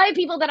 5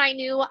 people that I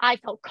knew I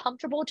felt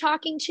comfortable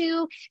talking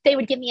to. They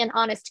would give me an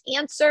honest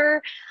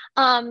answer.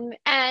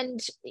 And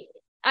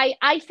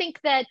I think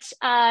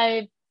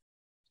that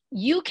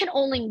you can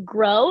only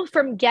grow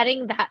from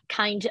getting that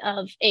kind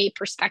of a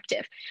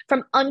perspective,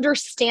 from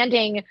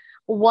understanding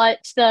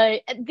what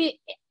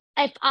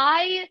if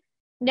I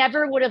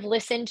never would have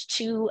listened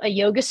to a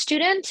yoga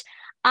student,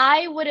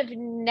 I would have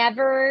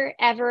never,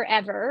 ever,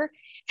 ever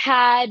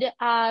had,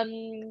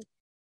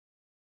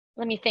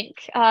 let me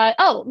think.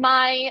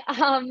 My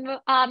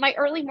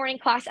early morning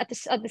class at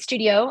the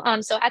studio.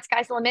 So at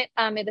Sky's the Limit,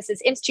 this is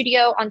in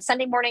studio on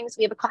Sunday mornings.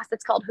 We have a class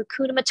that's called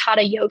Hakuna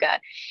Matata Yoga,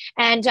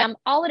 and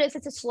all it is,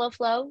 it's a slow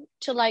flow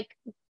to like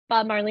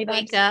Bob Marley vibes.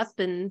 Wake up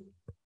and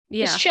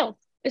It's chill.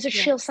 It's a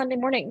chill Sunday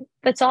morning.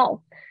 That's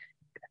all.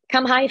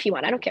 Come high if you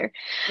want. I don't care.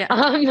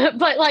 Yeah.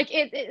 But like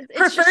it's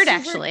preferred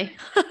actually.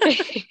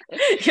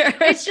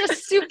 It's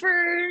just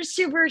super,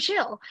 super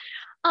chill.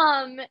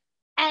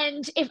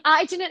 And if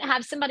I didn't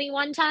have somebody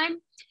one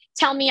time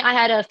tell me I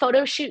had a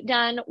photo shoot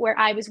done where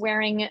I was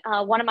wearing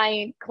one of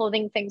my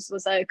clothing things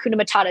was a Kuna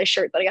Matata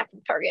shirt that I got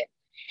from Target.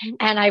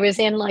 And I was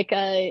in like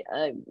a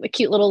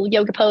cute little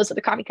yoga pose with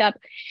a coffee cup.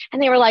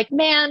 And they were like,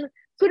 man,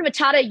 Kuna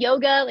Matata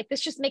yoga, like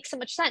this just makes so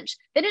much sense.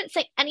 They didn't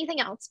say anything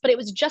else, but it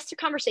was just a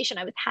conversation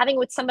I was having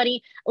with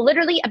somebody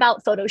literally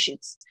about photo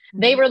shoots.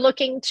 They were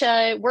looking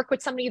to work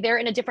with somebody there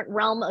in a different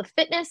realm of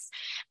fitness.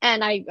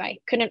 And I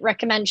couldn't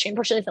recommend, she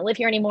unfortunately doesn't live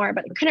here anymore,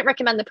 but I couldn't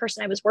recommend the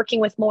person I was working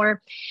with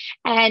more.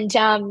 And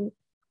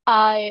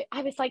I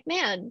was like,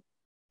 man,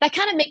 that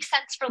kind of makes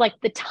sense for like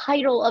the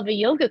title of a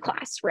yoga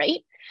class, right?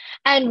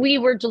 And we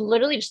were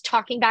literally just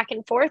talking back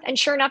and forth. And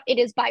sure enough, it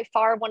is by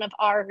far one of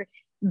our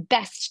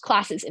best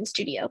classes in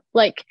studio,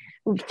 like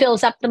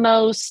fills up the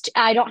most.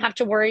 I don't have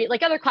to worry.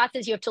 Like other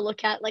classes, you have to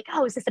look at like,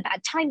 oh, is this a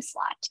bad time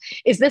slot?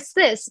 Is this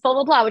blah,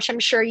 blah, blah, which I'm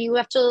sure you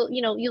have to,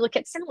 you look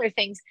at similar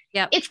things.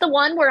 Yep. It's the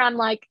one where I'm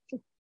like,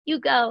 you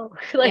go.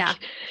 Like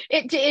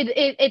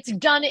it's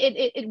done.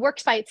 It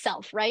works by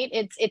itself, right?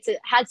 It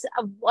has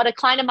what a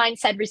client of mine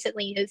said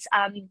recently is,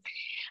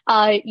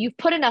 you've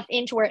put enough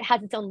into where it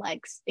has its own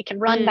legs. It can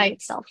run by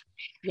itself.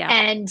 Yeah.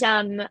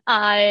 And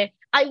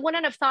I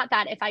wouldn't have thought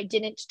that if I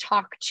didn't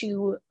talk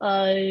to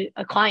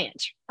a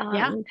client.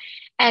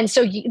 And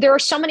so there are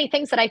so many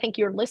things that I think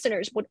your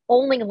listeners would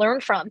only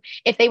learn from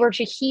if they were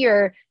to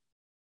hear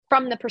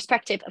from the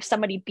perspective of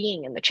somebody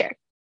being in the chair.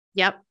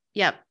 Yep.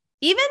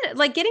 Even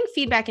like getting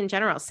feedback in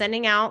general,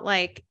 sending out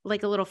like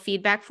a little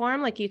feedback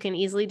form, like you can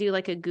easily do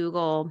like a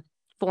Google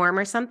form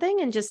or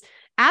something and just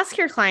ask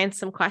your clients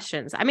some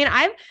questions. I mean,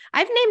 I've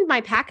named my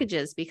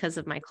packages because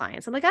of my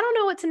clients. I'm like, I don't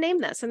know what to name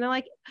this. And they're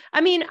like,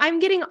 I mean, I'm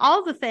getting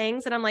all the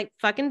things and I'm like,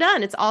 fucking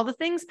done. It's all the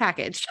things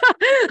package.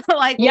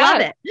 Like,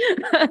 love it.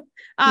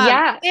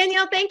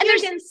 Danielle, thank you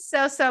again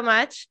so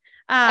much.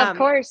 Of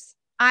course.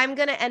 I'm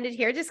going to end it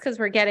here just because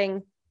we're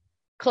getting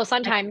close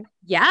on time.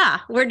 Yeah,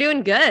 we're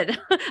doing good.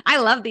 I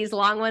love these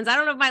long ones. I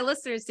don't know if my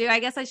listeners do. I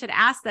guess I should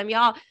ask them.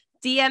 Y'all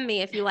DM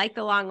me if you like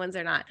the long ones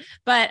or not.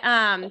 But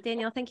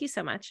Danielle, thank you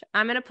so much.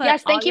 I'm going to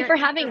put thank you for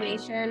having me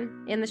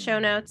in the show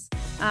notes.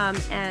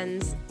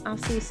 And I'll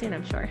see you soon,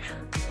 I'm sure.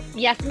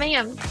 Yes,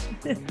 ma'am.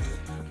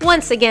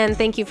 Once again,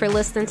 thank you for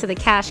listening to the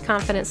Cash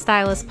Confident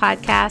Stylist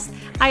podcast.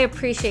 I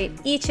appreciate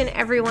each and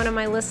every one of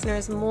my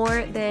listeners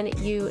more than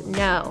you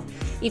know.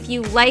 If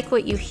you like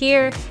what you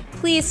hear,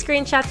 please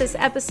screenshot this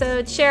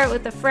episode, share it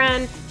with a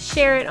friend,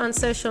 share it on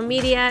social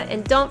media,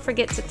 and don't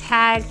forget to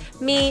tag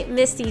me,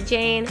 Misty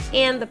Jane,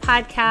 and the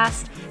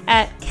podcast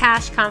at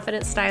Cash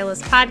Confident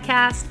Stylist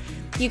Podcast.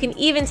 You can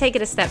even take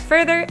it a step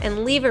further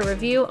and leave a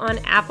review on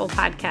Apple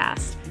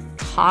Podcasts.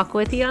 Talk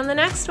with you on the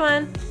next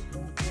one.